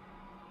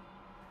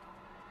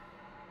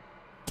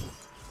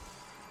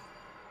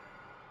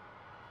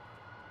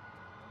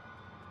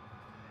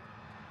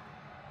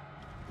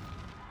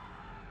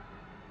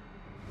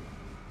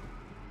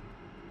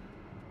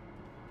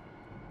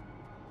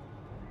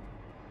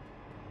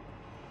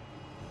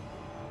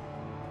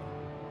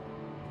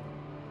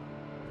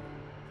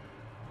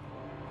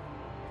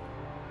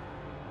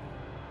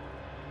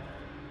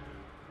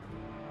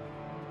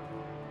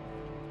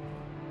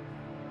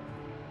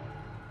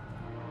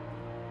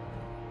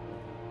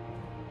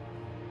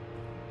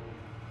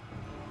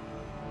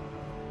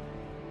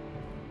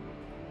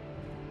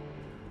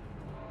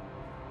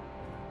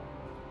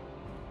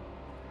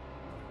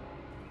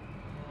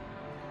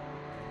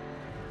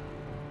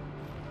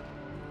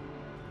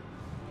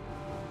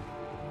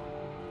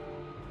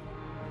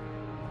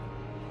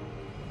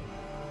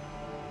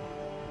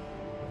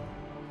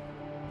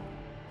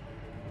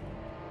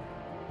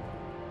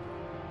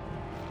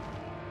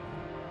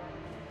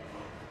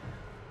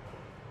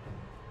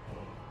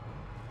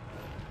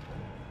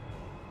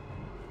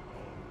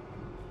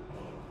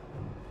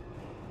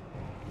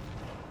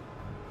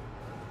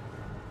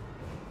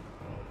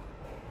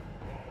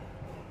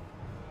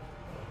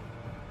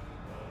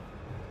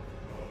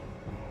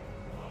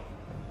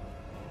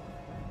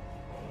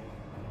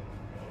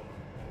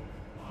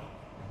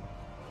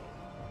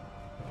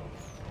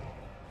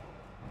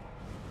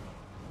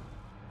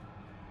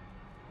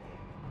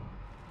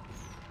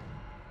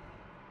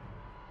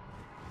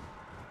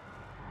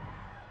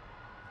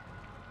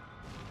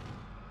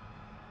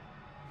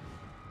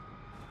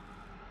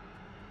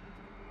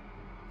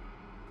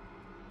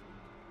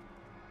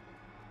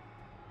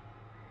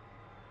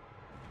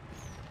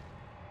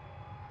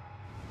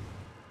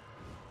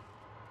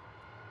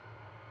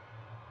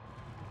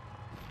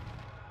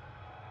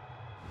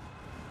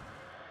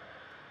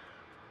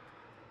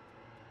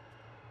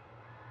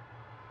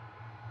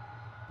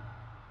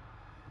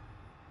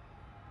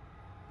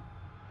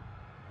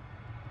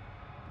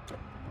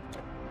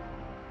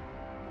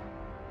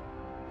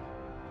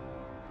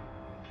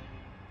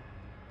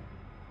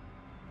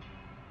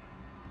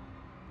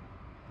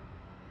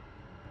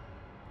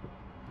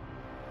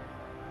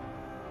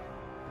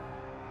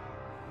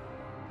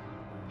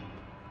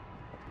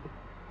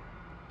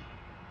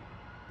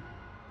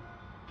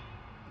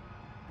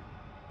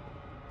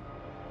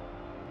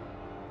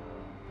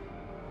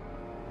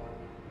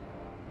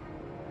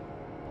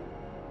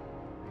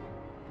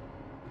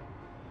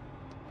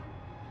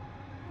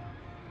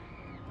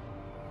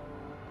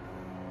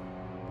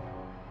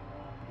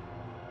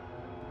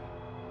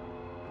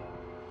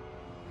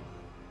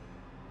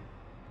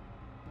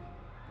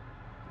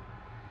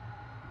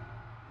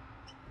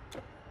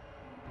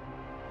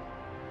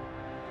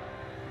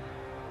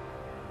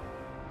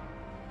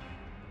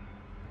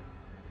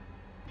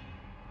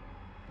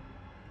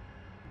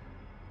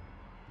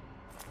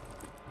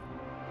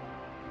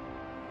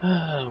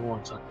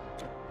 One second.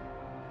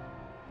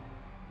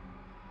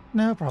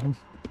 No problem.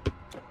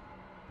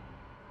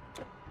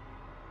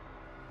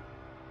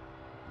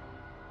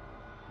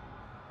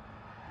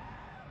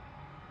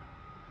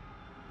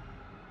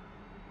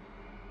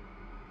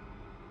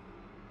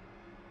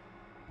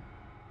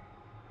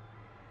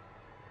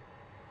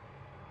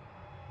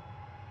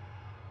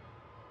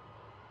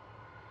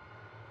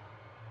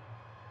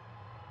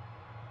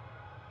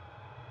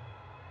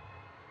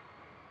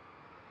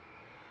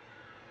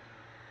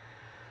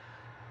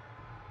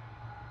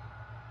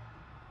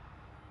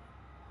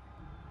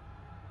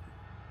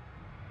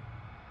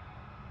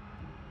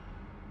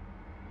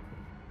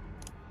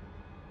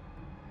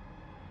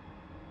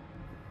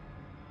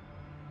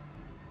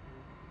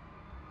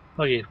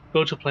 Okay,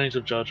 go to Plains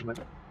of Judgment.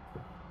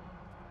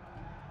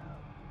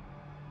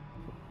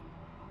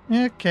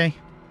 Okay.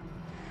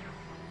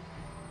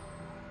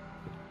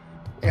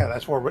 Yeah,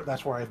 that's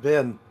where I've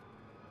been.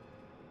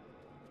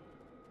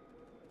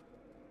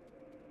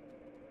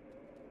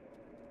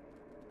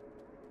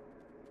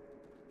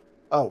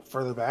 Oh,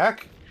 further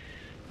back?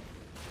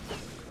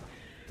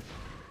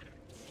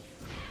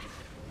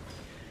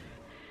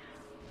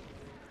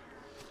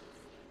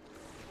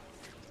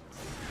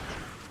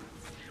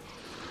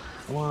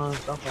 Come on,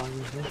 stop on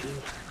me, thank you.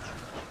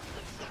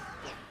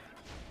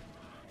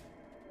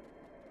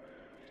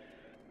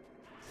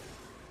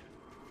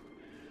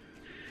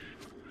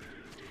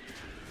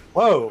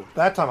 Whoa,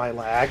 that time I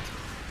lagged.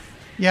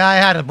 Yeah, I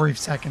had a brief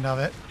second of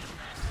it.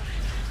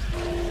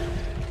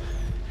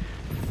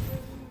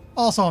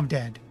 Also, I'm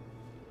dead.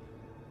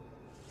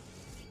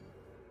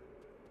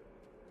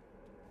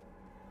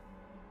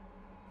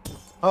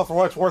 Oh, for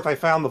what it's worth, I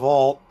found the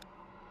vault.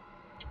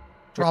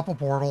 Drop a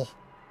portal.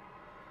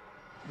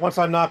 Once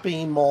I'm not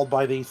being mauled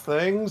by these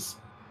things,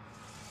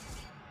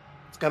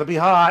 it's gonna be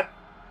hot.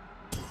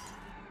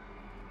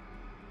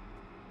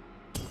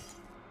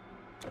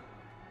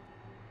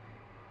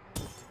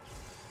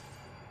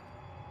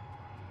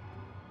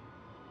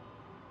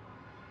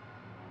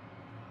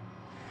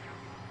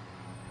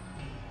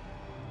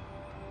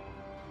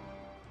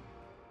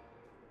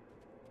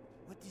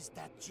 What is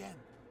that gem?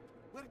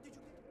 Where did you get?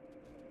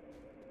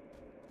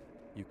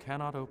 You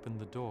cannot open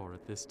the door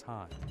at this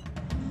time.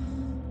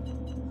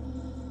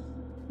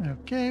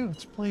 Okay,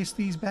 let's place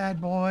these bad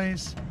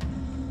boys.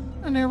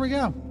 And there we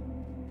go.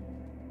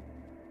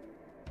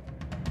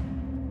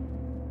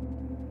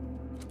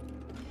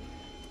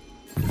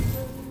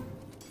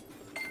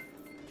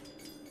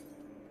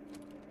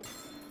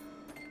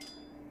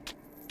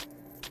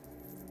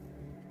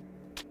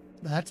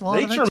 That's a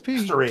lot Nature of XP.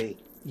 mystery.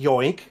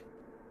 Yoink.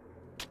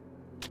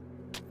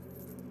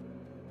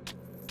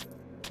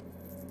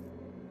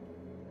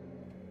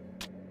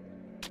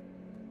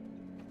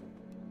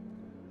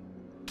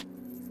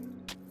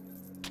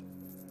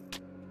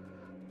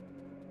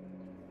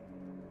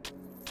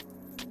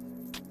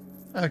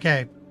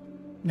 Okay,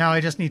 now I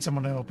just need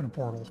someone to open a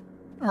portal.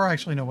 Or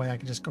actually, no way, I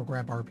can just go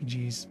grab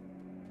RPGs.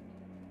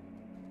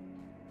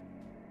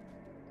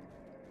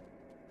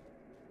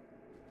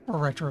 Or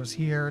Retro's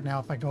here. Now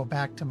if I go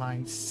back to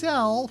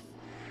myself,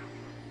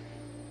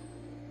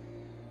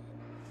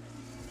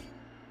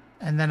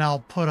 and then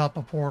I'll put up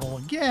a portal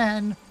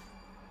again.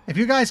 If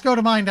you guys go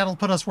to mine, that'll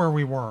put us where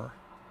we were.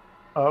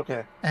 Oh,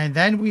 okay. And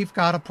then we've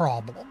got a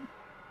problem.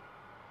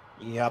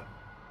 Yep.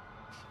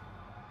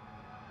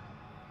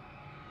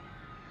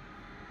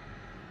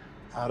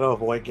 How to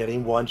avoid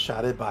getting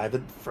one-shotted by the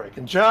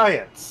frickin'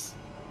 giants.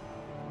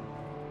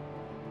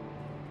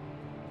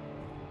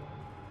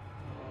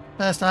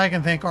 Best I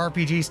can think,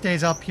 RPG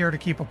stays up here to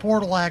keep a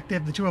portal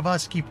active. The two of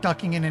us keep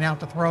ducking in and out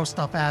to throw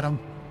stuff at him.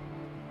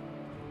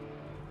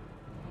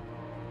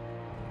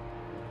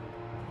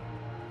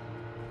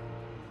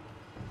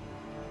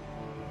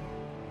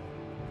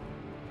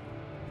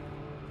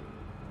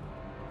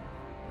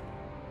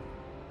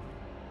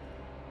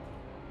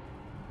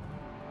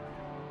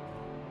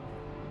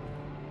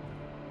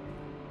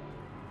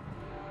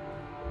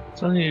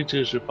 Something you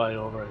two should fight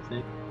over, I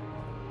think.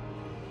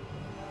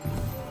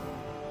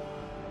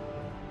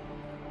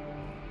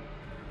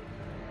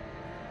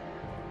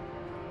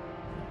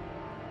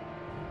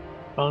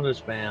 Found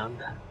this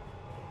band.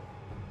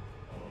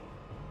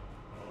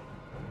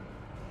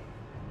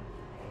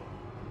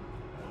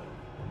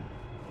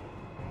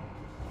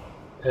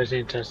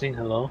 Testing, testing,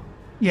 hello?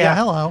 Yeah,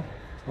 hello.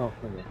 Oh,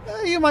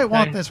 okay. You might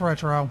want Hey. this,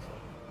 Retro.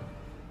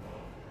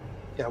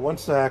 Yeah, one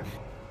sec.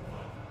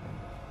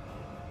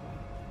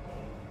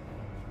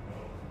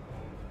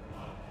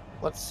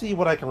 Let's see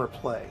what I can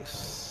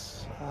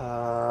replace.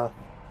 Oh.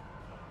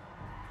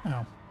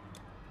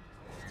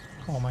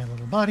 Call my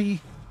little buddy.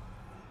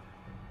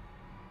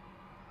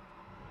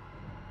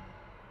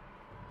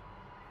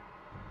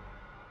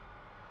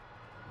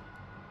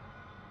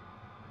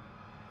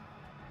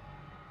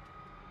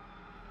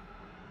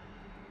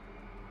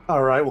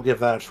 All right, we'll give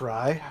that a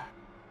try.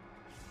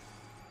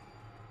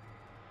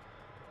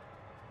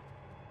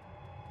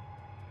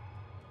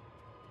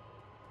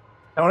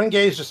 Don't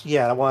engage just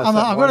yet. I want.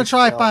 I'm going to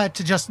try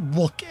to just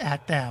look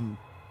at them.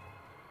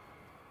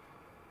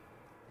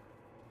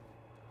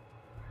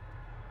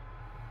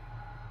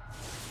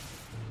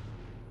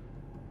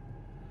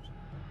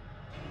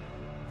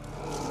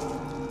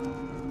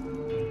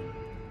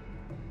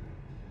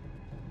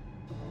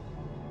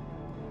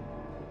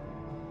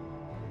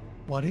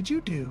 What did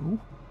you do?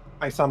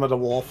 I summoned a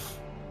wolf.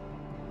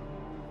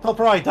 He'll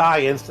probably die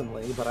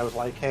instantly, but I was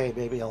like, hey,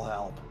 maybe he'll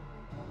help.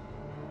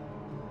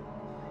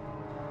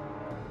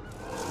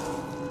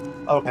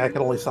 Okay, I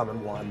can only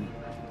summon one.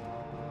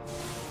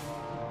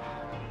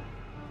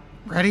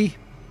 Ready?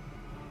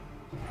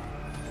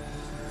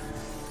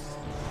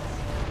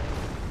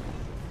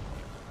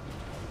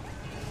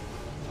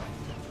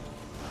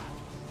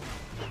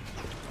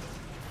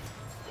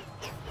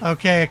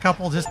 Okay, a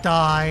couple just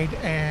died,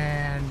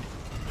 and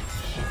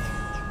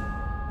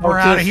we're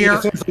out of here,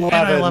 and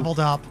I leveled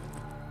up.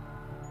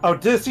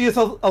 Odysseus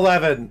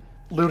 11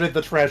 looted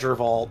the treasure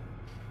vault.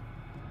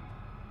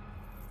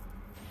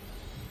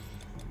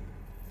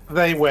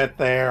 They went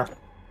there.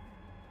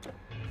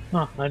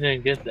 Huh, I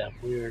didn't get that.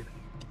 Weird.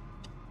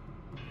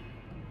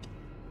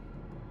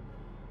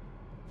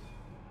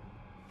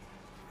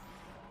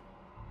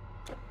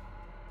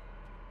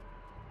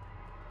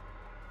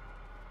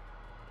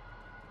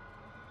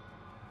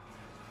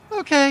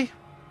 Okay.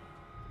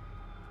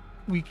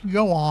 We can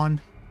go on.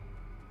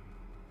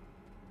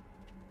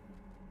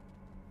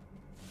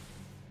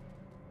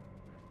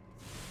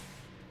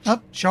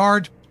 Up,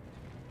 shard.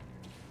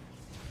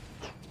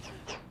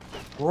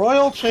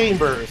 Royal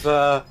Chambers.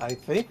 I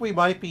think we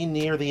might be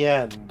near the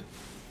end.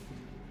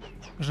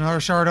 There's another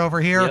shard over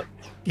here. Yep.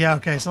 Yeah,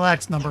 okay, so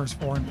that's numbers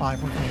 4 and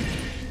 5. We're good.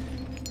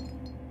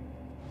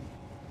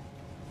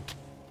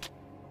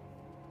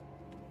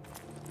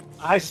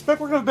 I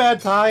suspect we're going to have a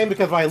bad time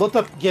because when I looked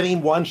up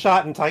getting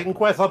one-shot in Titan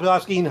Quest, I'll be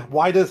asking,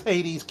 why does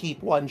Hades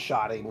keep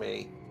one-shotting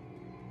me?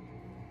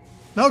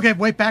 Okay,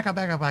 wait, back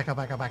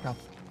up.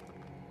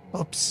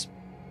 Oops.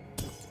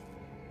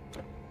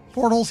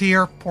 Portal's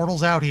here,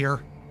 portal's out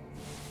here.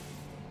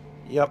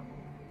 Yep.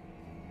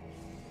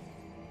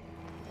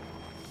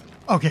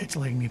 Okay, it's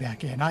letting me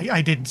back in.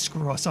 I didn't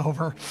screw us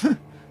over. You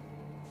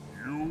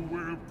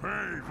will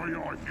pay for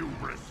your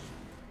hubris.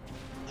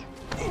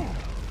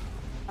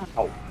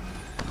 Ow.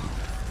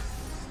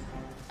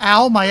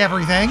 Ow, my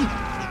everything.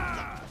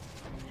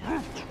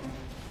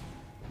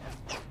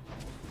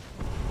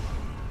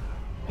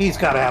 He's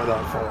got to have it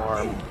on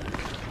form.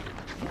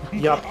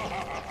 Yep.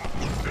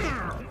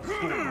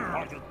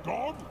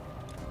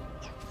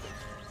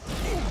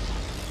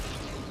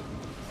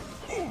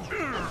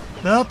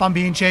 Nope, I'm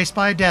being chased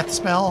by a death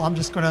spell. I'm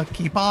just gonna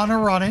keep on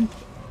running.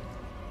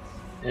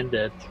 And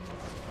dead.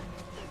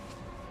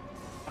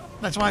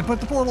 That's why I put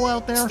the portal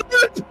out there.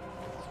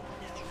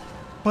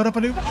 Put up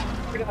a new...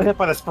 We got hit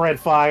by the spread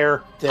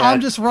fire. Dead.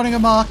 I'm just running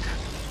amok.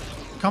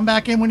 Come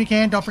back in when you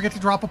can. Don't forget to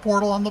drop a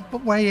portal on the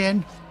way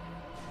in.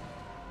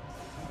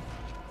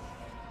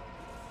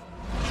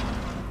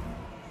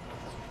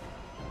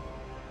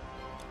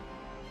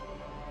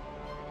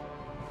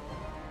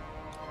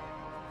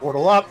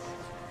 Portal up.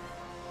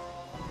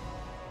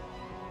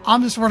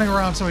 I'm just running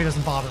around so he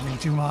doesn't bother me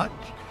too much.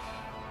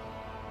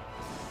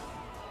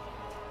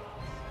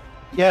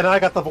 Yeah, and I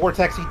got the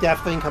vortexy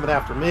death thing coming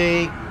after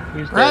me.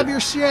 He's Grab dead. your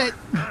shit.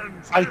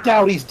 I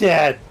doubt he's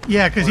dead.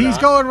 Yeah, because Or he's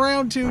not. going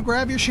around too.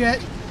 Grab your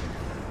shit.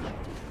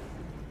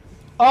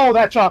 Oh,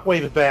 that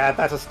shockwave is bad.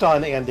 That's a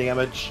stun and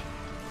damage.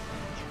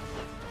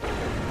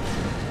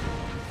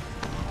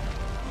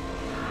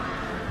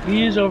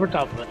 He's over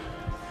top of it.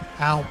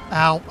 Ow,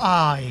 ow,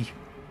 aye.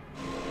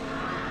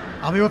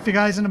 I'll be with you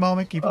guys in a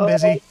moment. Keep them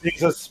busy. Oh,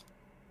 Jesus.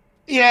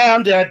 Yeah,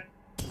 I'm dead.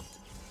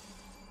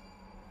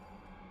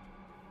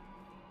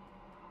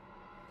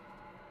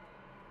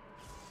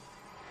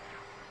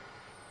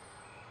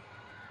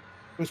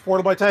 Whose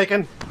portal am I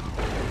taking?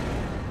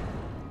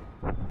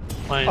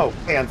 Mine. Oh,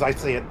 hands, I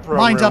see it. Throne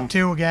Mine's room. up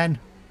too again.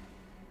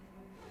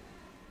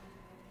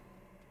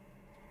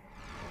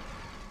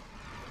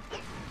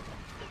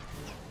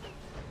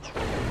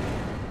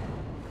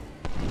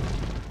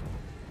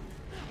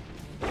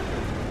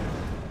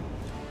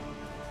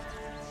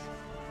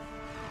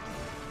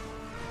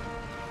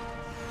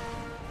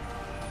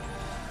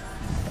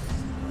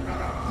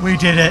 We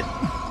did it.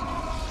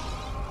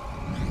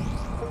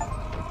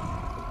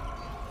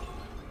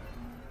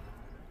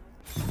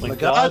 When The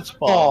gods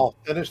fall.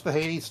 Finish the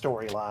Hades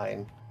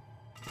storyline.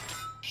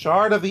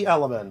 Shard of the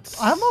Elements.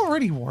 I'm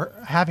already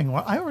having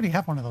one. I already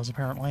have one of those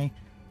apparently.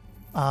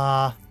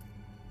 I'll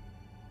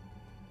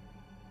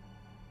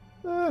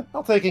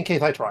take it in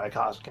case I try a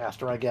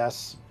caster, I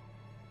guess.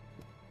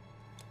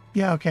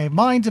 Yeah, okay.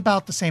 Mine's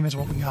about the same as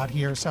what we got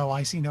here, so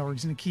I see no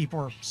reason to keep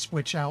or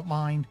switch out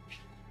mine.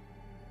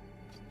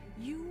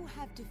 You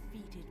have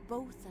defeated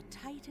both a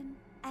Titan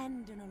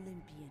and an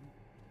Olympian.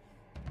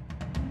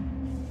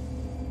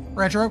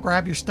 Retro,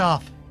 grab your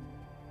stuff.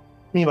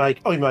 My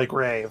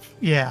grave.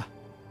 Yeah.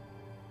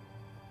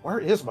 Where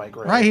is my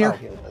grave? Right here. Oh,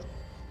 here it is.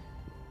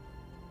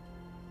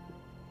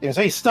 You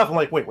say stuff. I'm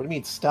like, wait, what do you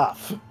mean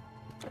stuff?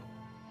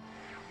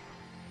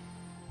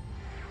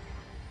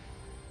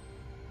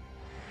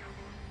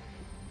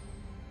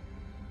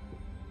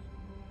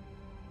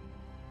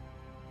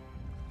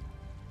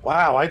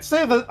 Wow, I'd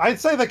say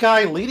the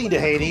guy leading to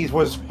Hades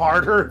was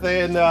harder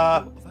than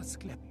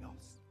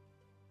Asclepios,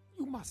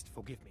 you must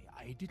forgive me.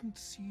 I didn't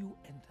see you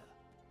enter.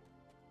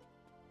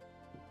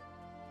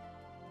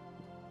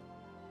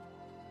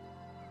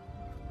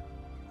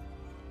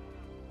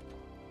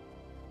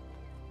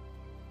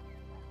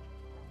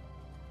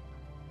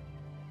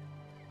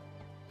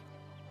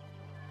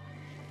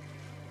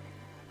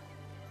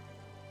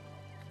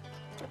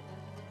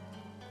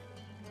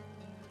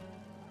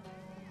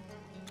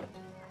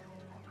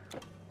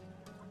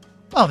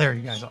 Oh, there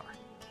you guys are.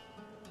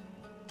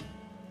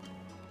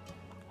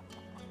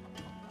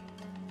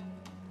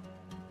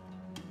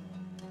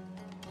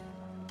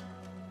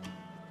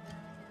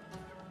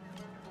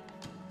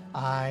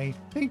 I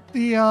think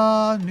the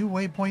new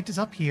waypoint is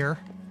up here.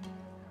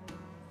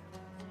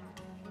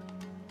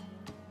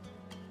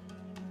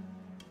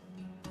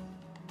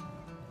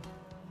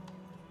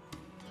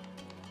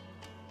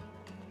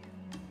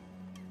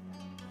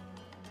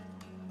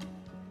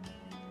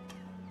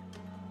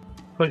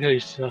 Look at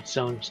he's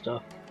selling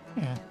stuff.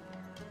 Yeah.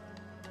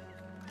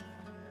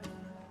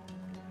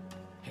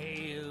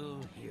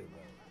 Hail, hero.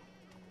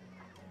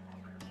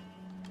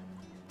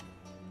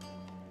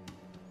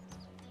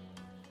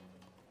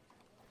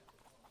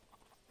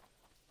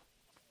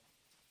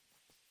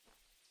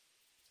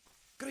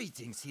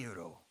 Greetings,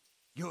 hero.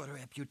 Your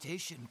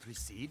reputation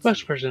precedes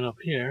First you. person up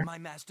here. My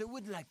master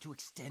would like to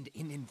extend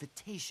an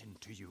invitation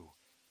to you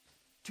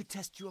to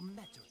test your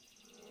mettle.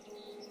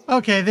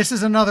 Okay, this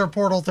is another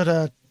portal to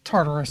the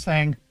Tartarus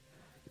thing.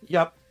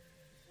 Yep.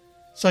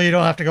 So you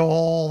don't have to go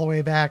all the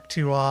way back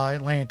to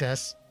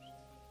Atlantis.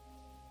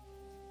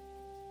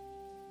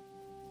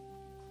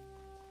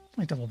 Let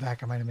me double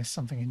back. I might have missed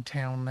something in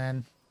town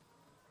then.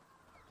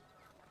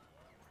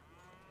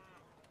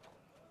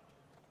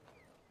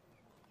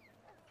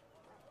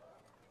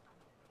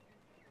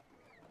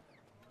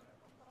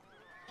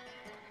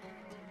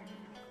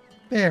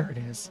 There it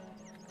is.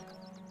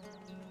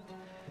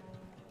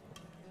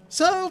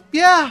 So,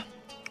 yeah.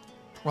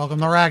 Welcome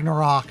to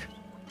Ragnarok.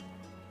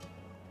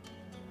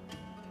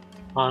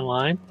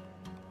 Online.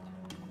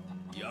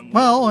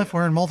 Well, if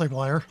we're in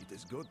multiplayer. It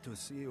is good to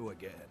see you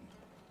again.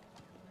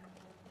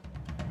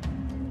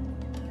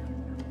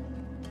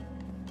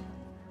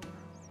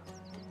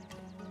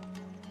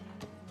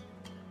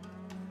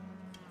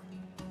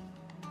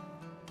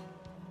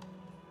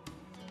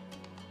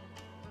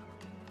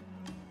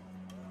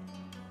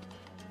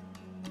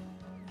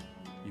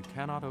 You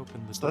cannot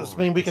open the So door. does this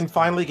mean we at can this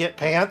finally get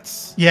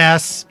pants?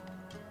 Yes.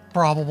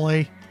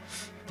 Probably.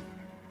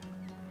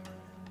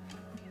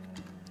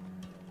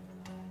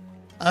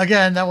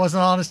 Again, that was an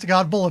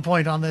honest-to-God bullet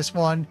point on this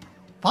one.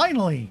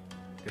 Finally.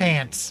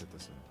 Pants.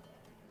 Citizen.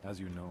 As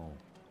you know,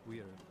 we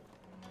are...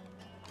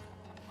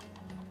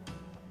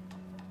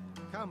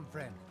 Come,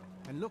 friend,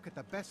 and look at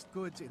the best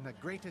goods in the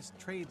greatest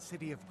trade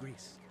city of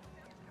Greece.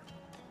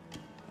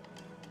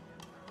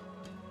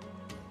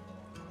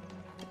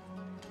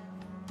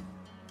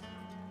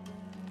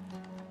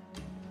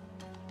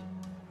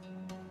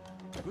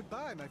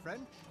 Goodbye, my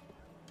friend.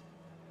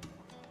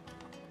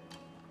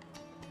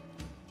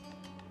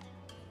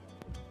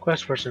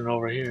 Quest person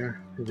over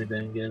here. If we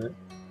didn't get it.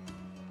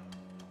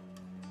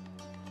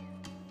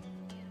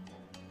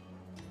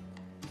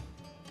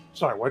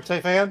 Sorry, what'd you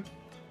say, fan?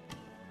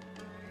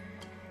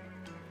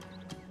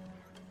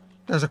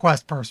 There's a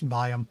quest person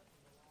by him.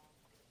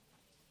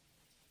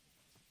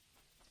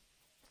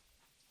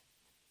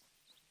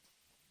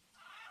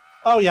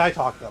 Oh yeah, I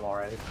talked to them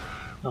already.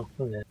 Oh,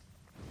 okay.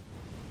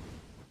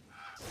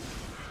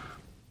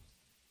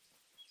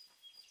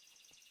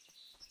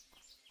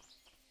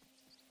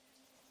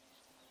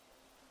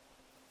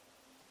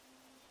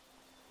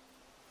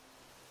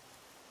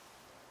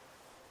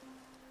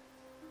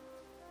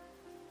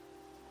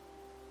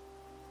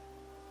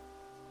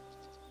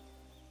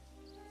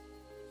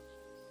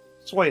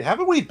 So wait,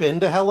 haven't we been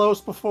to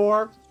Hellos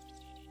before?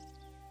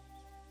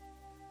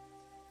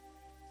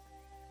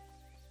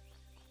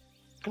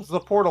 Because there's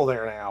a portal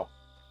there now.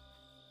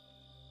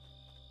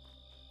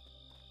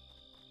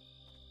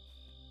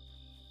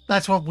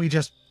 That's what we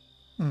just...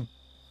 Let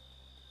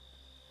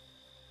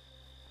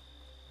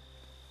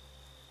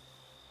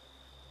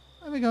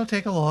me go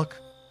take a look,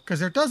 because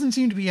there doesn't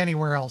seem to be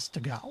anywhere else to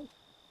go.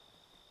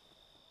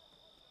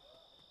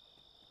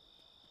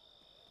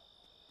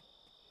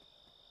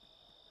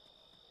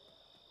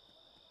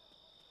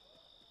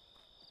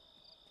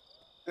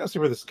 Let's see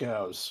where this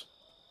goes.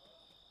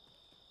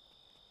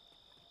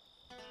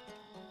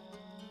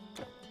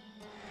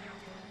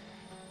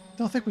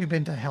 Don't think we've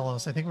been to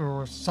Hellos. I think we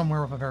were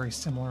somewhere with a very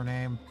similar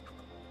name.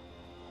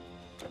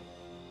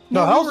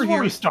 No, we Hellos were is where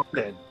here. we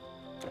started.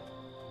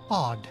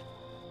 Odd.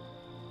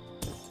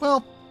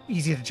 Well,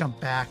 easy to jump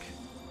back.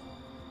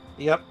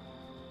 Yep.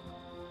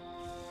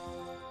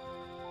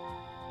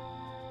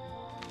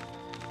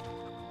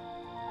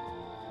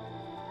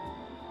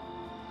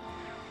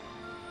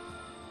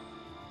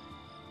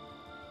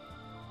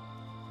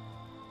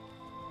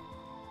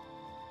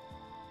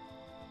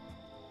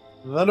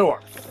 The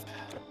north.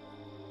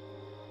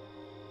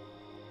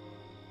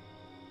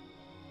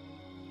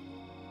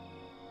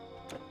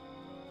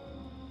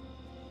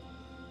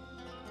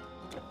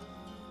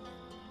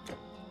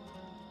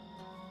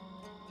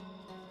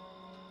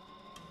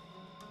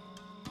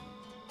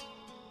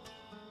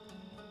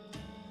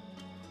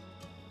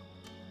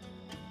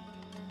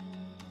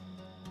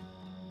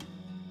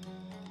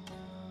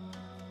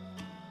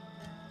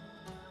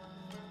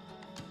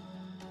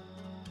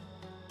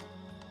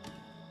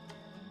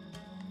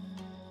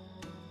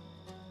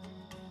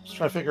 Just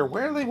trying to figure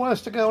where they want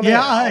us to go now.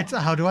 Yeah, it's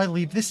how do I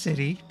leave the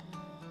city?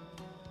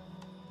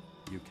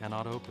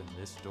 cannot open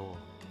this door.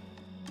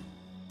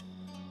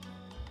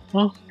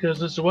 Well,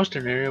 because it's the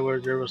western area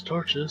where there was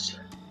torches.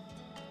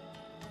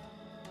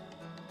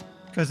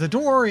 Because the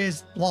door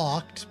is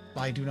locked.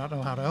 I do not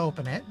know how to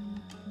open it.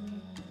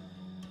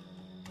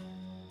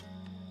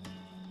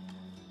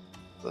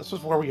 This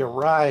is where we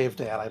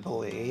arrived at, I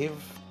believe.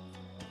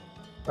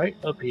 Right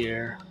up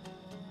here.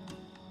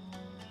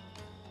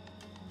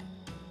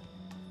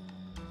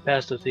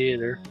 Past the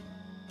theater.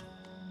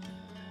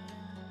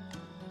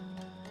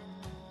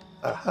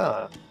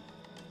 Uh-huh.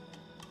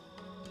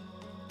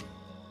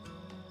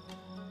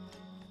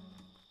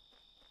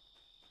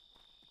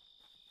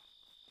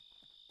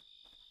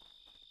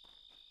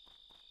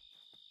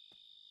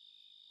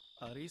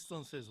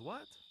 Ariston says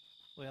what?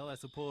 Well, I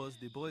suppose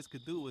the boys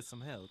could do with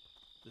some help.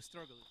 The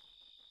struggle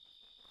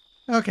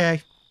is...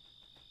 Okay.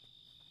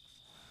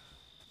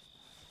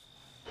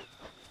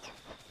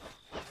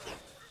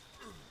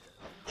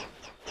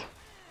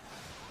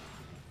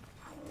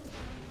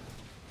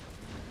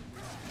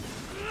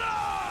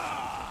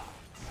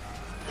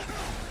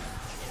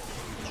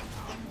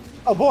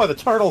 Oh boy, the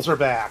turtles are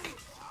back.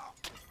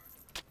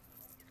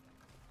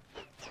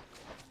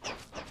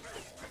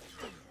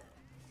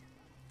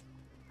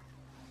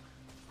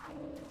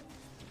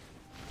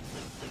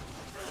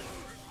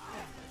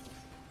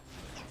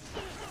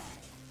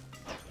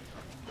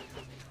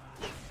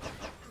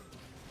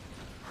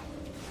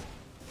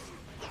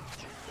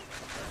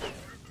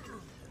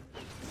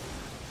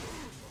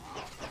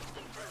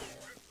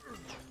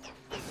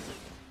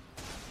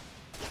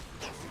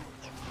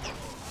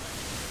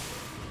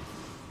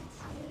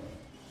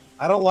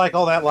 I don't like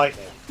all that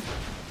lightning.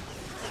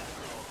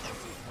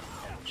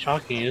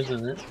 Shocking,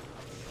 isn't it?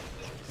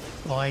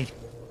 Boy.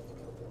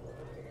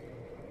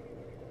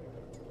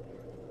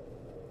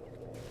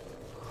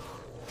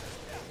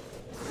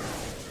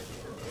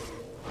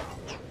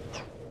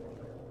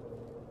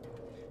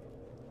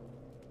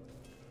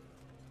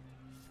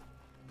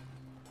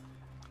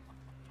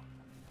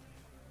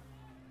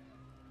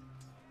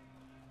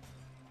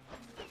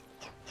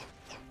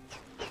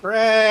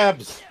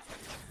 Crabs!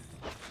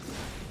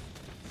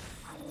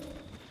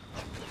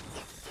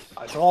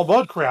 I saw a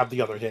mud crab the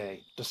other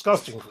day.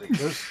 Disgusting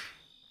creatures.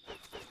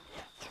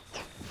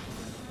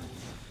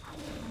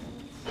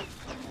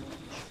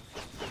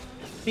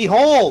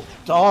 Behold!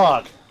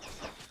 Dog!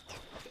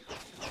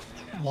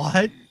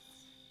 What?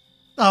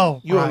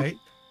 Oh, You right.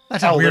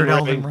 That's a weird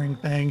Elden Ring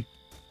thing.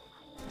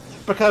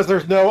 Because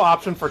there's no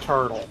option for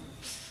turtle.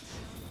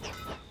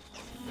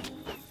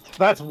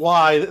 That's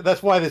why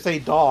they say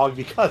dog,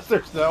 because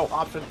there's no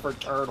option for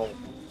turtle.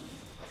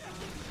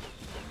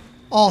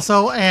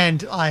 Also,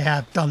 and I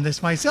have done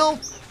this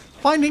myself,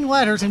 finding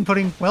ladders and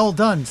putting "well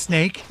done,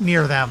 snake"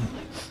 near them.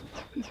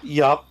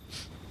 Yup.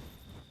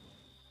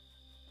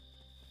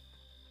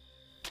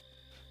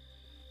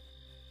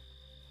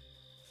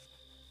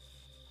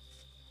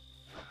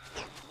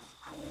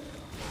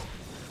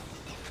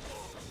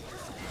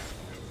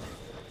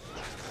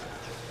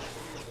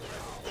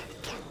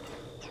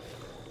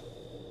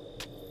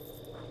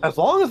 As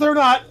long as they're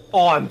not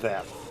on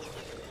them.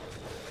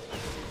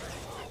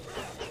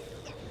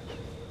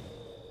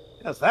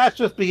 Yes, that's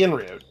just being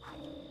rude.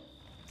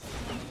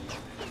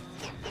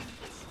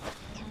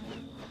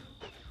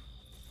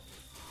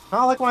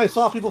 Kind of like when I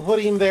saw people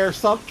putting their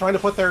trying to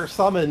put their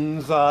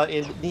summons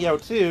in Neo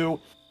 2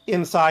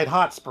 inside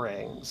hot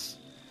springs.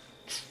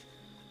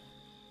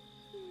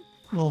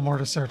 A little more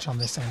to search on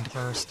this end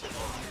first.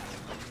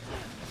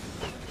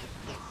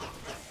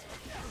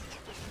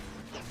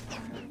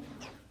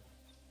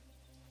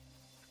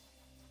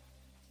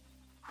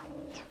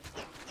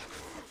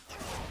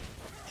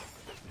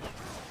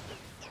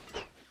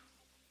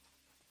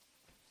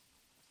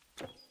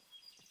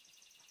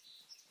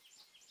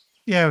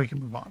 Yeah, we can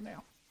move on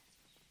now.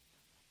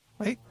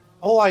 Wait.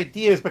 The whole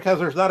idea is because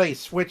there's not a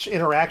switch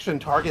interaction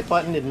target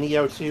button in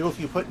Neo 2.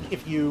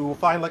 If you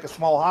find like a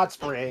small hot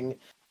spring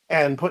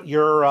and put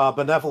your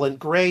benevolent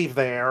grave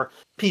there,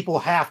 people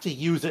have to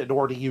use it in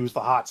order to use the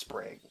hot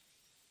spring.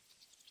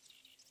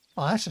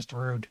 Oh, that's just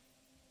rude.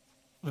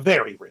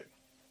 Very rude.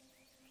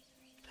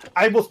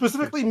 I will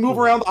specifically move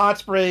around the hot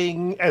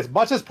spring as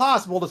much as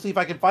possible to see if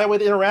I can find a way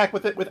to interact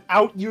with it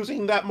without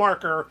using that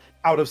marker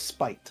out of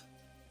spite.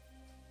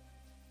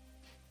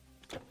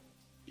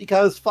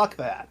 Because fuck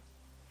that.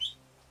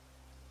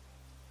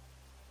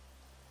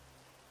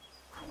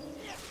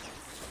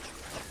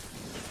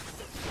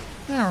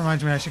 That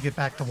reminds me I should get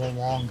back to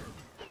Wolong.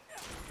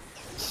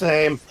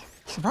 Same.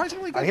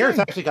 Surprisingly good I hear it's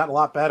game. actually gotten a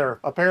lot better.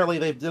 Apparently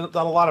they've done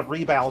a lot of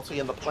rebalancing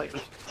in the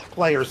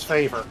player's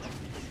favor.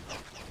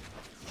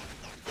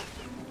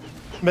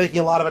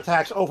 Making a lot of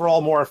attacks overall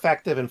more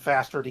effective and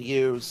faster to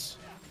use.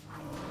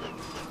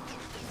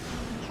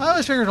 I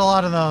always figured a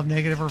lot of the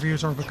negative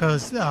reviews are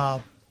because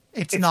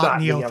it's not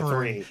Neo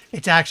 3.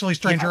 It's actually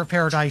Stranger of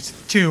Paradise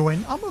 2,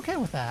 and I'm okay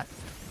with that.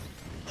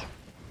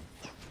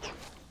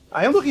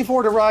 I am looking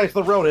forward to Rise of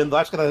the Ronin.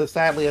 That's going to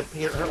sadly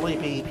apparently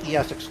be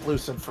PS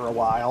exclusive for a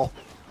while.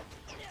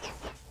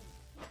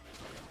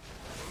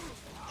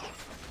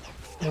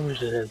 And we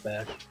should head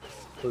back.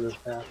 for this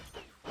path.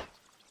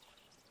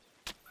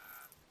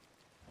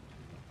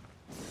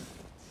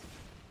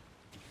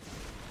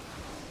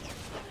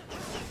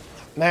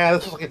 Nah,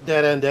 this is like a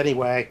dead end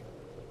anyway.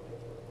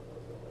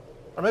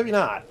 Or maybe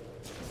not.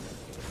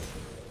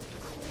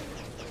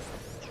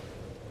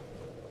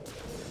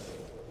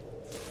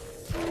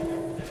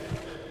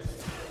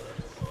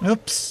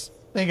 Oops,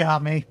 they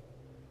got me.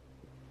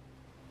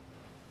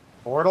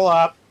 Portal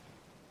up.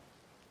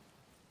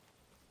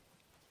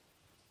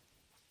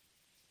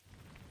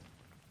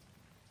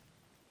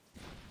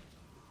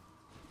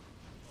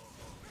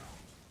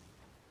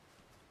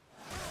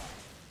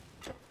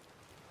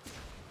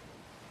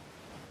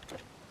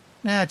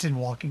 Nah, it's in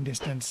walking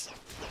distance.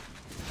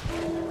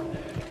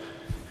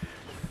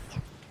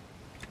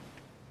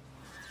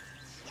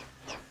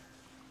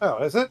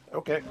 Oh, is it?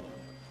 Okay.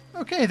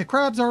 Okay, the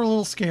crabs are a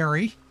little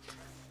scary.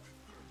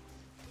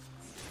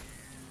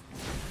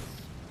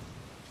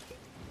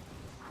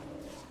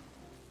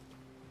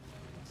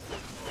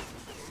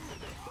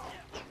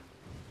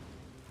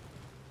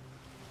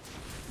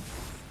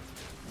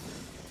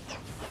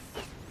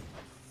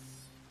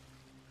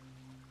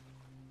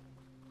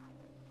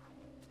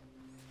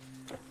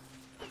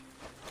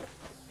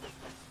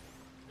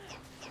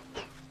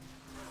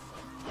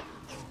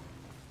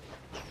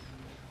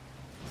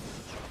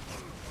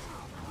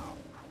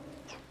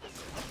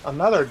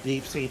 Another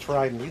deep sea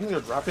trident. These things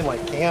are dropping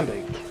like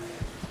candy.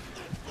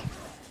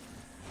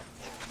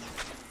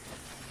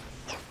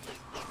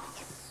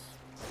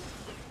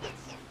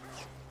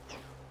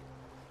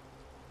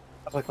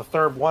 That's like the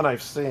third one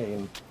I've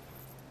seen.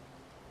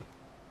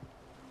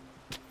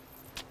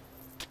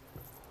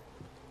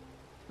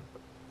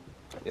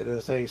 It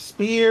is a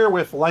spear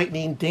with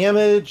lightning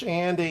damage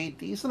and a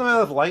decent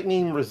amount of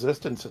lightning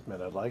resistance,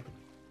 admittedly.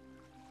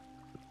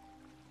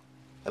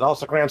 It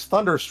also grants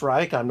Thunder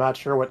Strike. I'm not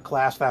sure what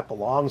class that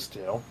belongs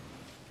to.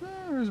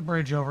 There's a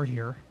bridge over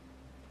here.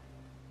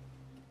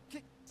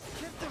 They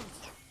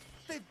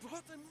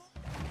brought them.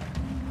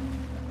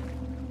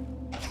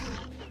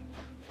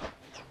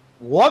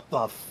 What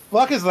the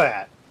fuck is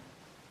that?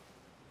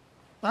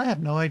 I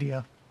have no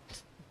idea.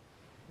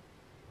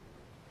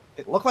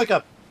 It looked like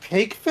a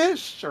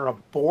pigfish or a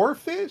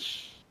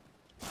boarfish?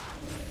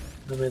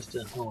 I missed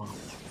it. Hold on.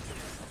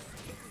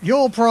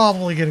 You'll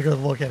probably get a good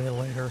look at it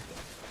later.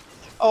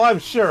 Oh, I'm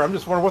sure. I'm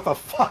just wondering what the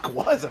fuck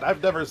was it?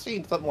 I've never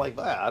seen something like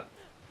that.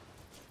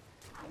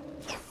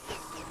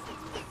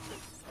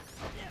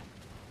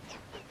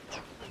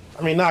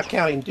 I mean, not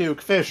counting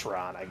Duke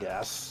Fishron, I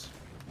guess.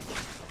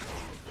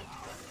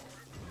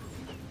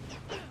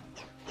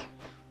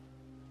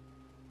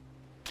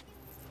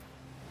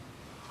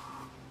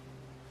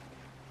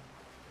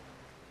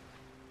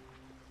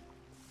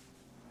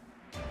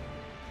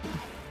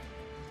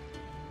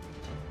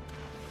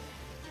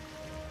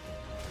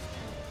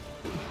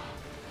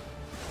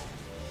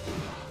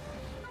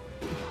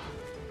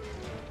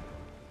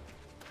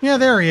 Yeah,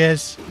 there he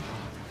is.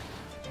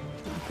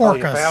 Oh,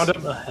 you Orcus. found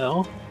him? What the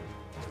hell?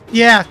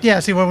 Yeah,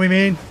 see what we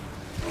mean?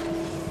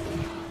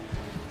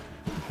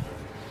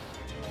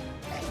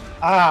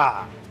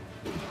 Ah.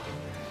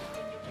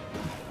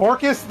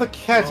 Orcus the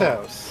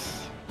Ketos.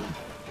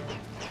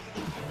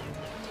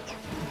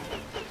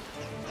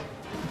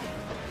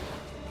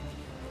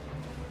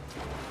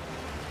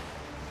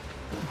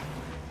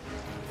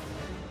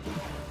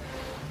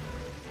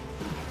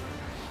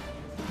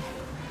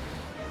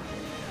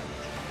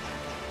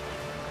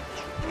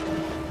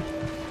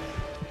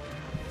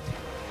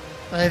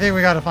 I think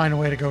we gotta find a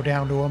way to go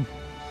down to him.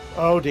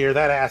 Oh dear,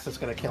 that ass is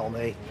gonna kill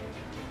me.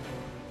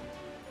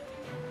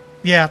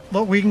 Yeah,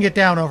 look, we can get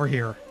down over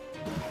here.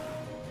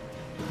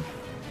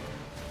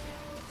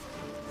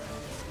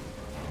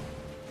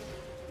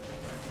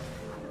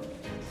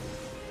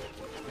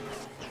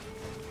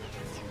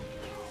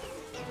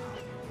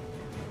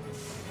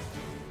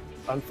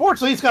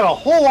 Unfortunately, he's got a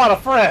whole lot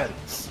of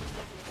friends.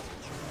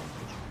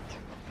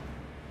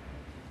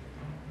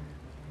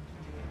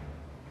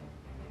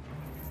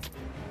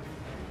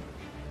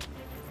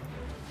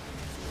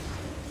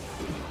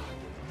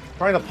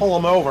 Trying to pull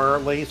him over,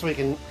 at least, so we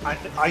can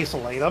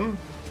isolate him.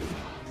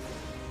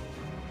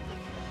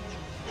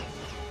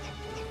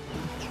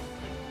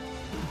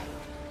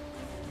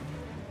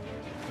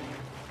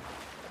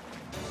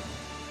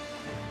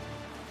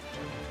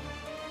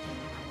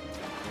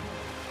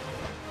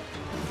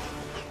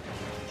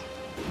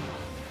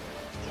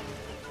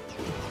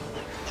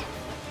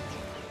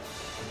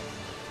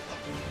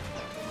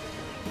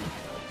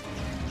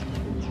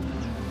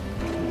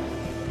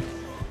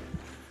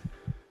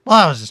 Well,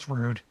 that was just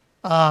rude.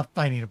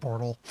 I need a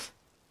portal.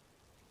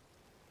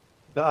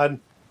 Done.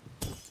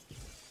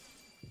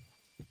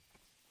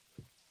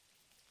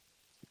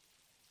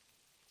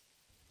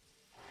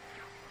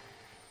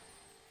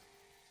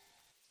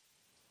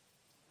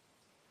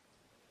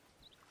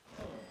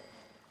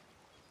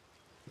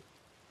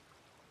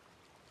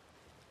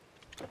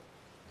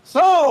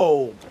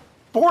 So,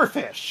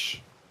 boarfish.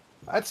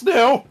 That's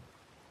new.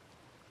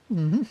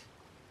 Mm-hmm.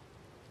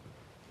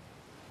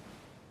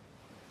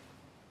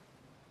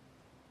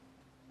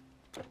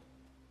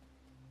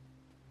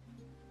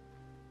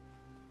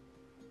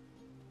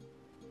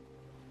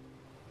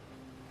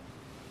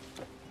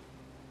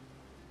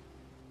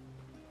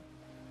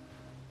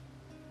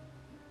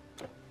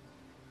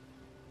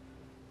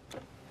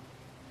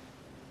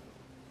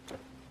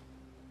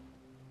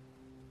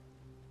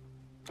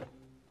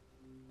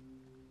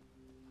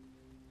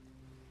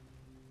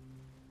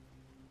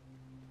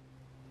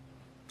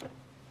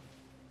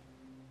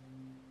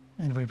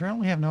 And we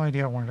apparently have no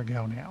idea where to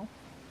go now.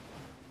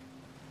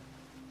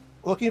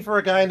 Looking for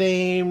a guy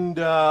named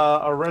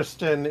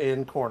Ariston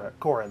in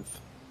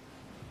Corinth.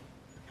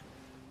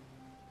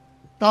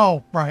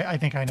 Oh, right. I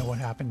think I know what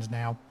happens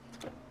now.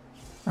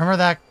 Remember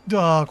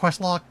that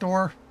quest lock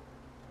door?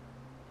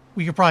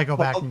 We could probably go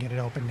back and get it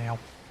open now.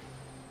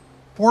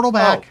 Portal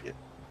back.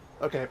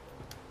 Oh, okay.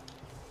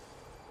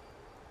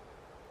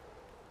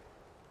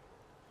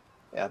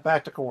 Yeah,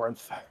 back to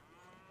Corinth.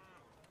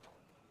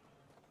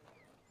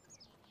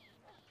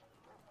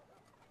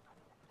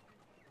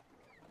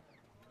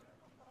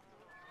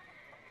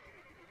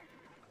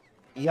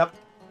 Yep.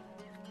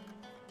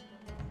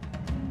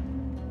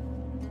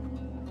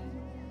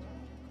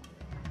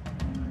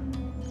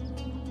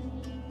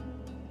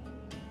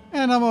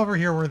 And I'm over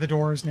here where the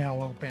door is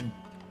now open.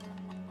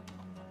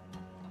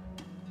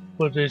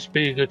 Would this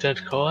be a good time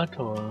to call it,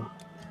 or?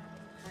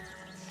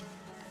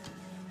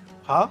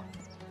 Huh?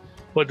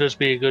 Would this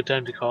be a good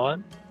time to call it?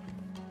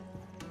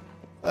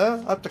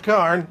 Up to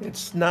Karn.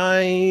 It's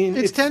 9...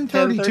 It's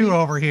 10:32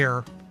 over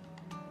here.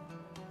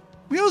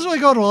 We usually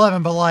go to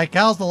 11, but like,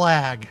 how's the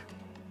lag?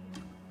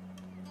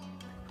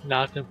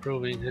 Not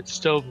improving. It's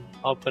still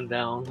up and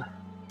down.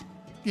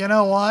 You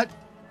know what?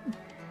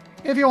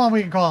 If you want,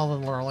 we can call it a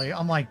little early.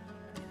 I'm like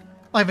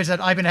I said,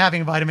 I've been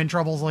having vitamin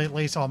troubles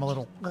lately, so I'm a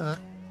little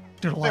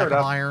due to lack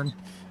of iron.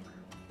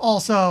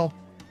 Also,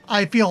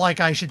 I feel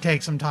like I should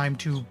take some time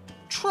to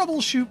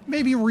troubleshoot,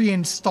 maybe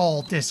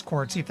reinstall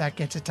Discord, see if that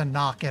gets it to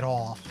knock it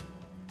off.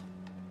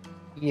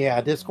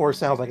 Yeah, Discord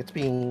sounds like it's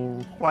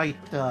being quite...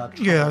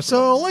 yeah,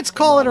 so let's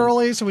call it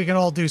early so we can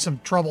all do some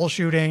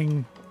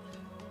troubleshooting.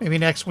 Maybe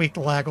next week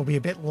the lag will be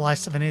a bit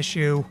less of an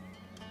issue.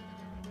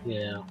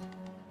 Yeah.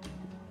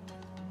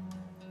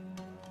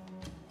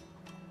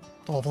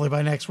 Hopefully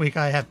by next week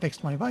I have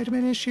fixed my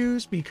vitamin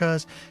issues,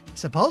 because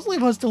supposedly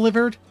it was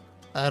delivered.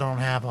 I don't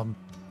have them.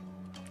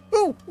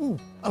 Ooh.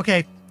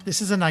 Okay,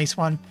 this is a nice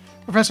one.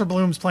 Professor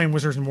Bloom's playing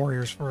Wizards and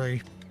Warriors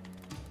free.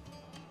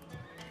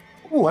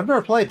 Ooh, I've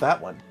never played that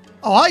one.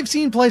 Oh, I've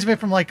seen plays of it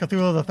from like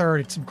Cthulhu the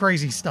Third. It's some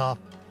crazy stuff.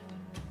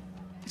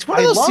 It's one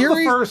of those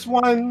series. The first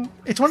one.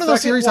 It's one of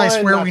those series I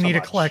swear we need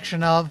a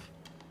collection of.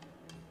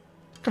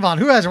 Come on,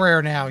 who has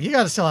rare now? You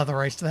got to still have the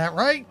rights to that,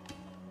 right?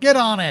 Get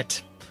on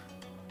it.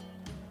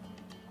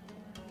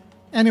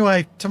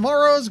 Anyway,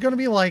 tomorrow's going to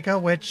be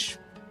Leica, which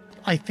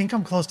I think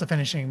I'm close to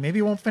finishing.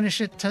 Maybe won't finish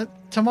it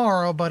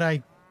tomorrow, but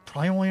I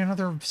probably only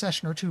another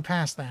session or two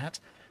past that.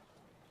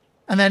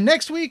 And then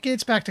next week,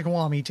 it's back to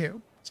Kiwami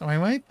too. So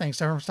anyway,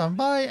 thanks everyone for stopping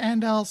by,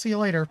 and I'll see you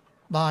later.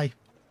 Bye.